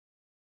bats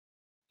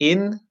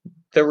in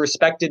the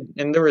respected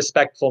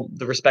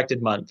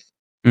month,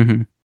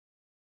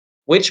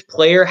 which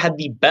player had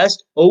the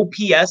best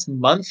OPS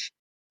month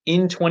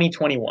in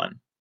 2021?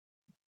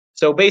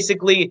 So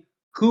basically,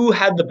 who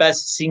had the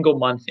best single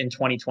month in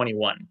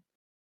 2021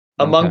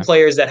 among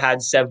players that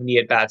had 70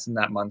 at bats in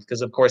that month?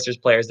 Because of course, there's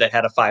players that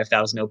had a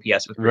 5,000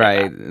 OPS with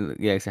right.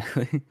 Yeah,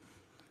 exactly.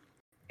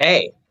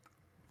 A,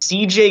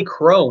 CJ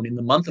Cron in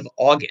the month of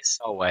August.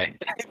 No way.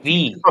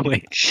 B,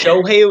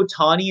 Shohei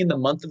Ohtani in the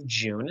month of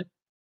June.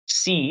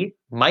 C,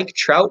 Mike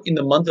Trout in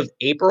the month of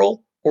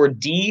April. Or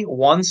D,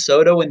 Juan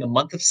Soto in the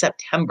month of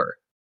September.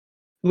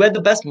 Who had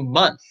the best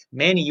month?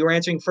 Manny, you were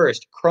answering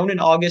first. Cron in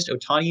August,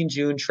 Ohtani in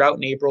June, Trout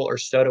in April, or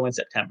Soto in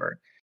September.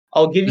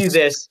 I'll give you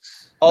this.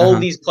 All of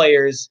these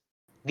players,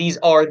 these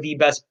are the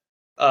best.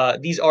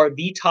 These are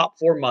the top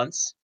 4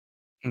 months.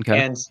 Okay.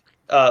 And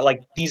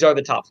these are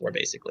the top 4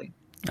 basically.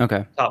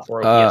 Okay. Top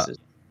 4 OPSs.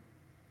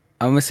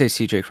 I'm gonna say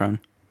CJ Cron.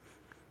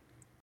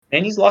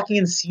 And he's locking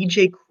in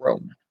CJ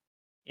Cron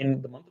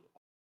in the month of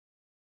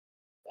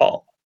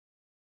Paul.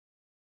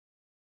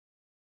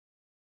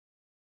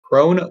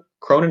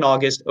 Cron in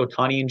August,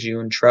 Ohtani in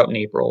June, Trout in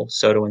April,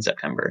 Soto in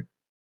September.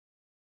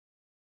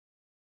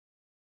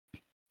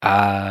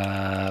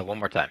 One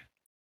more time.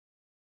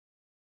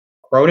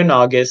 Cron in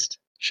August,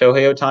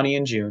 Shohei Ohtani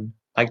in June,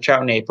 Mike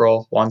Trout in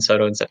April, Juan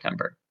Soto in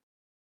September.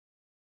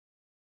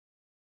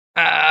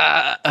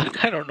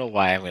 I don't know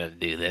why I'm going to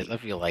do this. I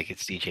feel like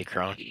it's CJ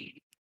Cron.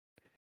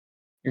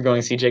 You're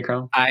going CJ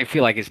Cron? I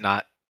feel like it's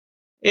not.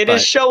 It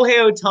is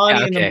Shohei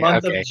Ohtani in the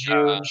month of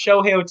June.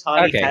 Shohei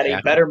Ohtani had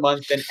a better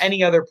month than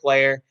any other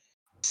player.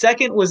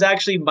 Second was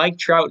actually Mike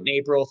Trout in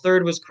April.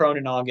 Third was Cron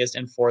in August,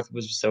 and fourth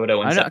was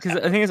Soto in September.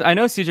 Because the thing is, I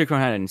know CJ Cron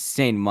had an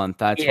insane month.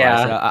 That's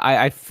why. So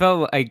I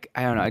felt like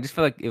I don't know. I just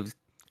felt like it was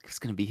it's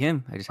gonna be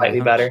him. I just had a Slightly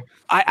hunch. better.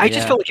 I just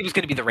Yeah. felt like he was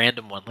going to be the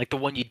random one, like the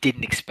one you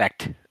didn't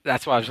expect.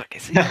 That's why I was like,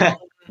 is he the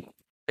one?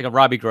 Like a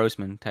Robbie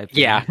Grossman type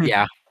thing.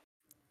 Yeah.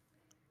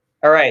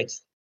 All right.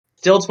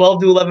 Still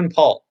 12-11,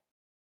 Paul.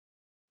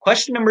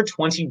 Question number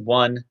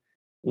 21.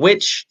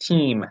 Which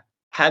team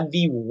had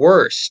the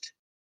worst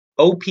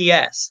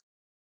OPS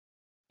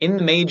in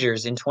the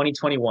majors in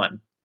 2021?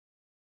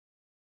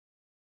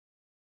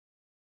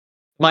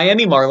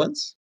 Miami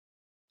Marlins,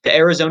 the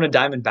Arizona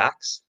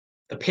Diamondbacks,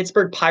 the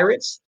Pittsburgh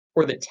Pirates,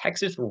 or the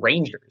Texas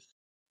Rangers?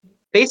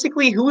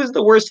 Basically, who is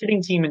the worst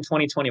hitting team in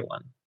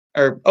 2021?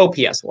 Or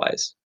OPS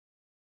wise?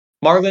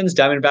 Marlins,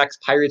 Diamondbacks,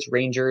 Pirates,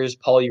 Rangers.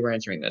 Paul, you were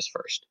answering this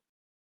first.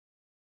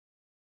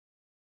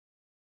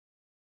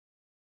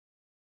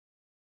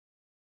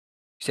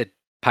 You said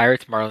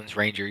Pirates, Marlins,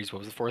 Rangers. What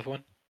was the fourth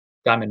one?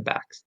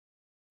 Diamondbacks.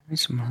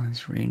 It's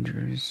Marlins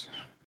Rangers.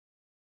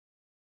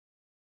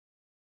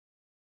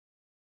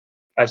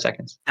 5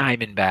 seconds.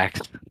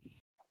 Diamondbacks.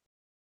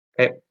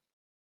 Okay.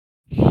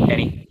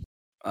 Heaney.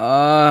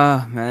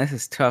 Man, this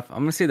is tough. I'm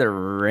gonna say the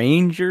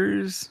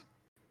Rangers.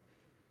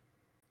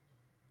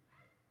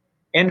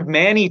 And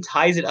Manny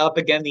ties it up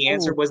again. The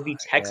answer Ooh, was the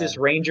Texas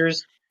yeah.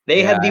 Rangers.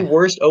 They had the Yeah.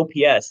 worst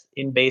OPS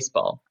in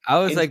baseball. I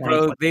was in like,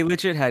 bro, 2020. they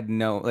legit had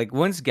no like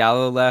once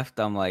Gallo left,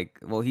 I'm like,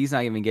 well, he's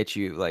not even get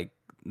you like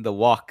the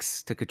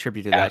walks to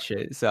contribute to Yeah. that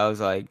shit. So I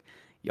was like,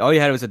 all you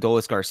had was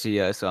Adolis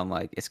Garcia, so I'm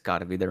like, it's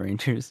gotta be the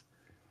Rangers.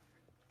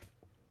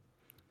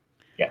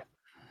 Yeah.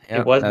 It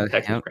Yep, was the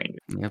Texas Rangers.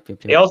 Yep.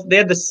 They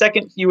had the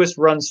second fewest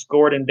runs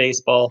scored in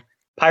baseball.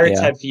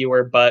 Pirates Yeah. had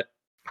fewer, but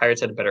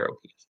Pirates had a better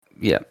OPS.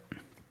 Yeah.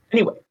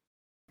 Anyway,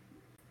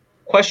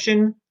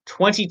 question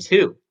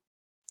 22.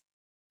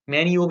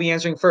 Manny, you will be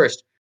answering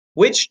first.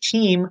 Which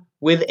team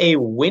with a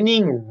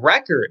winning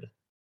record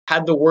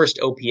had the worst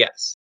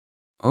OPS?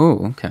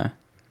 Oh, okay.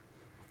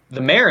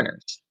 The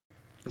Mariners,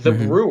 the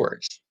Mhm.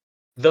 Brewers,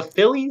 the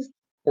Phillies,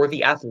 or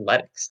the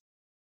Athletics?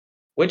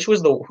 Who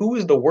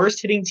was the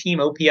worst hitting team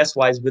OPS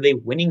wise with a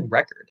winning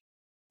record?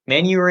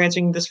 Man, you were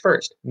answering this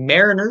first.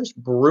 Mariners,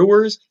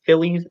 Brewers,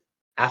 Phillies,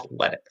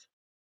 Athletics.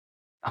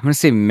 I'm gonna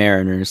say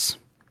Mariners.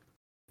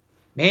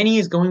 Manny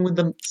is going with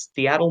the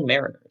Seattle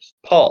Mariners.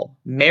 Paul,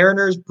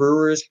 Mariners,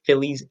 Brewers,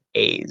 Phillies,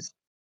 A's.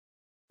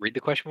 Read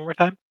the question one more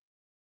time.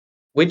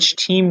 Which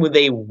team with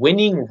a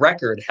winning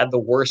record had the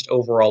worst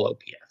overall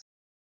OPS?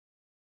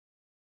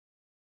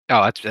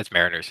 Oh, that's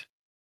Mariners.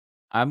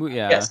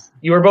 Yeah. Yes,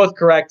 you were both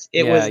correct.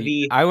 It Yeah, was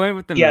the I went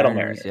with the Seattle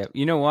Mariners. Mariners. Yeah,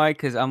 you know why?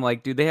 Because I'm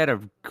like, dude, they had a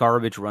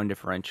garbage run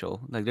differential.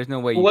 Like, there's no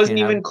way It you wasn't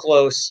can't have. even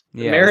close.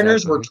 The Yeah,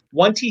 Mariners were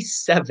exactly.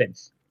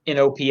 27th in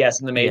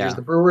OPS in the majors. Yeah,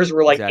 The Brewers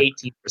were like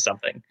exactly. 18th or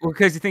something. Well,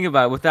 because you think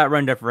about it, with that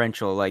run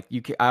differential, like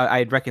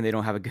I reckon they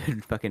don't have a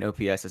good fucking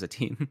OPS as a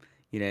team.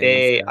 You know what I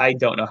mean? So, I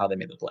don't know how they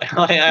made the play.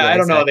 yeah, I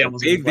don't know how they exactly.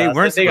 almost made the They playoffs.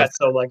 weren't They got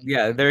supposed. so lucky.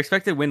 Yeah, their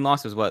expected win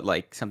loss was what,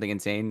 like something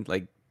insane,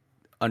 like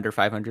under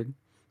 500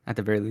 at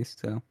the very least.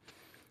 So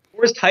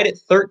Brewers tied at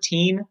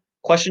 13.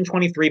 Question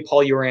 23,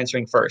 Paul, you were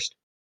answering first.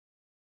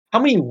 How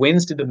many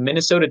wins did the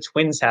Minnesota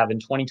Twins have in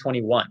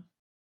 2021?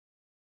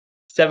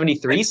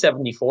 73,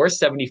 74,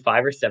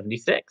 75, or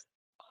 76?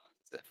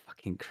 it's a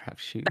fucking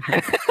crapshoot.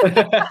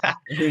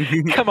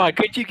 Come on,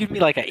 could you give me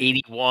like an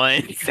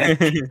 81?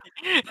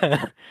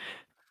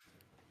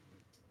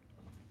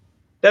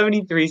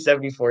 73,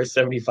 74,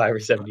 75, or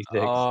 76?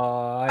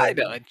 I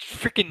know.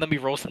 Freaking let me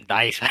roll some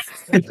dice.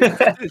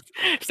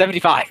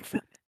 75.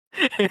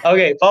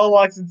 Okay, Paul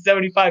walks in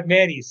 75,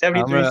 Manny.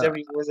 73, gonna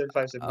 74,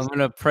 75, I'm 76.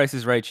 gonna Price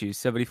is Right you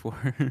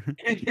 74.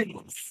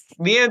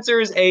 The answer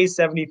is A,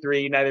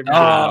 73. Neither of you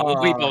get a point.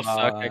 Oh, we both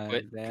suck. I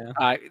quit. Damn.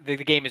 The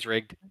game is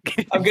rigged.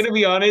 I'm going to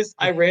be honest.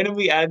 I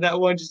randomly added that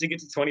one just to get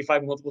to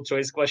 25 multiple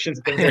choice questions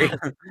at the very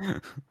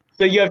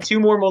So you have 2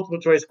 more multiple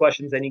choice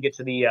questions, then you get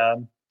to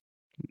the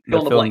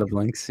Fill in the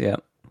blanks. Yeah.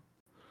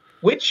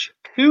 Which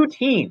 2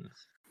 teams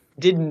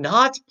did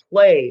not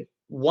play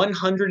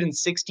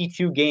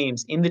 162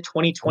 games in the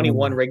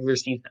 2021 Ooh. regular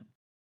season?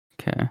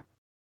 Okay.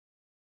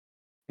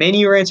 Manny,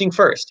 you're answering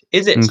first.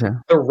 Is it Okay.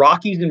 the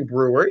Rockies and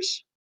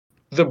Brewers,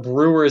 the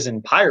Brewers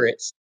and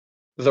Pirates,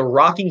 the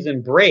Rockies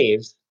and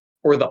Braves,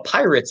 or the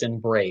Pirates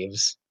and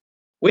Braves?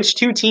 Which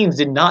 2 teams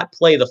did not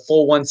play the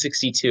full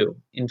 162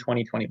 in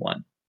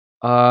 2021?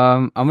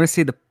 I'm gonna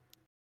say the.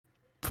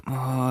 Oh,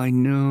 I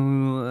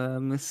know.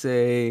 I'm gonna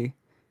say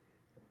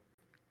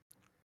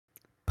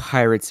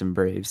Pirates and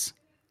Braves.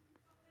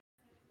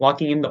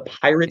 Locking in the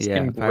Pirates Yeah,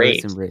 and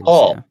Pirates and Braves. Braves.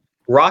 Paul, Yeah.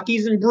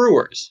 Rockies and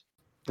Brewers,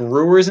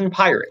 Brewers and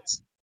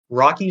Pirates,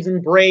 Rockies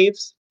and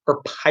Braves,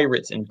 or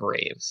Pirates and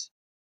Braves?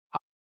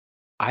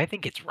 I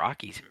think it's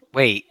Rockies.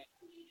 Wait.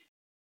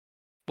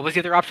 What was the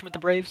other option with the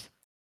Braves?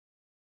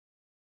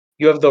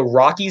 You have the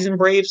Rockies and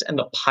Braves and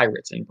the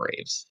Pirates and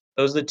Braves.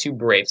 Those are the 2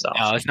 Braves No,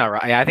 options. it's not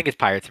right. I think it's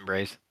Pirates and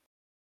Braves.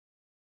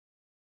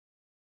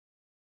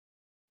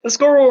 The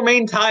score will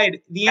remain tied.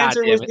 The God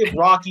answer damn was it. the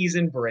Rockies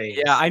and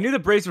Braves. Yeah, I knew the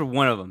Braves were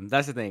one of them.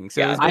 That's the thing.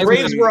 So yeah, it was the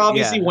Braves basically- were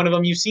obviously yeah. one of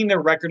them. You've seen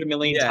their record a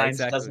million Yeah, times.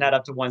 It doesn't exactly. add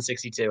up to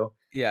 162.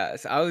 Yeah,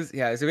 so I was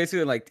so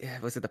basically like,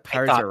 was it the I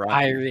Pirates thought or Rockies?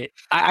 Pirate.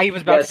 I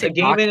was about to Yes, say a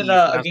game Rockies, in and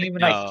I a was game,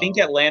 like, and I think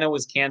no. Atlanta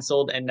was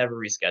canceled and never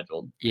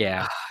rescheduled.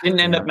 Yeah.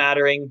 Didn't end Damn. up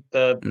mattering.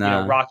 The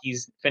Nah.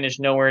 Rockies finished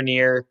nowhere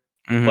near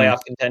Mhm.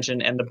 playoff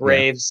contention, and the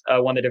Braves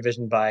won the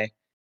division by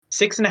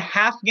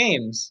 6.5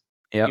 games.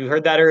 Yep. You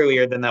heard that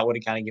earlier, then that would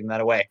have kind of given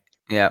that away.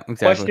 Yeah,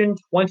 exactly. Question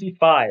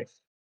 25.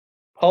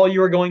 Paul,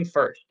 you are going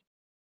first.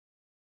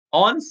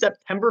 On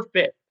September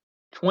 5th,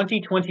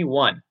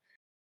 2021,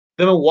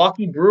 the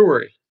Milwaukee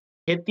Brewers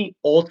hit the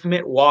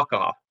ultimate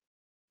walk-off,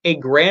 a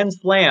grand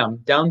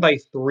slam down by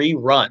 3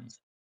 runs.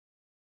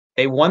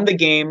 They won the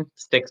game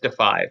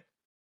 6-5.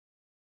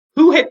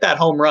 Who hit that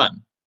home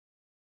run?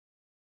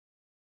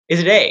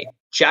 Is it A,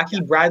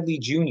 Jackie Bradley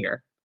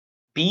Jr.,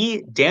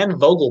 B, Dan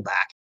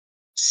Vogelbach,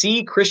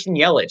 C, Christian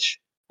Yelich,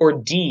 or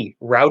D,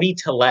 Rowdy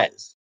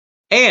Tellez?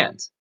 And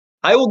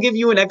I will give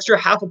you an extra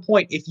half a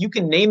point if you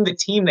can name the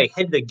team they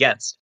hit it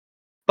against.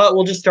 But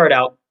we'll just start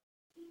out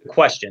the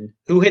question: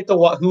 Who hit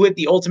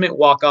the ultimate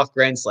walk-off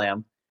grand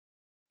slam?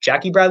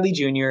 Jackie Bradley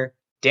Jr.,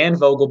 Dan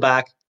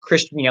Vogelbach,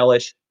 Christian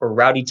Yelich, or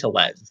Rowdy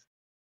Tellez?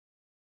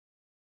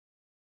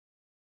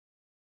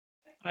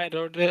 I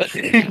don't know.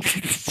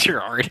 It's sure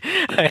hard.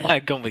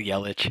 I'm going with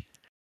Yelich.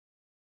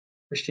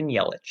 Christian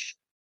Yelich.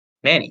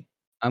 Manny,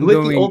 I'm who hit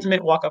the going.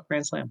 ultimate walk-off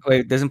grand slam?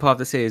 Wait, doesn't Paul have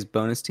to say his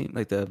bonus team,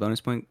 like the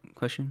bonus point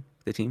question?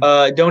 The team?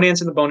 Don't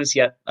answer the bonus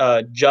yet.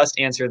 Just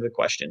answer the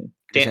question.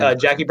 Just answer the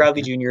Jackie question,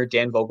 Bradley okay. Jr.,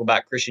 Dan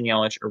Vogelbach, Christian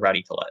Yelich, or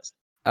Rowdy Tellez?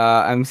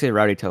 I'm gonna say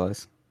Rowdy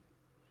Tellez.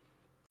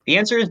 The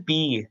answer is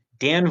B.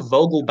 Dan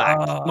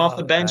Vogelbach came off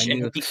the bench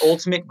and hit the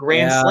ultimate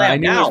grand slam. I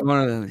knew it was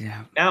one of those.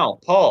 Yeah. Now,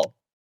 Paul,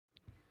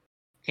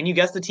 can you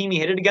guess the team he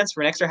hit it against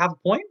for an extra half a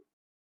point?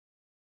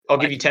 I'll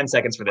give you 10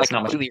 seconds for this. Like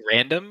not much. completely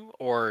random,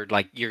 or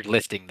like you're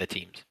listing the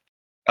teams?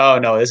 Oh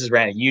no, this is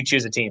random. You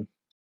choose a team.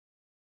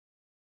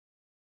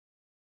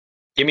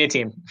 Give me a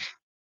team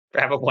for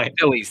half a point.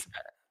 Phillies.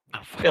 Oh,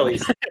 fuck.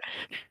 Phillies.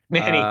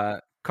 Manny.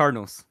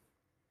 Cardinals.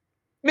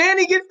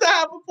 Manny gets the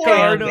half a point.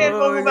 Cardinals, Dan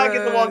Vogelbach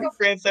gets the walk-off yes.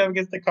 grand slam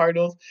against the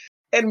Cardinals.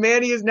 And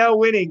Manny is now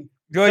winning.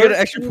 Do I get an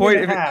extra 13 point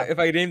and a half. if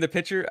I name the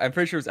pitcher? I'm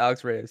pretty sure it was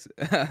Alex Reyes.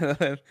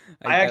 I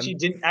actually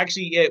didn't.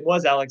 Actually, it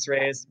was Alex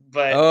Reyes,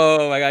 but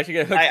Oh my gosh, you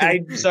get hooked.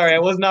 I'm sorry, I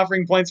wasn't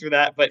offering points for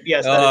that. But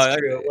yes, that is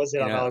true. It was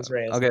on Alex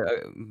Reyes. Okay,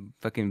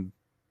 fucking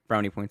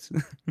brownie points.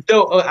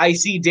 So I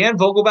see Dan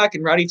Vogelbach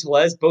and Rowdy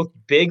Tellez, both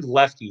big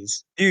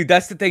lefties. Dude,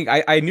 that's the thing.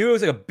 I knew it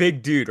was like a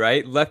big dude,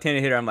 right?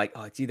 Left-handed hitter. I'm like,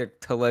 oh, it's either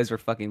Tellez or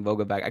fucking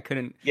Vogelbach. I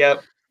couldn't.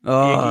 Yep.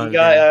 Oh, you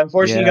got.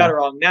 Unfortunately, you got it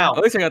wrong. Now,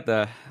 at least I got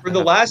the. for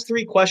the last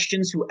 3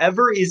 questions,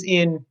 whoever is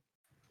in,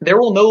 there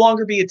will no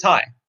longer be a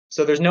tie.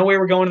 So there's no way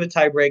we're going to the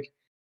tie break.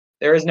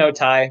 There is no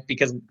tie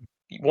because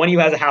one of you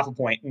has a half a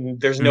point, and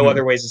there's no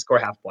other ways to score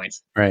half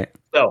points. Right.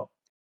 So,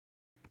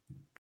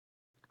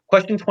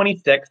 question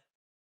 26.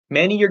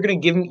 Manny, you're gonna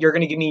give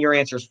me your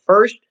answers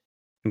first.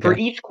 Okay. For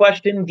each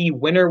question, the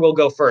winner will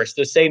go first.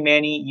 So say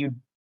Manny,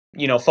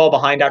 you fall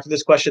behind after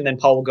this question, then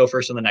Paul will go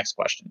first on the next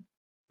question.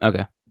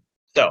 Okay.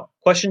 So,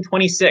 question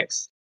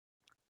 26.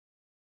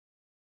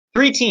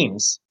 3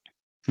 teams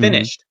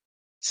finished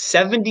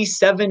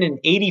 77 and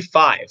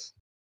 85.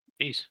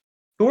 Jeez.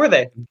 Who are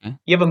they? Okay.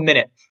 You have a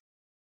minute.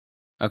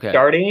 Okay.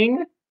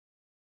 Starting.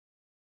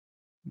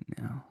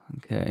 No.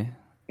 Okay.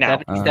 Now.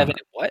 77 and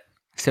what?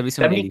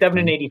 77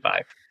 and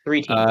 85.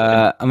 3 teams.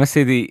 I'm gonna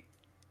say the.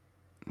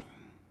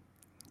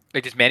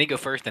 Wait, does Manny go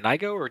first, then I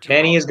go, or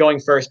Manny is going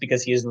first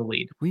because he is in the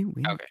lead. We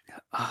okay.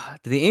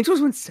 Did the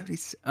Angels win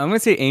 70? I'm gonna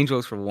say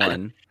Angels for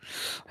 1.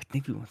 I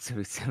think we won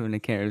 77. I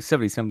can't remember.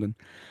 70 something.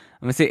 I'm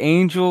gonna say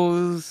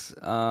Angels.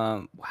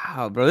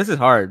 Wow, bro, this is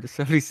hard.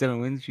 77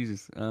 wins.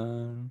 Jesus.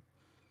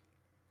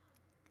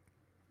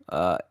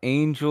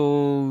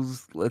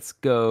 Angels. Let's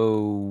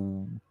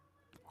go.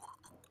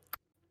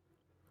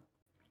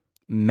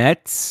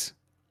 Mets.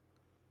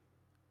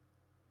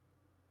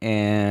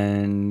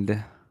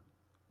 And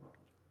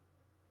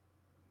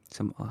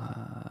some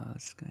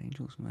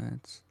Angels,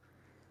 Mets.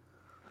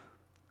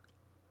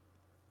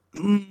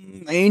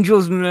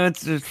 Angels,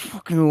 Mets. There's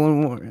fucking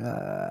one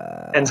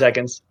more. 10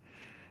 seconds.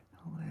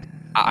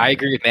 I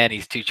agree with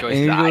Manny's 2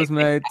 choices. Angels,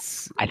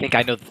 Mets. I think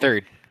I know the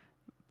third.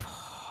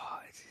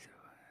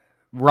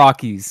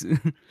 Rockies.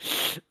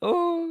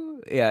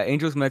 Oh, yeah.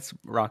 Angels, Mets,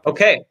 Rockies.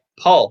 Okay,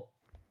 Paul.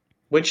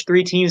 Which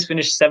 3 teams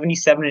finished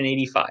 77 and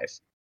 85?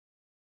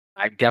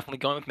 I'm definitely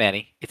going with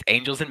Manny. It's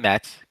Angels and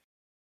Mets.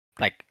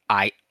 Like,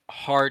 I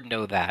hard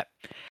know that.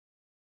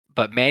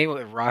 But Manny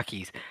with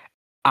Rockies,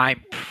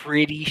 I'm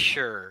pretty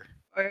sure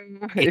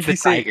it's the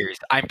Tigers.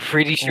 I'm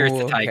pretty sure it's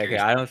the Tigers. Okay,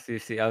 I don't see.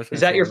 Is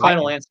that your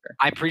final answer?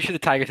 I'm pretty sure the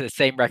Tigers have the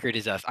same record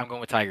as us. I'm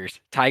going with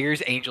Tigers.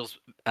 Tigers, Angels,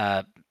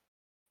 Tigers,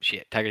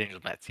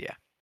 Angels, Mets, yeah.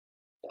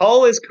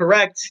 Paul is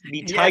correct.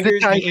 The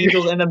Tigers, the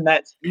Angels, and the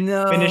Mets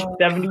finished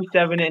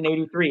 77 and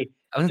 83.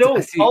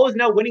 So Paul is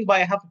now winning by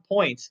a half a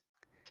point,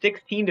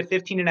 16 to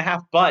 15 and a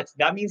half. But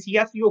that means he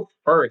has to go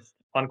first.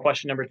 on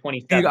question number Dude,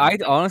 27. I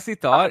honestly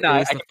thought no, it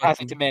was I the can pass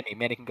fucking. it to Manny.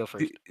 Manny can go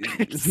first.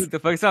 The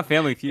fuck, it's not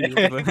Family Feud.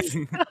 What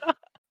the fuck?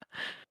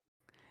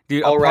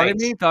 Dude, a All part right. of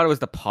me thought it was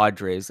the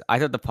Padres. I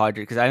thought the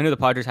Padres, because I knew the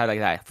Padres had like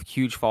that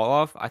huge fall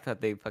off. I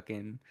thought they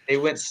fucking. They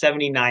went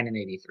 79 and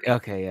 83.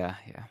 Okay, yeah.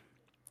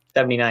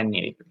 79 and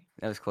 83.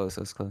 That was close.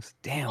 That was close.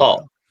 Damn.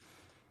 Paul,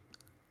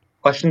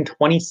 question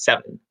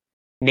 27.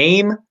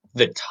 Name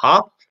the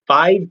top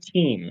 5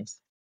 teams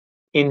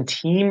in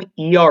team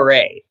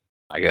ERA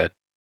My God.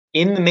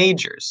 in the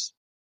majors.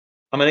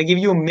 I'm going to give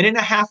you a minute and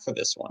a half for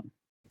this one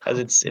because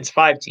it's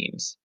 5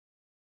 teams.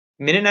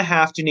 Minute and a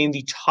half to name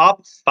the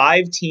top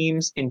 5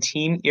 teams in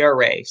team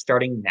ERA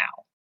starting now.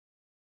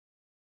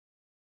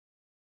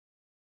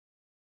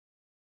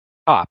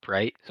 Top,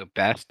 right? So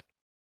best.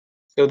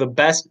 So the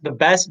best,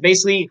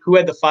 basically, who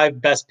had the 5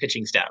 best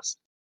pitching staffs?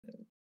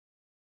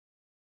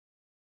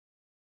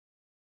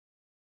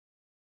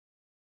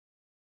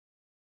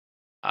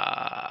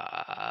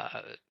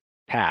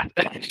 Pass.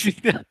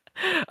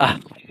 Uh,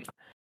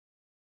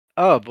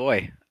 oh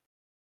boy.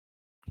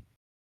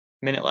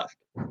 Minute left.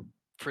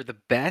 For the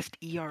best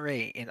ERA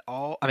in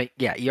all, I mean,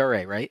 yeah,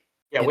 ERA, right?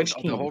 Yeah, In which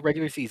the team? whole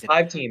regular season.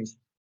 5 teams.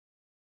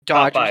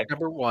 top Dodgers 5.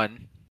 number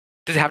 1.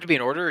 Does it have to be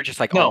in order or just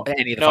like No,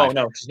 any of the 5?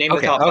 no. Just name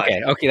Okay, the top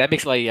 5. okay. That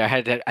makes like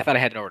I thought I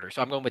had an order,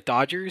 so I'm going with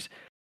Dodgers.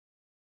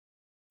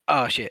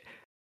 Oh shit.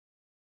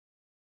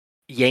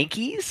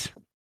 Yankees,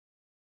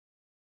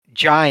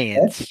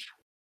 Giants,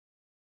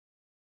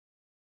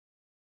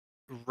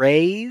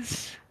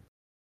 Rays,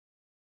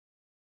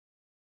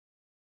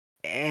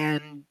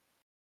 and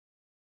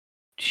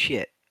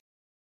shit.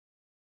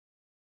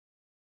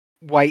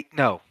 White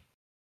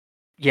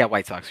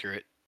Sox. Screw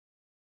it.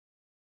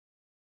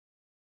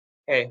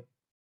 Okay.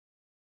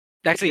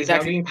 Actually, It's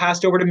now being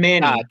passed over to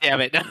Manny.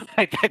 damn it.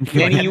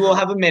 Manny, you will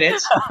have a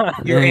minute.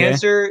 Your Yeah.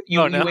 answer,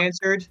 you Oh, no.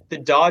 answered the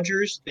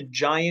Dodgers, the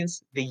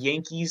Giants, the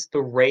Yankees,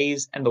 the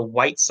Rays, and the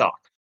White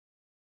Sox.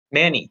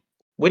 Manny,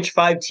 which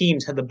 5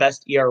 teams had the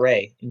best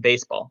ERA in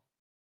baseball?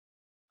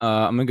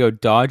 I'm gonna go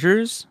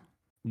Dodgers,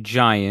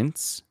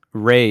 Giants,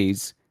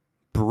 Rays,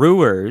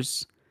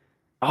 Brewers,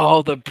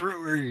 Oh, the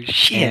Brewers.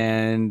 Shit.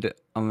 and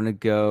I'm gonna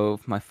go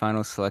my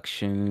final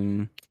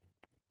selection.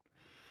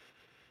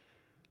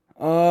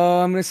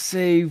 I'm gonna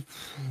say.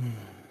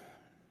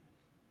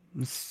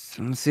 I'm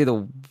gonna say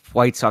the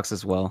White Sox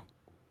as well.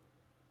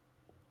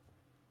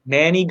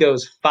 Manny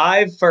goes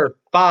 5 for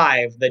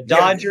 5. The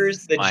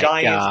Dodgers, the My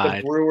Giants, the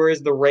God.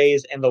 Brewers, the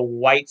Rays, and the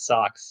White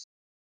Sox.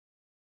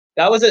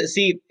 That was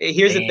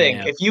here's the thing.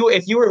 Damn. If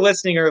you were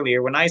listening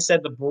earlier when I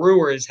said the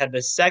Brewers had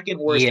the second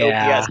worst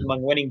Yeah. OPS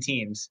among winning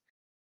teams,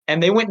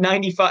 and they won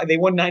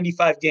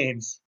 95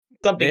 games.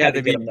 Something They had had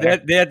to to get be. them there.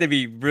 They had to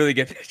be really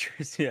good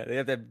pitchers. Yeah, they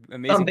have to have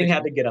amazing. Something had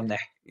to pitchers. get them there.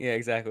 Yeah,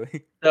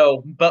 exactly.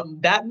 So, but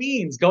that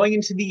means going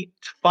into the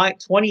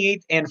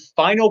 28th and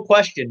final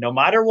question, no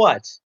matter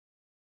what,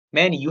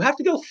 Manny, you have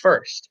to go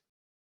first.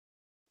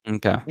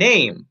 Okay.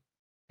 Name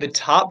the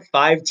top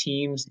 5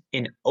 teams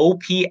in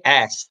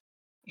OPS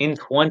in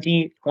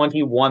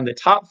 2021. The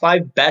top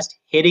 5 best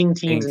hitting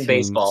teams in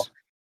baseball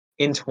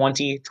in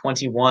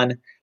 2021.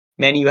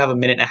 Manny, you have a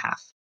minute and a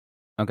half.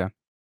 Okay.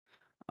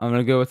 I'm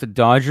gonna go with the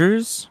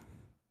Dodgers.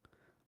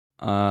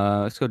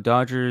 Let's go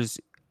Dodgers.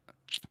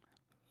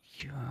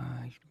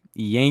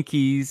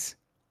 Yankees.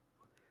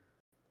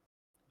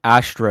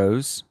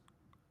 Astros.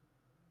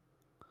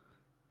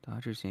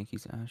 Dodgers,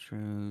 Yankees,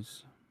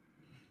 Astros.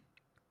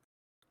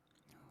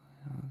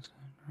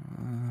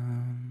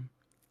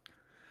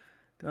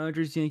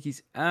 Dodgers,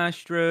 Yankees,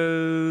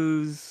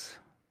 Astros.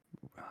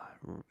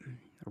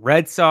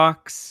 Red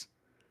Sox.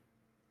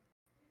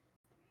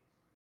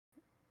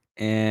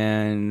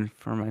 And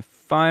for my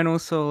final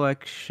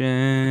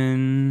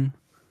selection,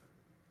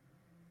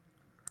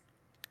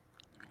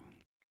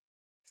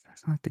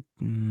 that's not the.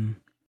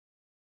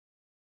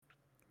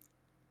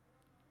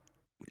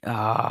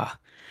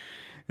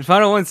 The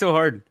final one's so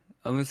hard.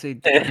 I'm gonna say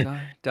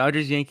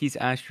Dodgers, Yankees,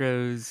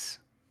 Astros,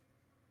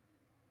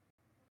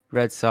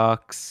 Red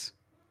Sox,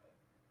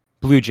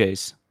 Blue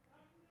Jays.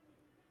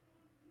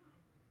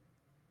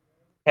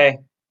 Okay.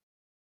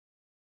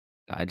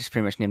 I just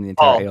pretty much named the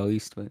entire Paul, AL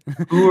East, but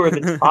who are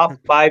the top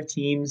 5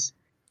 teams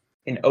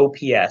in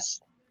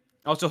OPS?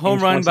 also home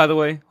run, by the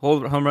way.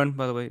 Home run,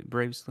 by the way.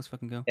 Braves, let's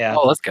fucking go. Yeah.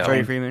 Oh, let's go.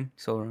 Freddie Freeman,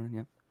 solo run.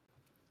 Yeah.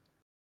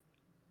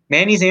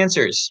 Manny's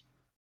answers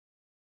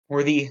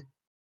were the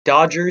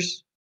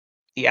Dodgers,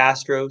 the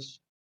Astros,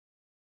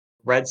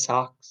 Red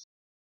Sox,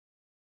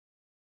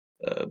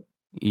 Blue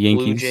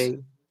Yankees Jays,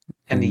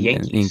 and the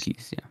Yankees.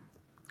 Yankees, yeah.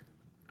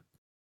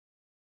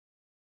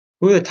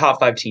 Who are the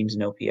top 5 teams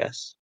in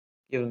OPS?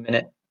 Give a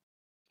minute.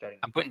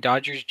 I'm putting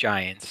Dodgers,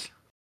 Giants,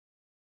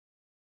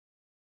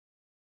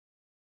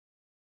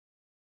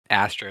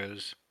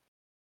 Astros.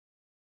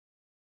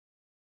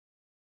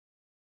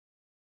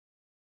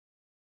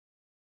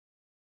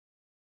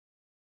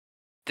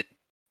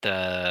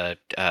 The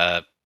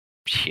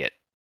shit.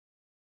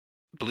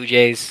 Blue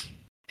Jays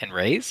and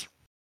Rays?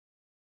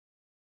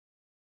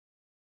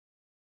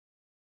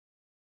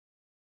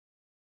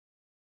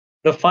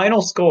 The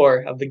final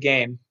score of the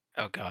game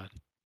Oh God.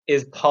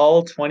 is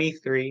Paul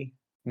 23,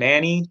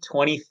 Manny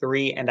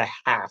 23 and a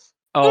half.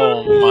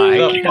 Oh my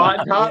The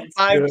God. top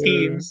five Yeah.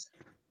 teams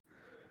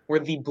were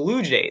the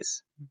Blue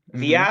Jays,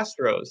 the Mhm.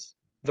 Astros,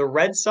 the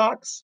Red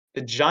Sox,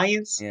 the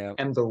Giants, Yeah.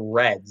 and the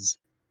Reds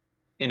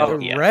in The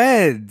OPS.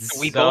 Reds.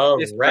 We both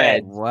The missed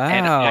Reds. Reds.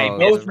 And I Wow.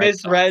 missed Both Red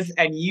missed Sox. Reds,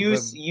 and you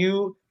But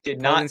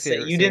did Paul not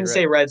didn't say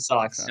say Red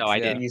Sox. No, I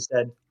yeah. didn't. You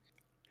said,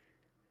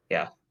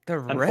 yeah. The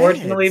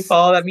Unfortunately, Reds.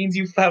 Paul, that means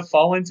you have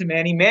fallen to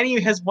Manny. Manny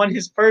has won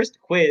his first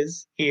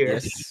quiz here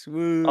Yes.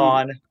 Woo.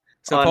 on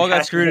So Paul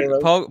got Hashin screwed.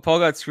 Halos. Paul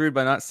got screwed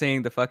by not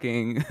saying the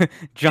fucking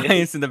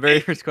Giants in the very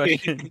first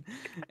question,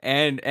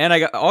 and I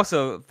got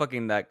also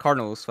fucking that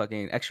Cardinals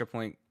fucking extra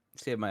point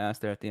saved my ass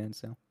there at the end.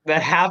 So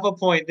That half a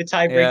point, the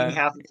tie-breaking yeah,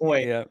 half a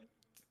point. yeah.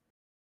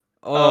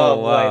 Oh Oh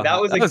boy, wow, that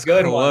was that a was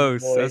good one,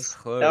 close. That was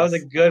boys. That was a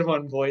close. good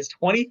one, boys.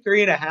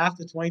 23 and a half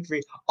to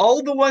 23.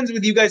 All the ones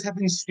with you guys have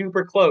been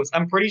super close.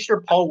 I'm pretty sure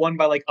Paul won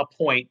by like a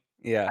point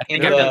Yeah, I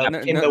think I've done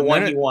that. in the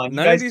one he won. You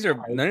none of guys these are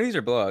tied.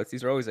 blowouts.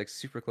 These are always like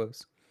super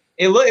close.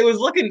 It was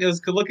looking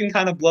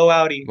kind of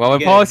blowouty. Well,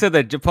 when Paul said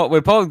that,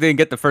 when Paul didn't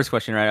get the first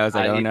question right, I was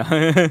like, I oh didn't.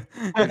 no,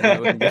 that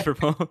wasn't good for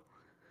Paul.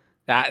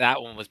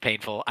 That one was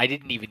painful. I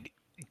didn't even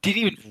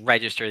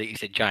register that you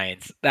said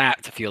Giants.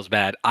 That feels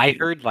bad. I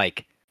heard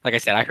like I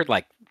said, I heard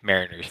like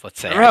Mariners. Let's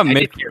say Remember how I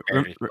didn't hear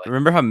Mariners.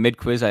 remember how mid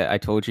quiz I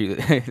told you?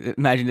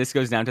 Imagine this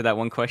goes down to that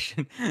one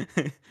question.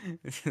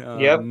 Oh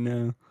Yep.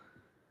 no.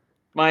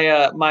 My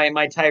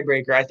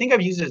tiebreaker. I think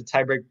I've used it as a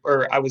tiebreak,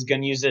 or I was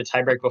gonna use it as a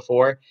tiebreak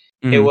before.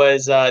 It Mhm.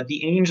 was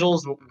the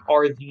Angels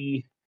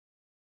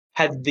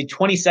had the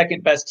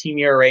 22nd best team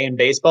ERA in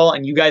baseball,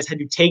 and you guys had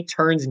to take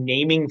turns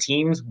naming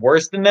teams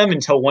worse than them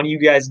until one of you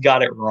guys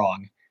got it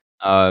wrong.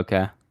 Oh,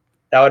 okay.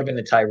 That would have been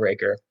the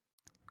tiebreaker.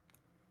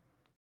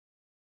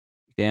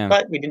 Damn.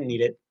 But we didn't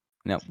need it.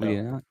 No, we So.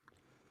 did not.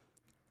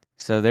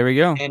 So there we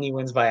go. And he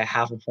wins by a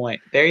half a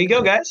point. There you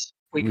go, guys.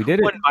 Wait, We who did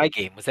it. won my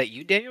game? Was that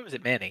you, Daniel? Or was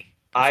it Manny?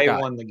 I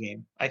forgot. won the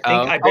game. I think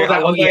I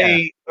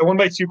won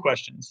by 2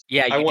 questions.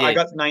 Yeah, you I did.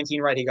 got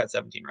 19 right. He got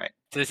 17 right.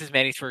 So this is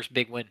Manny's first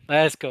big win.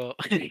 Let's go.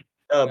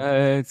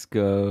 Let's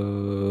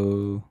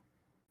go.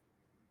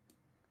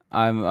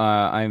 Do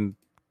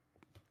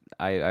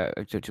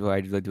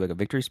I do like a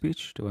victory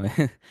speech? Do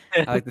I?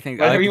 I like to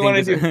think. Whatever you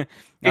want to do.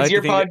 It's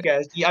your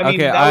podcast. I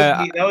mean,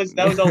 Okay,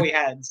 that was all we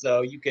had.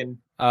 So you can.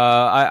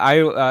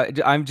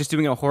 I'm just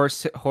doing a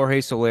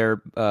Jorge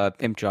Soler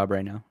imp job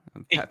right now.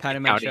 I'm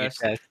patting my Counting his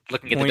chest, chest,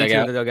 looking at the pointing to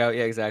dugout. the dugout.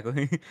 Yeah,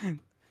 exactly.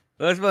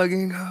 Let's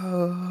fucking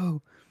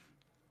go.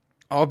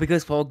 All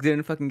because Paul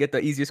didn't fucking get the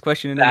easiest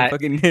question and then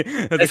fucking.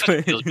 That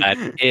such feels bad.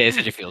 Yeah, it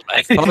such a feels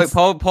bad.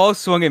 Paul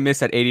swung and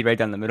missed at 80 right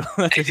down the middle.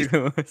 That's what it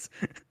was.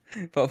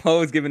 Paul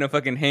was given a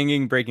fucking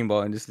hanging breaking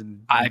ball and just.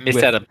 I missed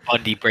whiffed. out a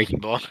Bundy breaking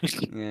ball.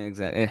 Yeah,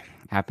 exactly. It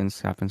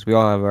happens. We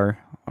all have our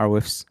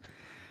whiffs.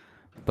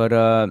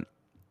 But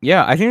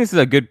yeah, I think this is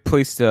a good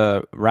place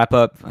to wrap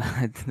up.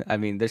 I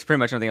mean, there's pretty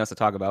much nothing else to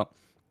talk about.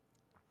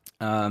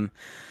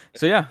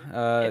 So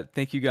yeah,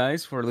 thank you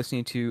guys for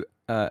listening to.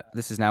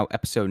 This is now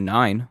episode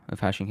 9 of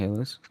Hashing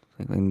Halos.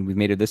 And we've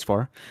made it this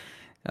far.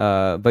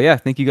 But yeah,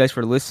 thank you guys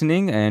for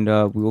listening, and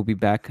we will be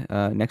back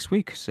next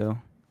week. So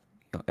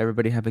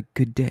everybody have a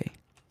good day.